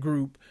joined the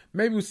group.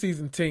 Maybe it was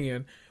season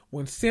 10.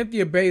 When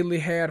Cynthia Bailey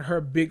had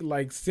her big,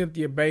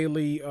 Cynthia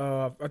Bailey,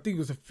 I think it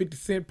was a 50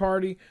 Cent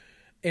party,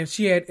 and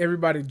she had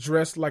everybody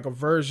dressed like a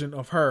version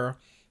of her.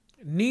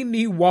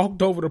 Nene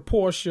walked over to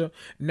Portia.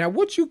 Now,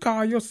 what you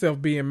call yourself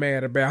being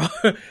mad about?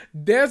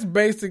 That's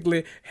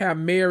basically how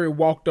Mary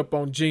walked up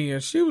on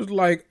Jen. She was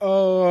like,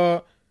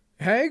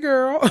 hey,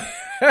 girl.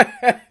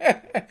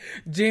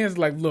 Jen's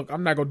like, look,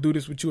 I'm not going to do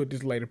this with you at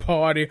this lady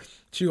party.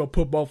 She going to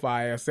put both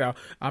our ass out.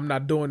 I'm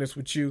not doing this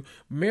with you.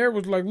 Mary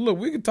was like, look,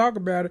 we can talk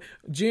about it.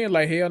 Jen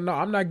like, hell no,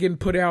 I'm not getting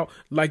put out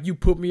like you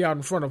put me out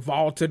in front of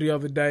Volta the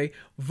other day.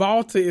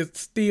 Volta is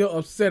still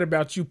upset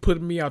about you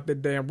putting me out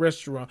that damn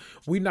restaurant.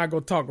 We not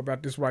going to talk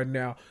about this right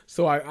now.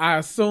 So I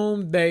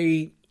assume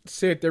they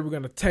said they were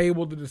going to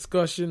table the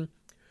discussion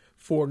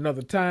for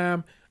another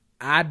time.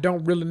 I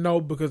don't really know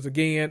because,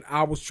 again,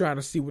 I was trying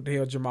to see what the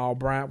hell Jamal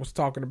Bryant was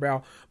talking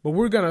about. But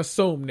we're going to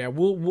assume that.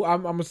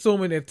 I'm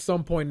assuming at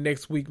some point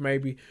next week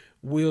maybe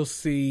we'll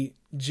see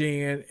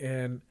Jen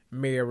and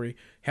Mary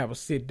have a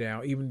sit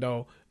down, even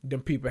though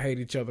them people hate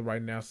each other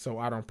right now, so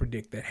I don't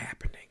predict that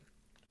happening.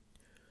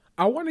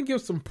 I want to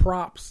give some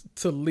props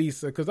to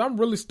Lisa because I'm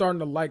really starting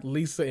to like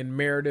Lisa and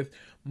Meredith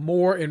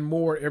more and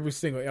more every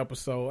single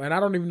episode. And I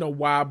don't even know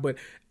why, but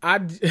I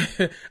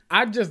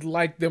just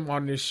like them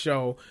on this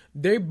show.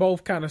 They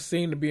both kind of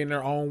seem to be in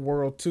their own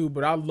world too,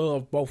 but I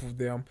love both of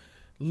them.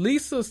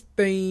 Lisa's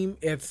theme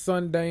at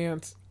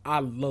Sundance, I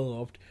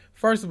loved.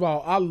 First of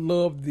all, I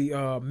loved the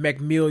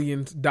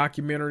McMillions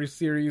documentary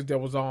series that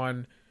was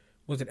on,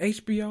 was it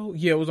HBO?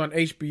 Yeah, it was on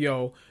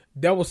HBO.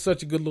 That was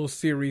such a good little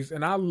series.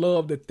 And I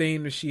love the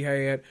theme that she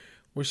had,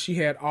 where she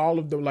had all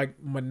of the like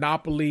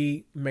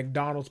Monopoly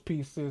McDonald's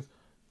pieces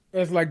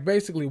as like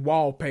basically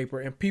wallpaper,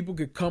 and people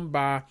could come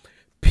by,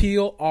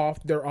 peel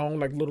off their own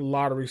like little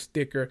lottery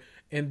sticker,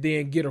 and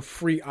then get a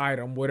free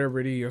item, whatever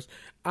it is.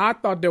 I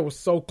thought that was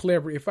so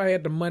clever. If I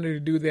had the money to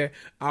do that,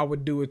 I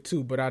would do it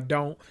too, but I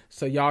don't.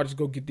 So y'all just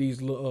go get these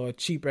little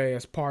cheap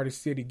ass Party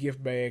City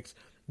gift bags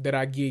that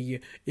I give you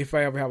if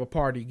I ever have a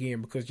party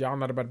again, because y'all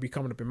not about to be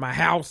coming up in my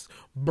house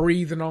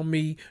breathing on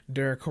me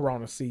during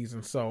Corona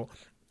season. So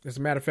as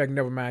a matter of fact,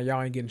 never mind,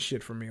 y'all ain't getting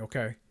shit from me,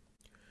 okay?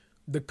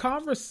 The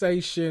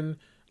conversation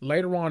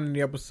later on in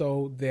the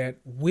episode that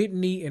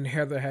Whitney and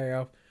Heather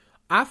have,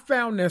 I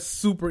found that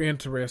super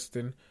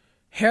interesting.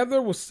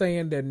 Heather was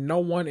saying that no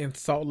one in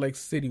Salt Lake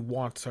City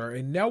wants her,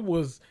 and that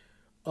was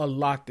a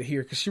lot to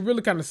hear because she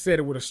really kind of said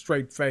it with a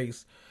straight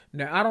face.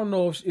 Now, I don't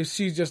know if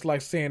she's just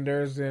like saying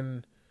there's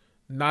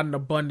not an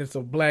abundance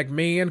of black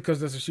men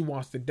because that's what she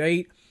wants to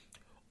date,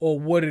 or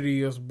what it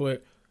is,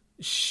 but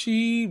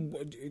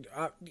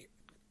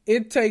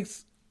it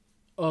takes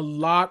a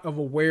lot of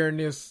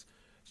awareness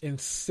and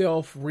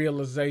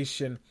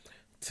self-realization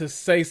to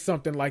say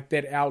something like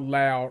that out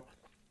loud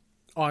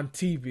on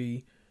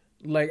TV.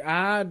 Like,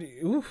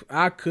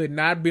 I could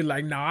not be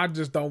like, no, I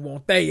just don't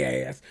want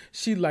they ass.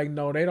 She like,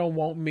 no, they don't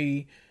want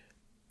me.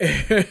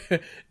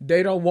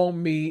 They don't want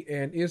me,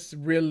 and it's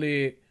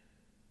really,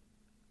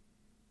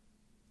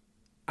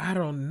 I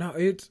don't know.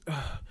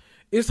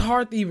 It's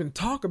hard to even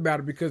talk about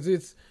it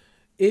because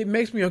it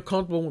makes me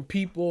uncomfortable when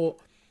people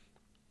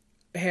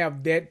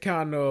have that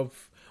kind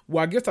of,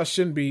 well, I guess I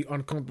shouldn't be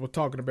uncomfortable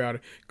talking about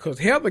it because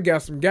Heather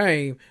got some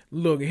game.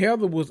 Look,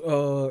 Heather was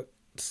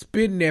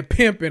spitting and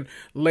pimping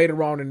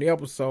later on in the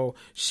episode.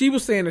 She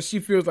was saying that she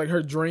feels like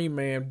her dream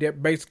man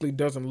that basically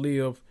doesn't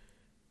live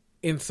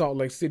in Salt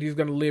Lake City. He's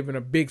going to live in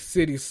a big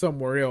city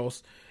somewhere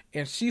else.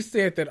 And she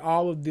said that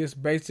all of this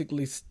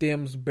basically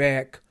stems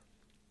back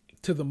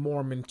to the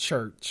Mormon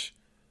church,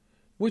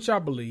 which I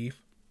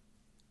believe.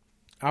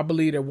 I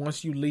believe that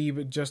once you leave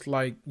it, just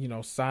like,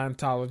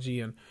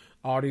 Scientology and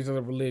all these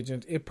other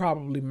religions, it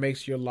probably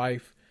makes your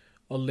life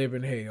a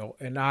living hell.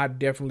 And I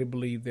definitely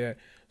believe that.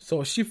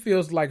 So she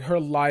feels like her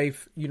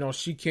life,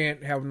 she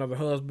can't have another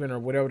husband or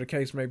whatever the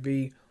case may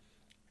be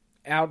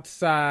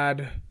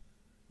outside,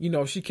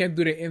 she can't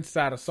do that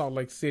inside of Salt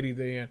Lake City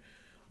then.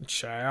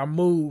 Child,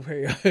 move,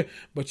 hey.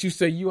 But you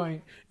say you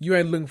ain't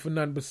looking for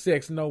nothing but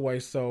sex, no way.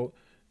 So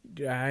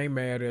I ain't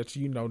mad at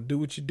you. Do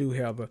what you do,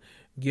 Heather.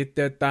 Get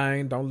that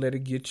thing. Don't let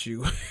it get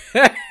you.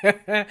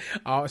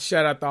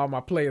 Shout out to all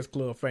my Players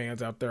Club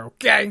fans out there,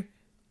 okay?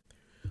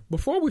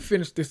 Before we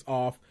finish this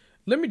off,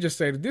 let me just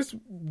say that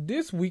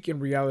this week in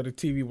reality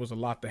TV was a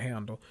lot to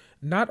handle.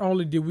 Not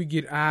only did we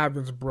get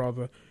Ivan's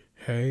brother,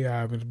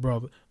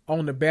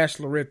 on The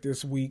Bachelorette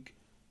this week,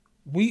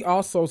 we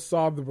also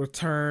saw the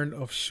return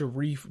of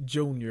Sharif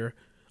Jr.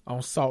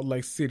 on Salt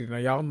Lake City. Now,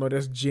 y'all know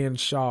that's Jen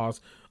Shah's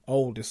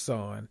oldest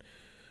son.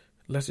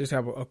 Let's just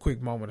have a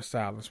quick moment of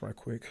silence right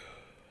quick.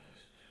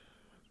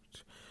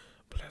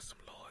 Bless him,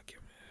 Lord.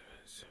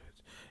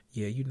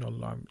 Yeah,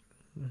 Lord.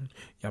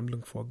 Yeah, I'm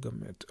looking for a good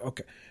man.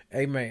 Okay.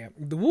 Amen.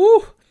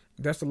 Woo!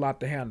 That's a lot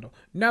to handle.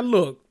 Now,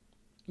 look.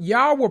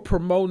 Y'all were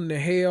promoting the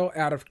hell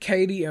out of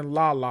Katie and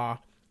Lala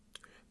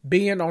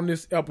being on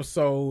this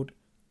episode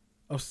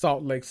of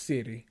Salt Lake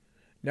City.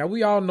 Now,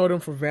 we all know them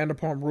from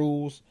Vanderpump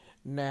Rules.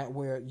 Now,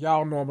 where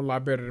y'all know them a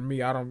lot better than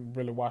me. I don't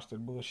really watch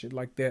that bullshit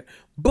like that.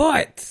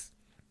 But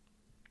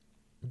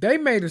they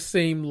made it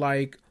seem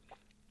like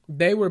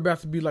they were about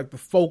to be like the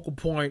focal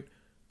point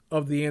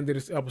of the end of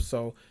this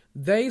episode.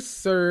 They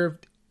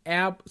served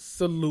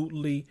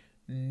absolutely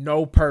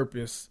no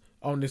purpose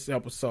on this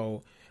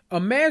episode.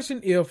 Imagine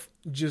if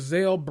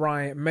Giselle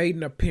Bryant made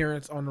an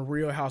appearance on The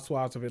Real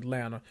Housewives of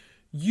Atlanta.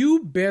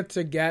 You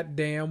better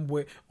goddamn,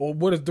 or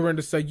what does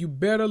Dorinda say? You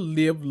better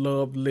live,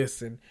 love,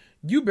 listen.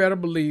 You better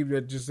believe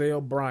that Giselle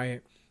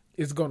Bryant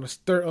is going to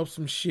stir up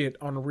some shit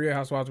on The Real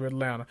Housewives of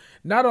Atlanta.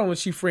 Not only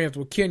is she friends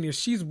with Kenya,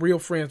 she's real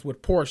friends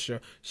with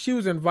Portia. She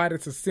was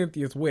invited to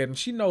Cynthia's wedding.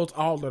 She knows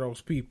all of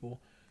those people.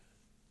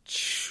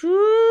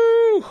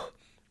 True.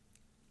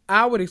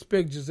 I would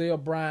expect Giselle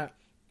Bryant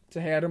to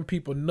have them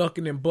people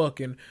knucking and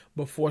bucking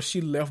before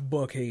she left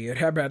Buckhead.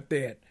 How about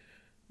that?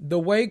 the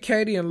way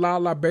Katie and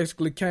Lala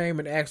basically came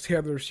and asked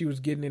Heather if she was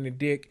getting any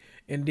dick,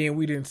 and then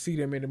we didn't see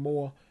them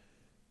anymore.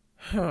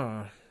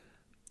 I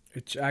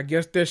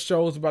guess that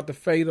shows about the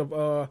fate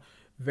of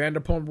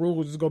Vanderpump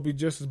Rules. Is going to be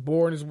just as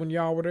boring as when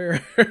y'all were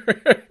there.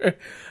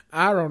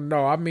 I don't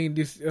know. I mean,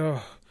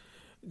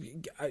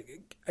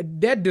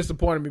 that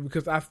disappointed me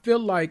because I feel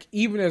like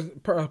even as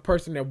a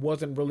person that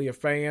wasn't really a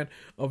fan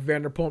of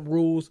Vanderpump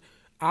Rules,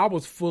 I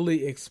was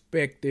fully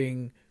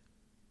expecting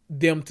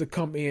them to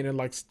come in and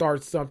like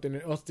start something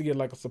and us to get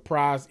like a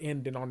surprise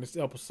ending on this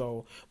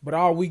episode. But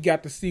all we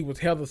got to see was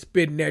Heather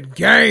spitting that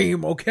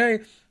game, okay?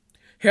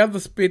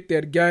 Heather spit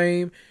that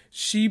game.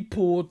 She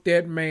pulled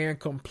that man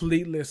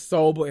completely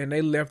sober and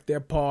they left their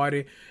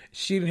party.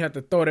 She didn't have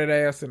to throw that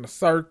ass in a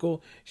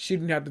circle. She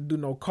didn't have to do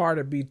no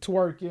Cardi B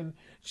twerking.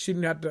 She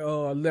didn't have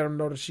to let them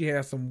know that she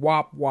had some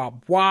wop,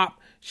 wop,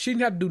 wop. She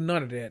didn't have to do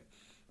none of that.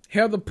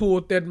 Heather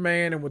pulled that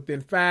man and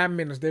within 5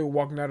 minutes they were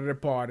walking out of their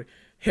party.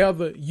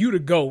 Heather, you the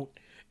GOAT.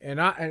 And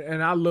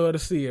I love to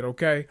see it,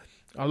 okay?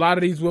 A lot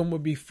of these women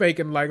would be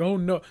faking like, oh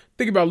no.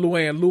 Think about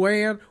Luann.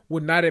 Luann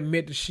would not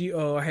admit that she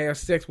had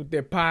sex with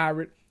that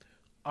pirate.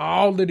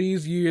 All of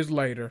these years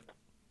later,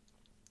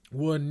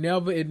 will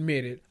never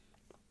admit it,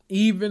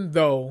 even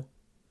though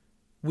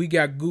we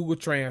got Google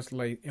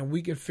Translate and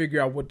we can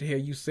figure out what the hell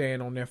you saying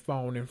on that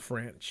phone in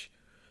French.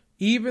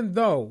 Even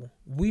though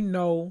we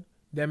know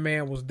that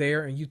man was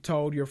there and you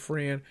told your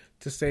friend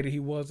to say that he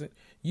wasn't,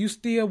 you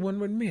still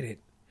wouldn't admit it.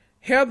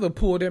 Heather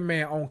pulled that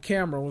man on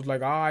camera and was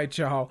like, all right,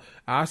 y'all,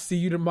 I'll see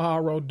you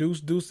tomorrow.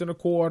 Deuce and a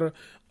quarter.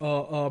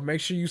 Make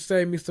sure you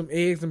save me some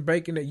eggs and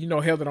bacon. That, you know,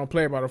 Heather don't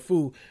play about her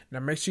food. Now,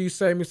 make sure you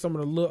save me some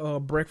of the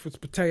little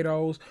breakfast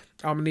potatoes.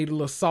 I'm going to need a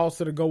little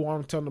salsa to go on.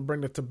 I'm telling them to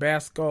bring the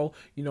Tabasco.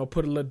 You know,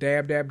 put a little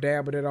dab of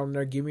that on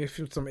there. Give me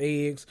some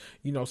eggs.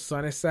 You know,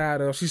 sunny side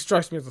up. She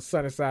strikes me as a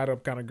sunny side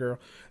up kind of girl.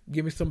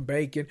 Give me some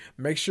bacon.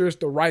 Make sure it's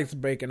the rice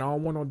bacon. I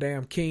don't want no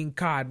damn King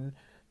Cotton.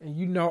 And,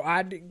 you know,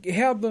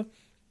 Heather,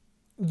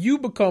 you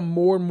become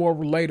more and more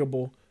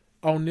relatable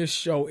on this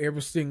show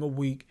every single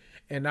week,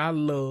 and I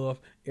love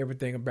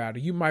everything about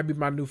it. You might be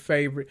my new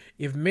favorite.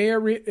 If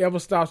Mary ever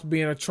stops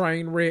being a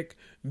train wreck,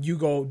 you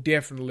go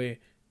definitely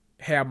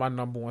have my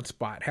number one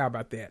spot. How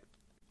about that?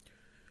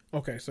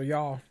 Okay, so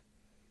y'all,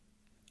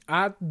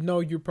 I know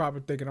you're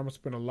probably thinking I'm going to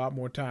spend a lot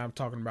more time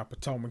talking about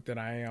Potomac than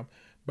I am,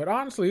 but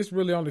honestly, it's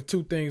really only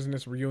two things in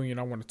this reunion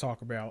I want to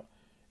talk about.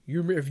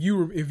 If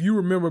you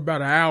remember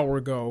about an hour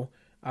ago,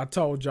 I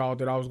told y'all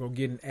that I was going to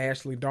get in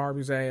Ashley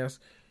Darby's ass.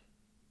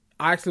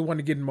 I actually want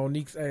to get in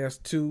Monique's ass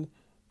too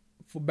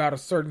for about a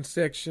certain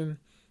section.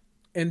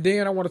 And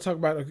then I want to talk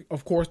about,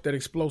 of course, that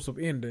explosive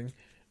ending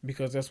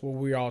because that's what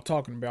we're all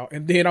talking about.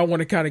 And then I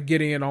want to kind of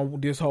get in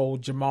on this whole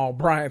Jamal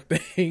Bryant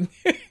thing.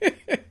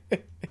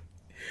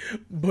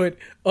 But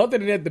other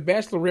than that, The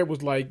Bachelorette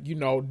was like, you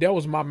know, that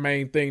was my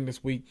main thing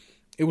this week.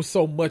 It was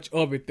so much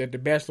of it that The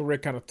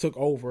Bachelorette kind of took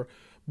over.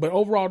 But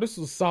overall, this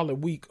was a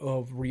solid week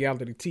of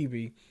reality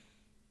TV.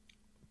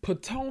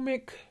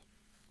 Potomac.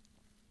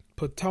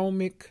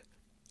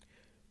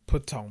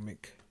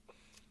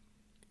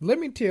 Let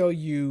me tell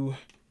you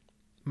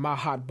my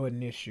hot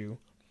button issue.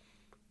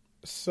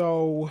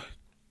 So,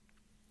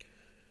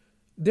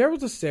 there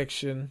was a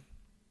section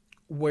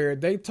where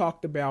they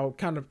talked about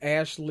kind of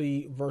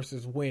Ashley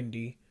versus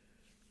Wendy.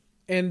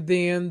 And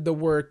then the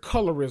word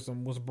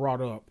colorism was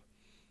brought up.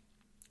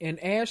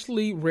 And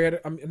Ashley read,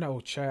 what's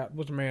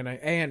the man name?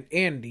 And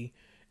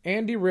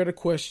Andy read a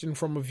question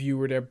from a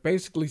viewer that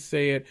basically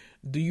said,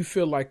 do you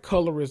feel like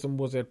colorism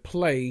was at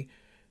play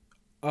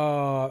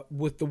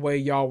with the way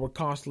y'all were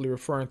constantly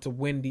referring to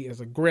Wendy as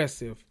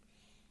aggressive?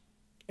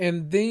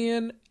 And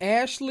then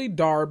Ashley,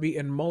 Darby,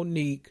 and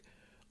Monique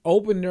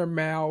opened their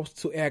mouths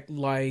to act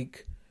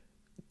like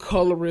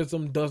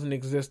colorism doesn't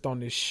exist on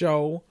this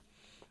show.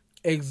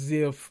 As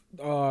if,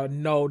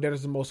 no, that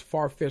is the most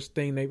far-fetched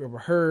thing they've ever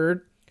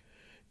heard.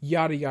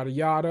 Yada, yada,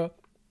 yada.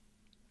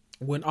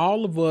 When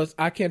all of us,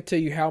 I can't tell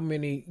you how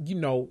many, you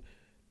know,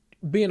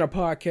 being a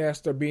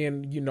podcaster,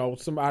 being, you know,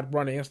 somebody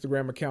run an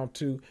Instagram account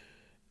too,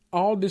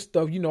 all this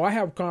stuff, you know, I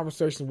have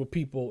conversations with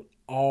people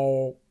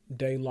all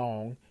day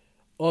long.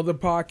 Other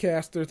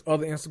podcasters,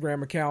 other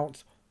Instagram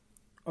accounts,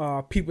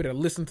 people that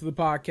listen to the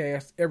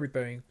podcast,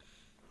 everything.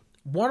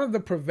 One of the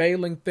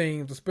prevailing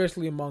themes,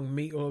 especially among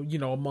me, or, you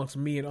know, amongst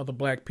me and other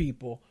black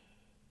people,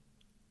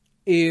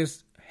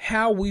 is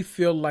how we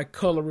feel like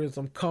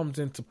colorism comes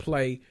into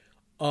play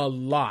a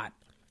lot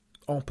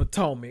on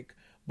Potomac,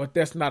 but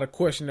that's not a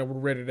question that we're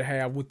ready to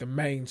have with the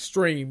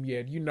mainstream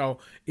yet. You know,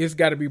 it's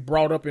got to be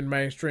brought up in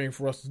mainstream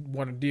for us to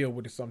want to deal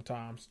with it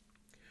sometimes.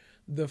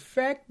 The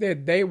fact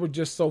that they were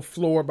just so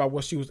floored by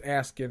what she was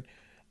asking,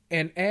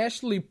 and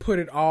Ashley put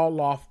it all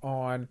off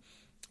on,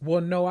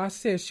 well, no, I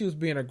said she was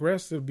being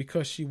aggressive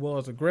because she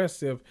was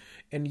aggressive,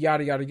 and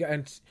yada, yada, yada.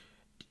 And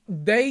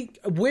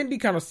Wendy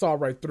kind of saw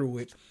right through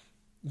it.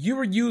 You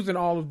were using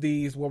all of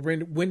these, what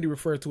Wendy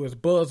referred to as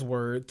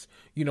buzzwords,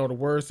 you know, the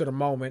words of the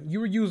moment. You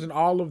were using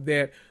all of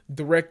that,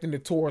 directing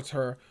it towards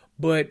her,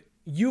 but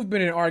you've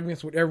been in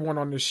arguments with everyone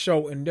on this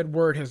show, and that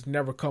word has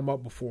never come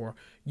up before.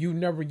 You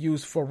never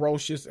used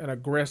ferocious and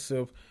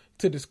aggressive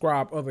to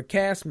describe other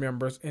cast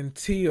members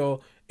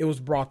until it was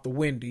brought to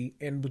Wendy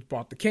and was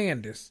brought to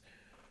Candace.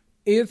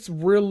 It's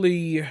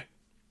really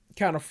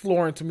kind of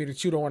flooring to me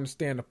that you don't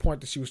understand the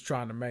point that she was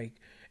trying to make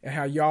and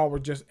how y'all were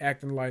just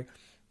acting like,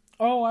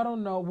 oh, I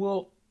don't know.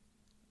 Well,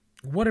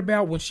 what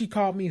about when she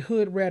called me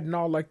hood rat and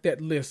all like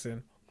that?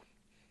 Listen,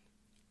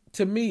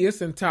 to me,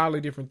 it's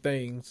entirely different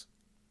things.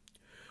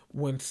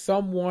 When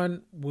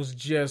someone was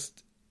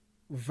just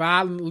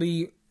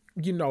violently,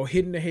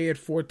 hitting the head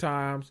 4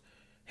 times,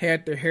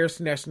 had their hair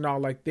snatched and all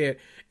like that,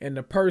 and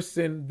the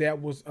person that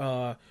was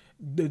the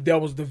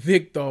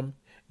victim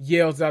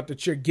yells out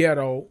that you're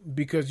ghetto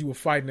because you were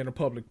fighting in a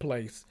public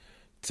place.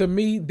 To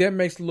me, that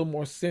makes a little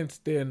more sense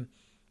than,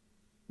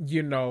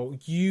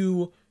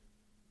 you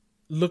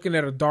looking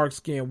at a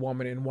dark-skinned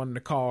woman and wanting to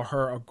call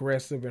her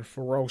aggressive and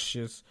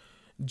ferocious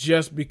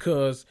just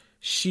because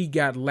she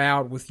got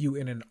loud with you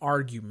in an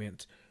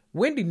argument.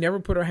 Wendy never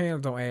put her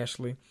hands on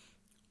Ashley.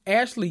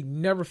 Ashley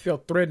never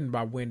felt threatened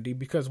by Wendy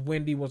because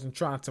Wendy wasn't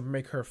trying to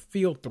make her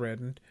feel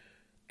threatened.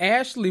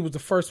 Ashley was the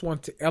first one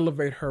to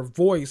elevate her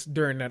voice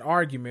during that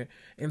argument,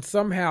 and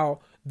somehow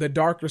the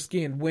darker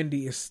skinned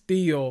Wendy is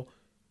still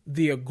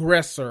the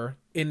aggressor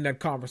in that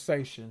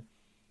conversation.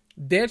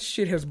 That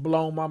shit has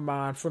blown my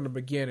mind from the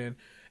beginning.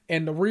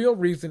 And the real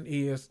reason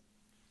is,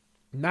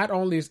 not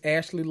only is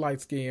Ashley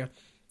light skinned,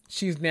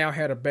 she's now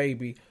had a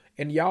baby,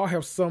 and y'all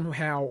have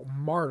somehow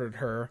martyred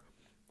her.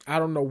 I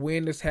don't know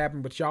when this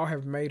happened, but y'all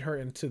have made her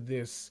into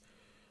this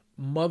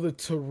Mother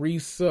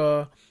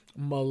Teresa,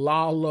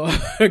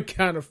 Malala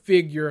kind of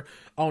figure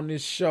on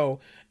this show,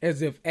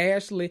 as if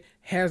Ashley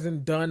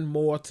hasn't done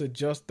more to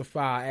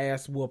justify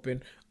ass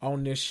whooping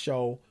on this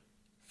show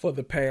for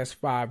the past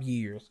 5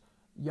 years.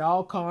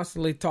 Y'all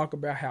constantly talk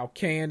about how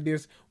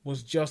Candace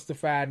was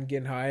justified in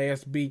getting her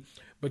ass beat,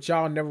 but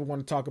y'all never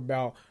want to talk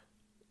about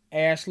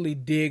Ashley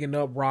digging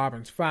up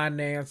Robin's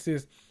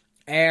finances,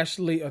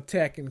 Ashley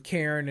attacking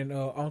Karen and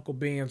Uncle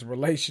Ben's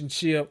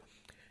relationship,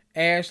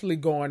 Ashley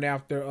going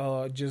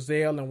after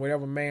Giselle and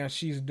whatever man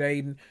she's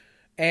dating,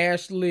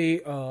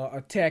 Ashley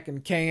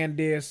attacking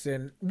Candace,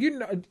 and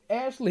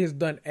Ashley has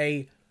done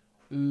a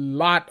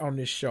lot on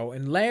this show.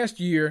 And last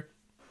year,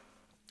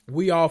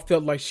 we all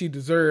felt like she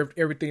deserved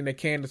everything that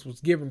Candace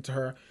was giving to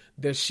her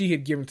that she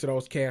had given to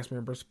those cast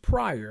members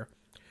prior.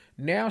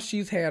 Now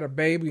she's had a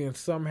baby, and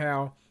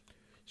somehow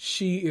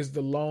she is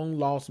the long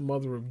lost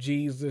mother of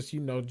Jesus.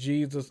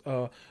 Jesus,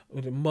 the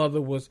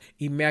mother was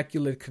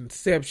Immaculate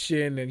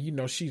Conception,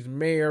 and she's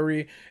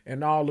Mary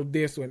and all of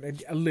this.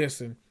 And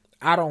listen,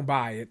 I don't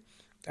buy it.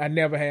 I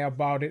never have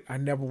bought it. I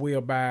never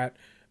will buy it.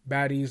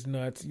 Buy these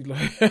nuts.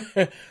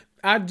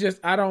 I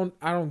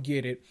don't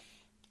get it.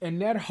 And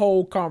that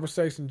whole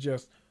conversation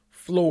just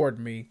floored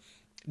me.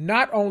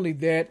 Not only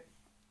that,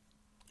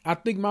 I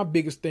think my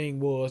biggest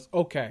thing was,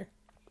 okay,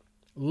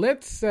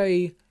 let's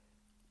say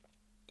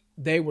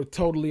they were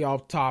totally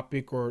off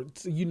topic, or,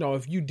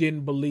 if you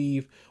didn't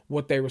believe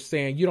what they were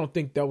saying, you don't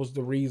think that was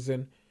the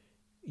reason,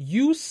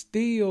 you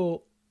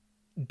still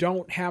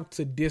don't have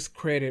to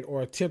discredit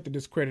or attempt to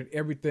discredit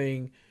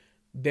everything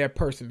that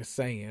person is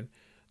saying.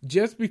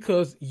 Just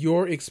because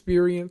your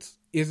experience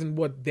isn't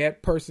what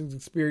that person's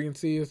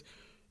experience is,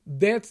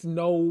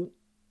 you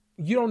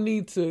don't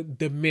need to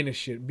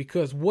diminish it,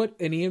 because at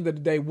the end of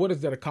the day, what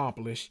does that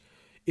accomplish?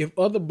 If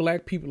other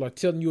black people are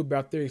telling you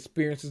about their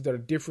experiences that are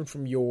different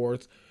from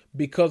yours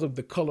because of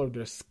the color of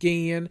their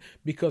skin,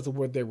 because of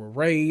where they were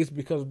raised,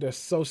 because of their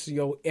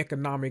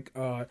socioeconomic,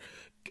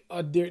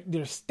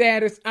 their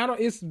status,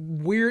 it's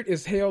weird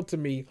as hell to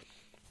me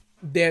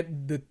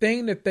that the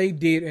thing that they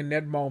did in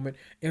that moment,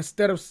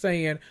 instead of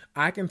saying,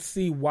 I can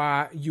see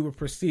why you would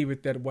perceive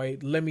it that way,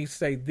 let me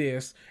say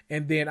this,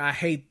 and then I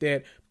hate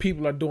that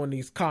people are doing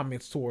these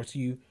comments towards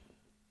you,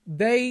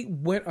 they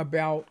went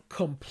about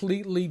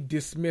completely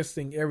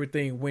dismissing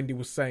everything Wendy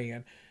was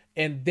saying.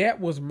 And that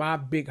was my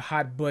big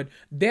hot butt.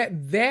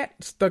 That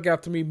stuck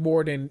out to me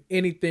more than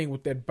anything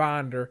with that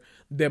binder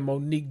that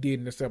Monique did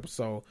in this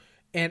episode.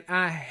 And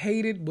I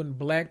hated when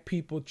black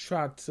people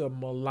try to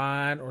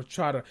malign or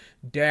try to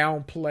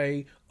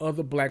downplay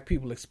other black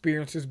people's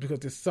experiences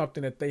because it's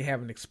something that they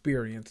haven't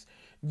experienced.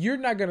 You're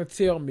not going to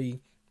tell me,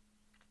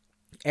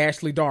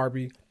 Ashley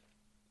Darby,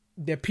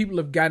 that people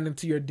have gotten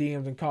into your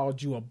DMs and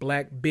called you a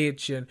black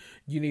bitch and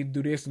you need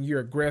to do this and you're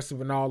aggressive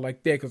and all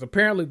like that, because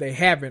apparently they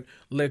haven't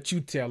let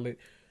you tell it.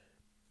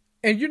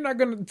 And you're not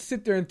going to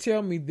sit there and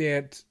tell me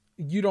that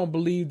you don't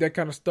believe that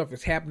kind of stuff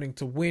is happening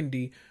to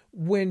Wendy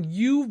when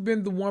you've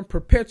been the one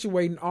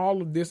perpetuating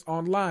all of this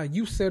online.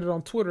 You said it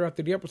on Twitter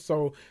after the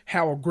episode,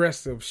 how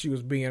aggressive she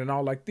was being and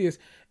all like this,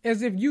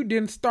 as if you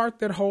didn't start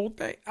that whole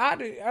thing. I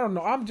don't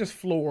know. I'm just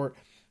floored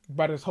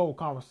by this whole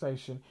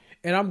conversation.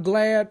 And I'm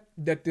glad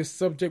that this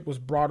subject was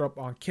brought up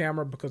on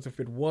camera, because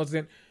if it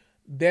wasn't,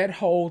 that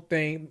whole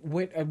thing,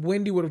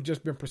 Wendy would have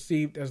just been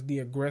perceived as the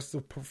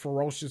aggressive,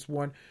 ferocious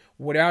one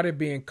without it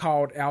being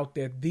called out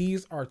that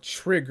these are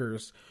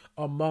triggers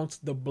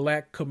amongst the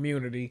black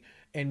community,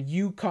 and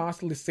you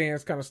constantly saying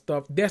this kind of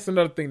stuff, that's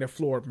another thing that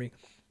floored me.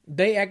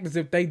 They act as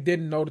if they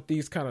didn't know that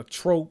these kind of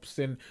tropes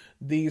and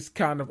these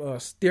kind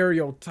of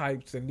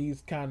stereotypes and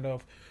these kind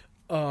of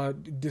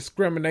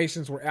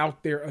discriminations were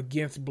out there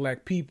against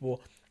black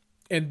people,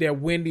 and that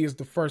Wendy is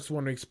the first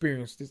one to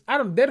experience this.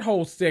 That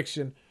whole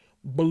section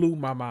blew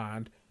my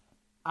mind.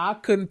 I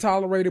couldn't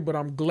tolerate it, but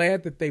I'm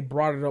glad that they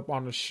brought it up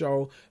on the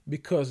show,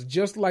 because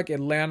just like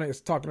Atlanta is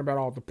talking about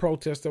all the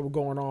protests that were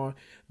going on,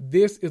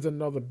 this is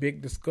another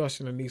big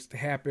discussion that needs to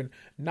happen,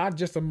 not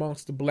just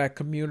amongst the black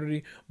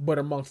community, but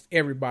amongst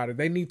everybody.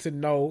 They need to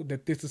know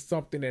that this is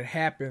something that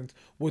happens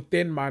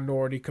within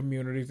minority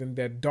communities, and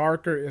that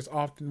darker is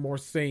often more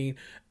seen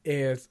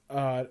as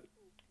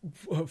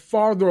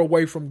farther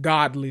away from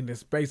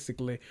godliness,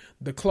 basically.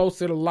 The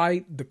closer to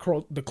light, the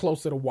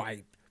closer to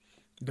white.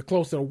 The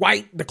closer to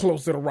white, the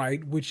closer to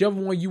right. Whichever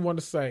one you want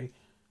to say,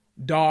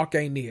 dark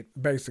ain't it,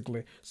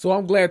 basically. So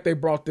I'm glad they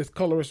brought this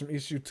colorism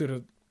issue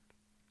to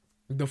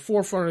the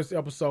forefront of this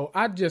episode.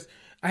 I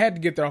had to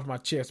get that off my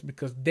chest,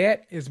 because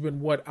that has been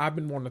what I've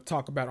been wanting to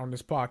talk about on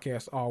this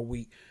podcast all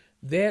week.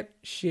 That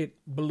shit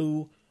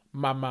blew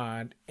my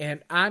mind.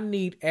 And I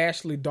need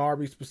Ashley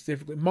Darby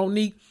specifically.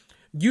 Monique,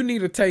 you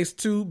need a taste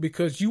too,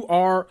 because you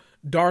are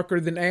darker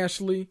than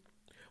Ashley.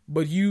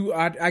 But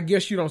I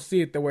guess you don't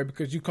see it that way,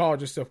 because you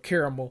called yourself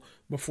caramel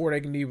before they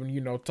can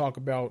even, talk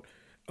about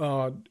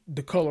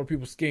the color of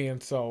people's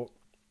skin. So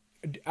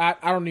I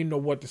don't even know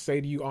what to say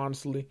to you,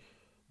 honestly.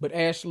 But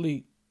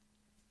Ashley,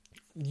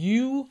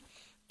 you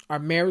are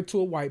married to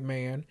a white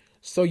man,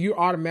 so you're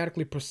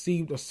automatically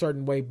perceived a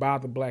certain way by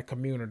the black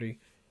community.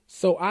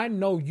 So I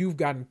know you've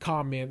gotten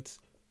comments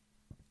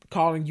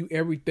calling you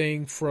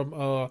everything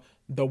from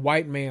the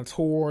white man's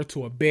whore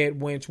to a bed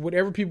wench,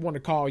 whatever people want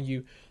to call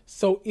you.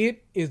 So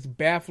it is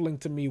baffling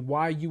to me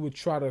why you would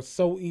try to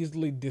so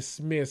easily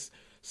dismiss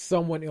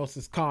someone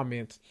else's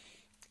comments.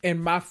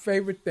 And my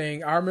favorite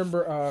thing, I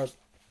remember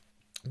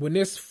when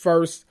this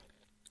first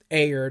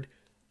aired,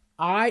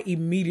 I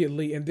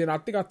immediately, and then I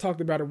think I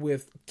talked about it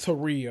with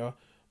Taria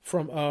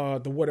from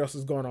the What Else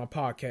Is Going On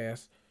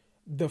podcast.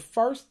 The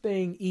first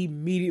thing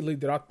immediately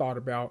that I thought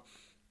about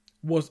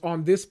was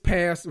on this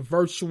past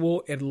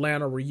virtual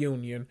Atlanta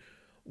reunion,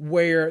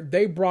 where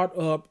they brought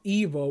up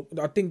Eva.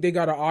 I think they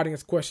got an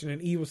audience question,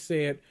 and Eva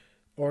said,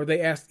 or they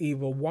asked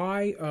Eva,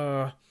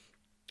 why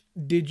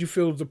did you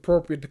feel it was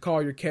appropriate to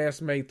call your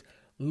castmates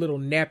little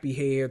nappy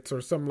heads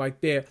or something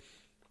like that?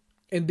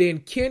 And then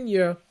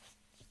Kenya,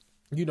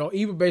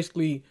 Eva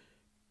basically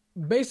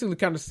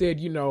kind of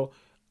said,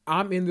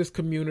 I'm in this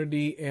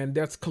community, and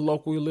that's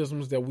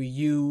colloquialisms that we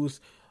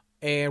use,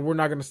 and we're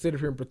not going to sit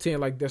here and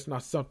pretend like that's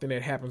not something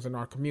that happens in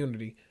our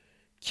community.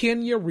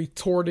 Kenya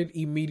retorted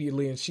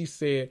immediately, and she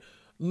said,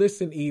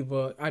 listen,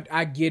 Eva,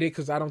 I get it,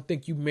 because I don't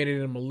think you meant it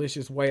in a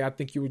malicious way. I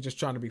think you were just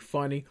trying to be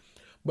funny.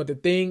 But the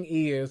thing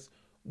is,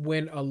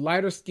 when a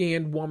lighter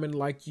skinned woman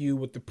like you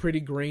with the pretty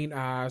green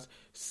eyes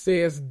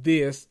says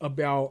this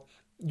about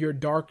your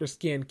darker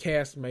skinned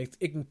castmates,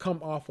 it can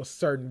come off a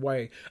certain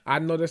way. I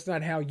know that's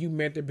not how you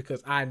meant it,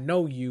 because I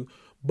know you,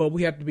 but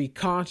we have to be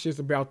conscious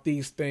about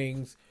these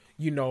things,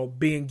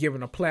 being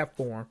given a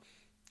platform.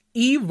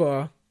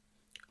 Eva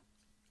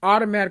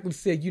automatically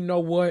said, you know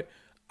what?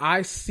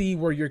 I see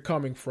where you're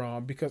coming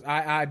from, because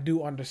I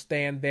do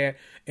understand that,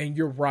 and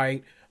you're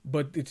right.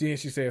 But then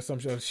she said some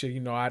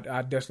shit,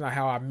 that's not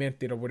how I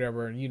meant it or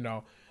whatever. And,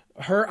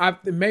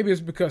 maybe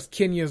it's because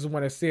Kenya's the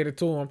one that said it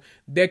to him.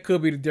 That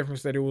could be the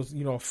difference, that it was,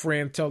 a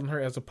friend telling her,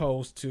 as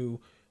opposed to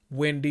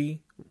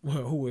Wendy,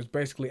 who is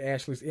basically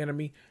Ashley's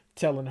enemy,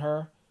 telling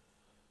her.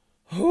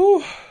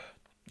 Whew.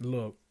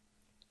 Look,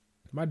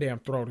 my damn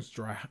throat is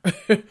dry.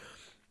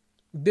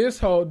 This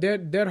whole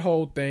that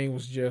whole thing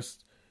was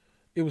just,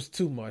 it was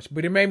too much.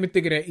 But it made me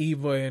think of that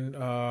Eva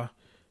and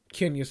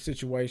Kenya's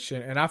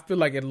situation, and I feel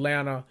like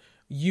Atlanta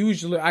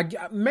usually,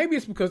 maybe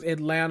it's because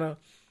Atlanta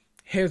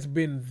has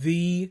been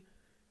the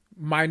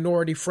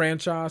minority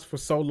franchise for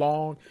so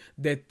long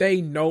that they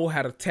know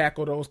how to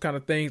tackle those kind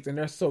of things, and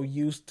they're so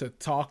used to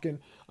talking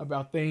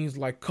about things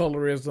like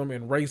colorism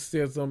and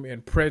racism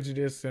and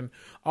prejudice and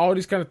all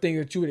these kind of things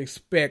that you would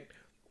expect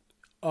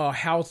a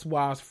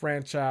Housewives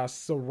franchise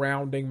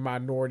surrounding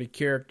minority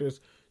characters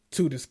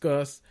to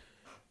discuss.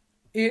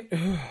 It's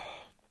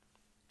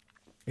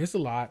a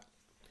lot.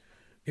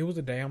 It was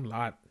a damn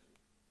lot.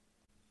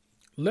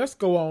 Let's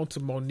go on to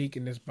Monique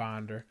in this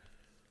binder.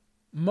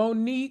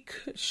 Monique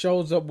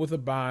shows up with a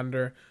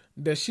binder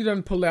that she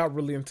doesn't pull out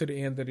really until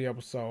the end of the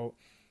episode.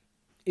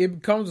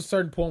 It comes a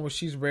certain point where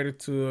she's ready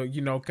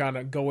to, kind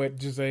of go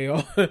at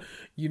Giselle. Her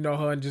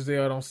and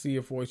Giselle don't see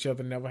it for each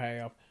other, never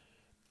have.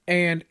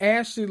 And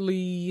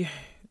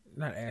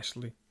not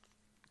Ashley.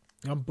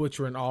 I'm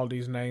butchering all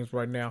these names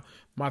right now.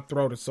 My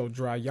throat is so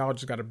dry. Y'all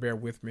just got to bear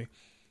with me.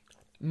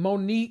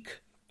 Monique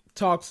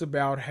talks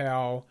about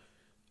how,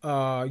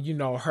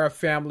 her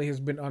family has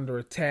been under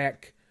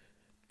attack.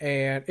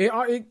 And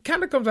it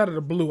kind of comes out of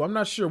the blue. I'm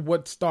not sure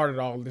what started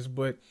all this,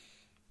 but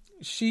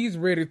she's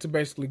ready to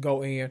basically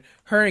go in.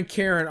 Her and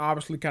Karen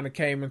obviously kind of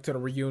came into the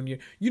reunion,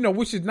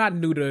 which is not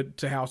new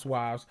to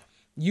Housewives.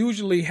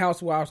 Usually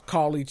Housewives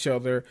call each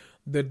other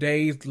the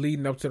days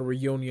leading up to the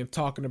reunion,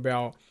 talking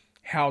about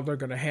how they're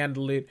going to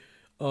handle it.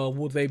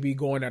 Will they be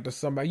going after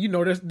somebody?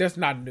 That's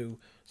not new.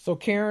 So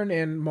Karen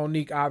and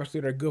Monique, obviously,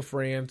 they're good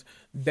friends.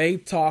 They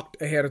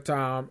talked ahead of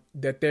time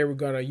that they were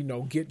going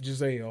to, get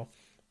Giselle.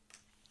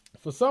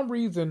 For some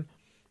reason,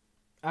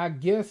 I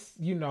guess,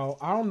 I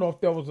don't know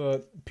if there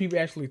was people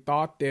actually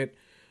thought that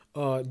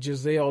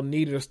Giselle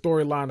needed a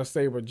storyline to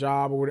save her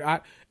job.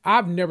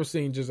 I've never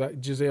seen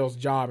Giselle's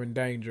job in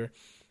danger.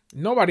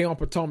 Nobody on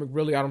Potomac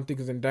really, I don't think,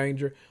 is in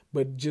danger.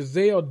 But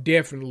Giselle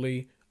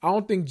definitely, I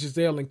don't think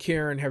Giselle and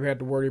Karen have had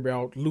to worry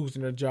about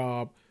losing their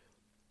job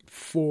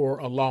for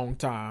a long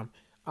time.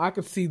 I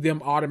could see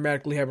them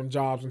automatically having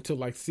jobs until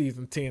like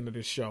season 10 of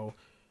this show.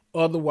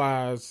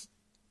 Otherwise,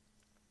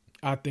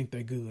 I think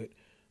they're good.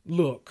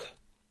 Look,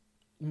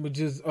 which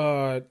is,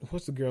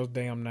 what's the girl's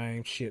damn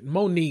name? Shit,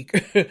 Monique.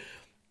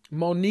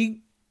 Monique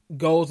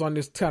goes on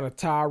this kind of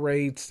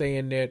tirade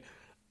saying that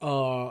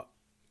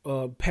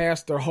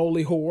Pastor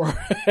Holy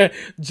Whore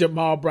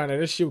Jamal Bryant.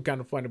 That shit was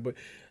kind of funny, but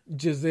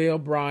Giselle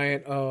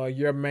Bryant,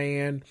 your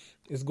man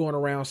is going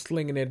around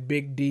slinging that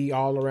big D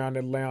all around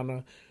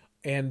Atlanta,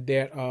 and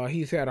that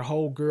he's had a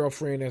whole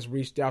girlfriend that's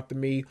reached out to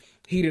me.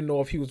 He didn't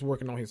know if he was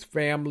working on his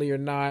family or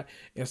not,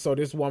 and so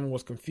this woman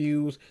was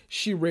confused.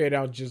 She read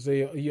out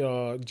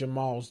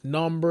Jamal's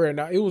number, and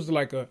it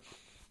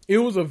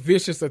was a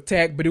vicious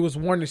attack, but it was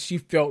one that she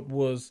felt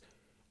was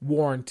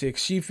warranted.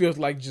 She feels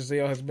like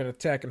Giselle has been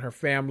attacking her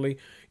family.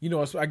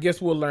 So I guess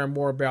we'll learn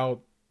more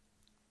about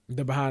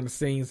the behind the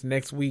scenes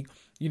next week.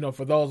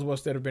 For those of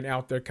us that have been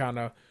out there kind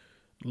of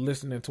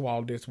listening to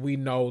all this, we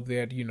know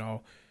that,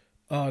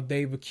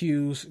 they've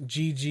accused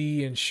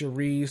Gigi and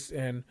Charisse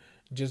and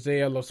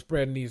Giselle of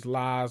spreading these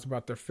lies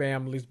about their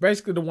families.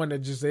 Basically the one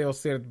that Giselle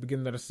said at the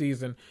beginning of the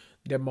season,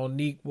 that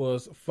Monique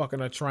was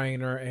fucking a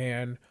trainer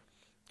and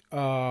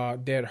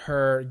that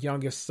her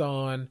youngest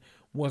son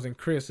wasn't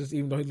Chris's,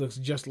 even though he looks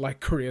just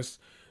like Chris.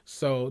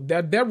 So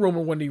that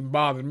rumor wouldn't even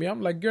bother me.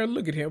 I'm like, girl,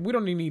 look at him. We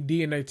don't even need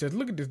DNA tests.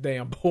 Look at this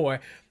damn boy.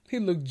 He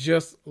looked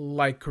just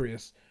like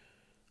Chris.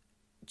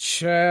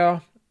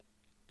 Child,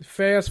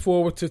 fast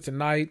forward to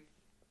tonight.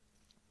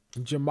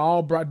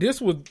 Jamal brought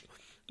this was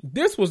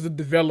the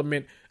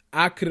development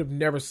I could have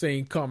never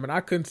seen coming.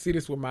 I couldn't see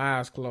this with my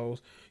eyes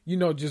closed.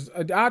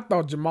 I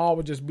thought Jamal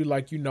would just be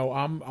like,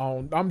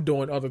 I'm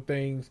doing other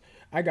things.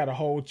 I got a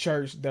whole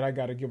church that I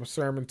got to give a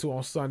sermon to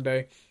on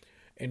Sunday,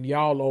 and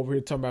y'all over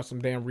here talking about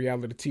some damn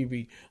reality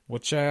TV. Well,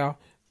 child,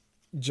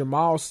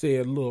 Jamal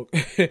said, look,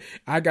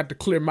 I got to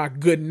clear my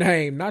good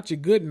name, not your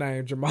good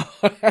name, Jamal.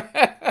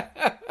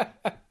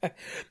 I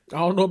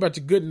don't know about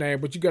your good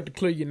name, but you got to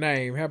clear your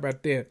name. How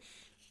about that?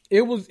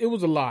 It was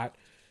a lot.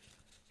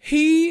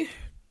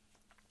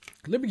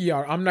 Let me give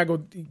y'all, I'm not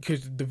going to,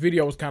 because the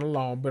video was kind of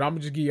long, but I'm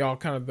going to just give y'all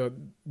kind of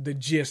the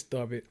gist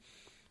of it.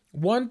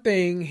 One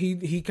thing,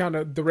 he kind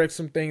of directs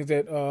some things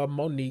at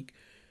Monique.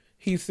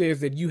 He says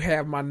that you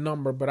have my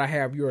number, but I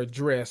have your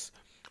address.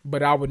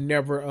 But I would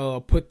never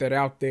put that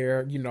out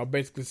there,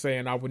 basically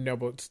saying I would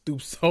never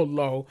stoop so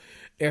low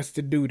as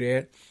to do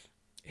that.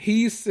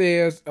 He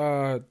says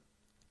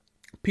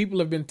people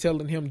have been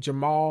telling him,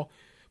 Jamal,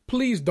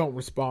 please don't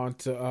respond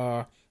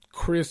to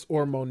Chris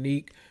or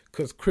Monique,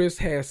 because Chris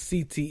has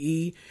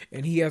CTE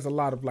and he has a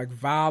lot of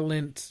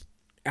violent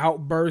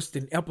outbursts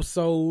and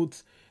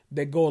episodes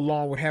that go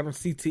along with having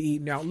CTE.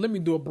 Now, let me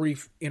do a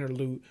brief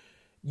interlude.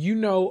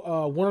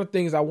 One of the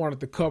things I wanted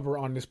to cover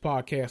on this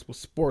podcast was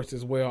sports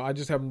as well. I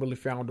just haven't really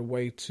found a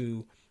way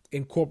to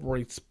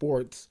incorporate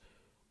sports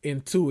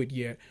into it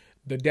yet.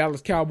 The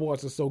Dallas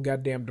Cowboys are so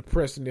goddamn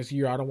depressing this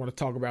year, I don't want to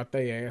talk about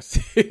their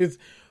asses.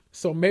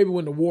 So maybe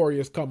when the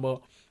Warriors come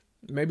up,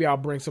 maybe I'll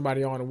bring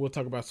somebody on and we'll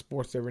talk about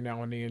sports every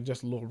now and then,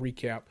 just a little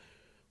recap.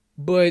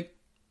 But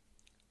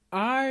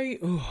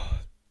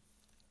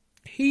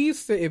he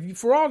said,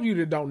 for all of you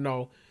that don't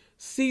know,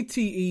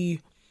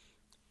 CTE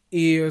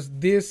is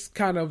this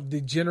kind of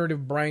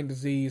degenerative brain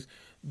disease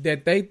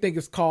that they think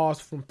is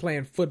caused from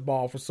playing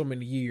football for so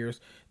many years.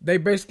 They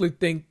basically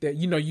think that,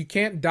 you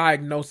can't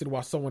diagnose it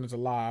while someone is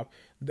alive.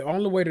 The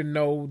only way to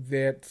know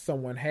that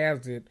someone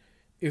has it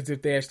is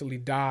if they actually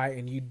die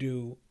and you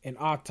do an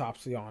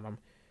autopsy on them.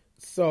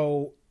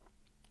 So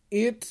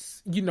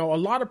it's, a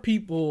lot of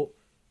people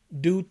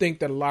do think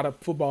that a lot of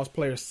football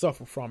players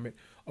suffer from it.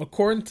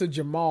 According to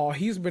Jamal,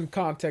 he's been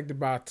contacted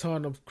by a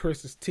ton of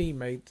Chris's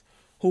teammates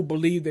who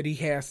believe that he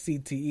has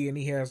CTE and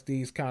he has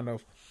these kind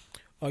of,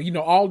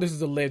 all this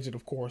is alleged,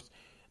 of course,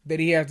 that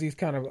he has these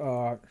kind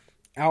of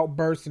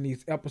outbursts in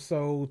these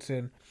episodes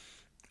and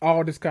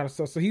all this kind of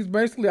stuff. So he's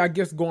basically, I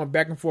guess, going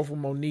back and forth with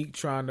Monique,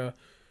 trying to,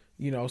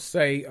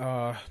 say,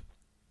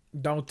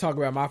 don't talk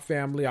about my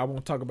family. I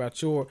won't talk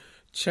about your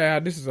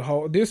child. This is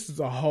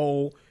a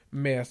whole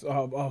mess.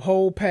 A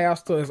whole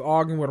pastor is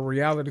arguing with a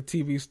reality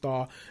TV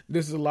star.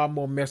 This is a lot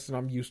more mess than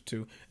I'm used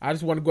to. I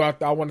just want to go out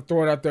there. I want to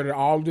throw it out there that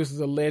all this is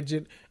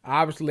alleged.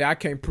 Obviously, I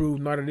can't prove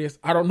none of this.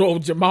 I don't know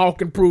if Jamal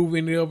can prove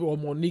any of it or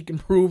Monique can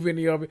prove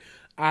any of it.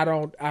 I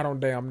don't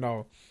damn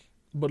know.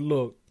 But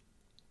look,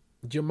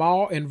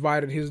 Jamal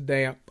invited his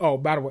damn. Oh,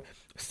 by the way,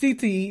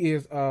 CTE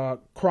is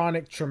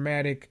chronic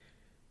traumatic.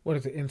 What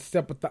is it?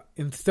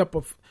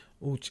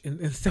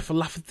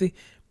 Encephalopathy.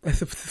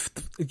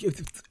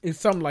 It's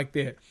something like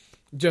that.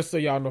 Just so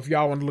y'all know, if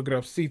y'all want to look it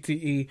up,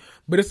 CTE.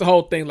 But it's the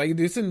whole thing. Like,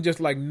 this isn't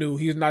just like new.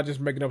 He's not just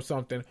making up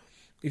something.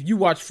 If you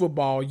watch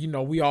football, you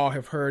know, we all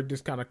have heard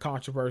this kind of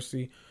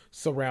controversy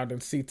surrounding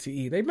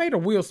CTE. They made a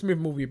Will Smith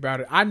movie about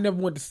it. I never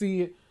went to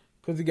see it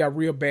because he got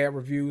real bad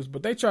reviews.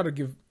 But they try to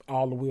give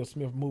all the Will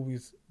Smith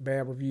movies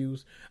bad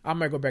reviews. I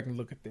might go back and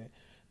look at that.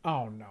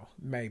 I don't know.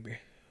 Maybe.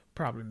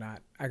 Probably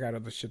not. I got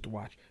other shit to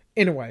watch.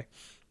 Anyway.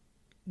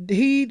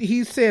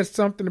 He said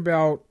something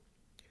about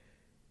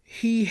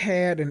he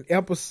had an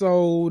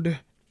episode.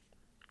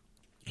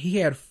 He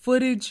had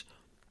footage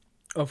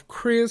of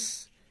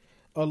Chris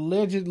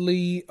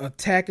allegedly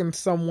attacking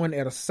someone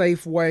at a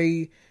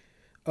Safeway.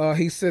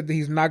 He said that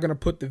he's not going to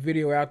put the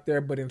video out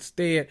there, but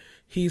instead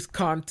he's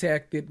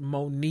contacted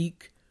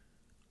Monique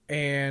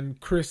and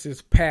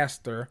Chris's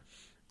pastor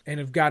and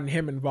have gotten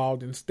him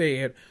involved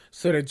instead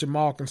so that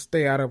Jamal can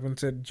stay out of it, and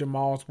said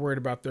Jamal's worried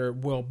about their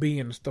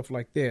well-being and stuff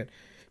like that.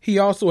 He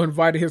also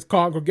invited his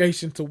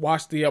congregation to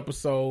watch the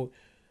episode,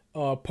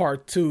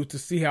 part 2, to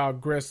see how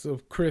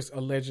aggressive Chris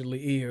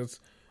allegedly is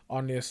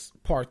on this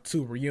part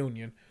 2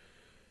 reunion.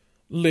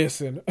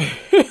 Listen,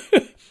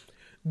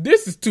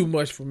 this is too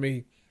much for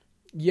me.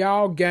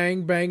 Y'all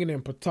gang banging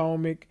in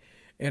Potomac,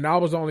 and I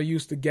was only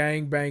used to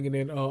gang banging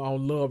in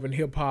on Love and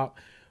Hip Hop.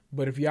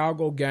 But if y'all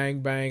go gang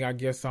bang, I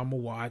guess I'ma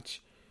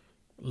watch.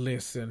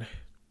 Listen,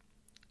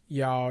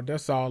 y'all,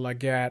 that's all I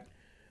got.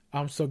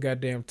 I'm so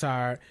goddamn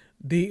tired.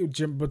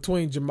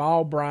 Between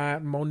Jamal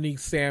Bryant, Monique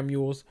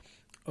Samuels,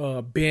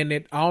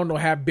 Bennett. I don't know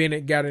how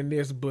Bennett got in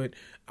this, but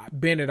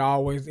Bennett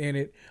always in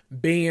it.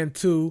 Ben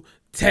too.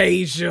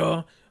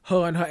 Tasia,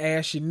 her and her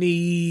ashy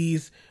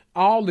knees.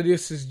 All of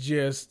this is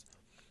just,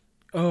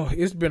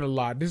 it's been a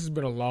lot. This has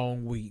been a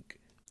long week.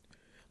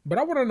 But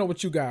I want to know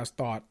what you guys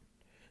thought.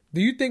 Do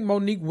you think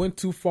Monique went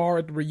too far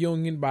at the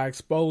reunion by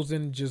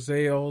exposing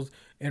Giselle's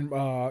and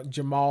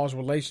Jamal's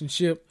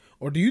relationship?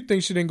 Or do you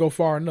think she didn't go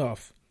far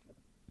enough?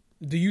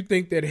 Do you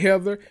think that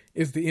Heather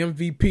is the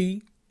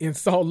MVP in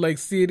Salt Lake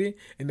City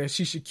and that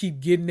she should keep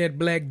getting that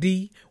Black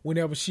D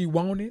whenever she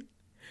wanted?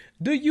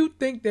 Do you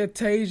think that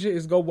Tasia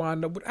is going to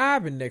wind up with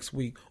Ivan next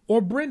week,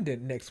 or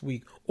Brendan next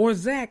week, or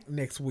Zach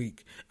next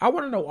week? I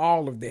want to know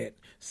all of that.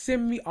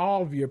 Send me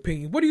all of your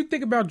opinions. What do you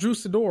think about Drew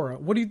Sidora?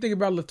 What do you think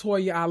about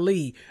LaToya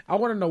Ali? I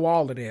want to know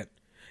all of that.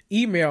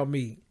 Email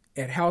me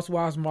at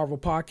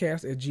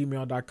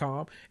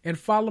housewivesmarvelpodcast@gmail.com and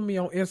follow me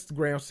on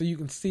Instagram so you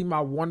can see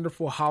my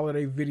wonderful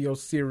holiday video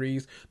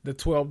series, The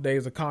 12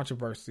 Days of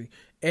Controversy,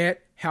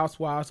 at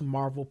Housewives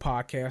Marvel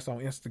Podcast on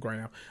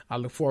Instagram. I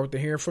look forward to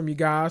hearing from you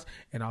guys,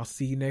 and I'll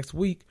see you next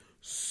week.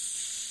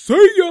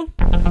 See ya!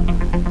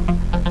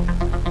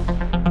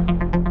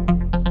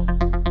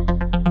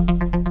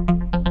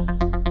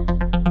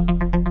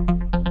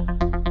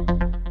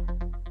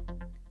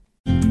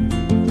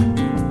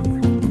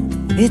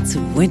 It's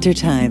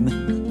wintertime.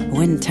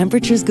 When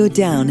temperatures go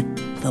down,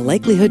 the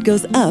likelihood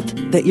goes up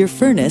that your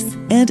furnace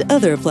and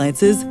other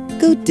appliances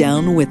go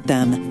down with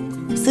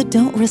them. So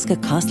don't risk a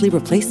costly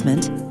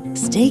replacement.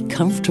 Stay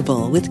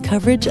comfortable with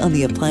coverage on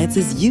the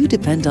appliances you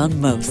depend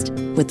on most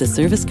with the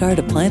Service Guard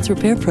Appliance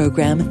Repair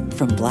Program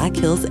from Black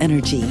Hills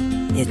Energy.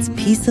 It's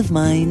peace of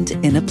mind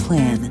in a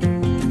plan.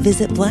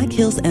 Visit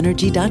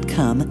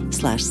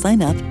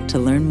blackhillsenergy.com/sign up to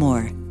learn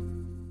more.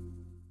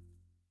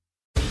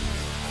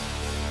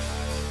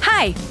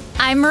 Hi,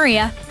 I'm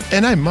Maria.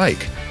 And I'm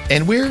Mike.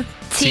 And we're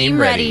Team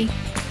Ready.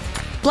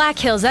 Black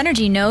Hills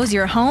Energy knows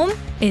your home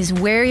is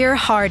where your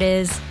heart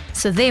is,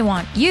 so they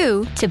want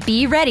you to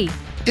be ready.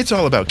 It's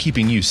all about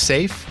keeping you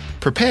safe,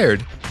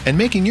 prepared, and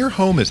making your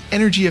home as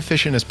energy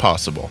efficient as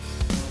possible.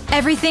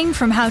 Everything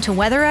from how to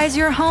weatherize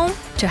your home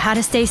to how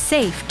to stay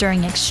safe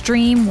during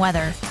extreme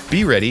weather.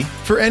 Be ready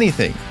for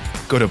anything.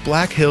 Go to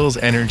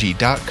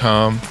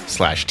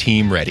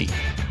blackhillsenergy.com/Team Ready.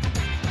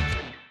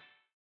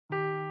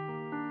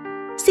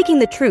 Seeking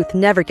the truth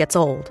never gets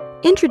old.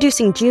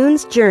 Introducing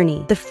June's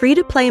Journey, the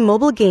free-to-play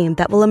mobile game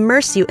that will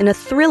immerse you in a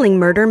thrilling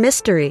murder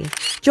mystery.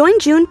 Join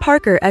June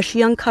Parker as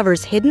she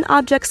uncovers hidden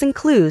objects and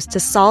clues to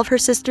solve her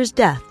sister's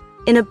death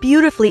in a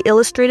beautifully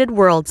illustrated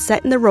world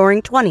set in the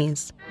Roaring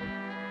 '20s.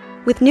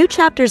 With new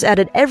chapters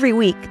added every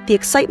week, the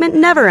excitement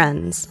never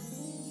ends.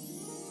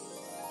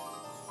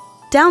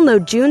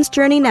 Download June's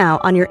Journey now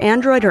on your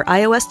Android or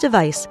iOS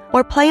device,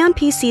 or play on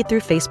PC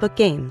through Facebook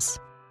Games.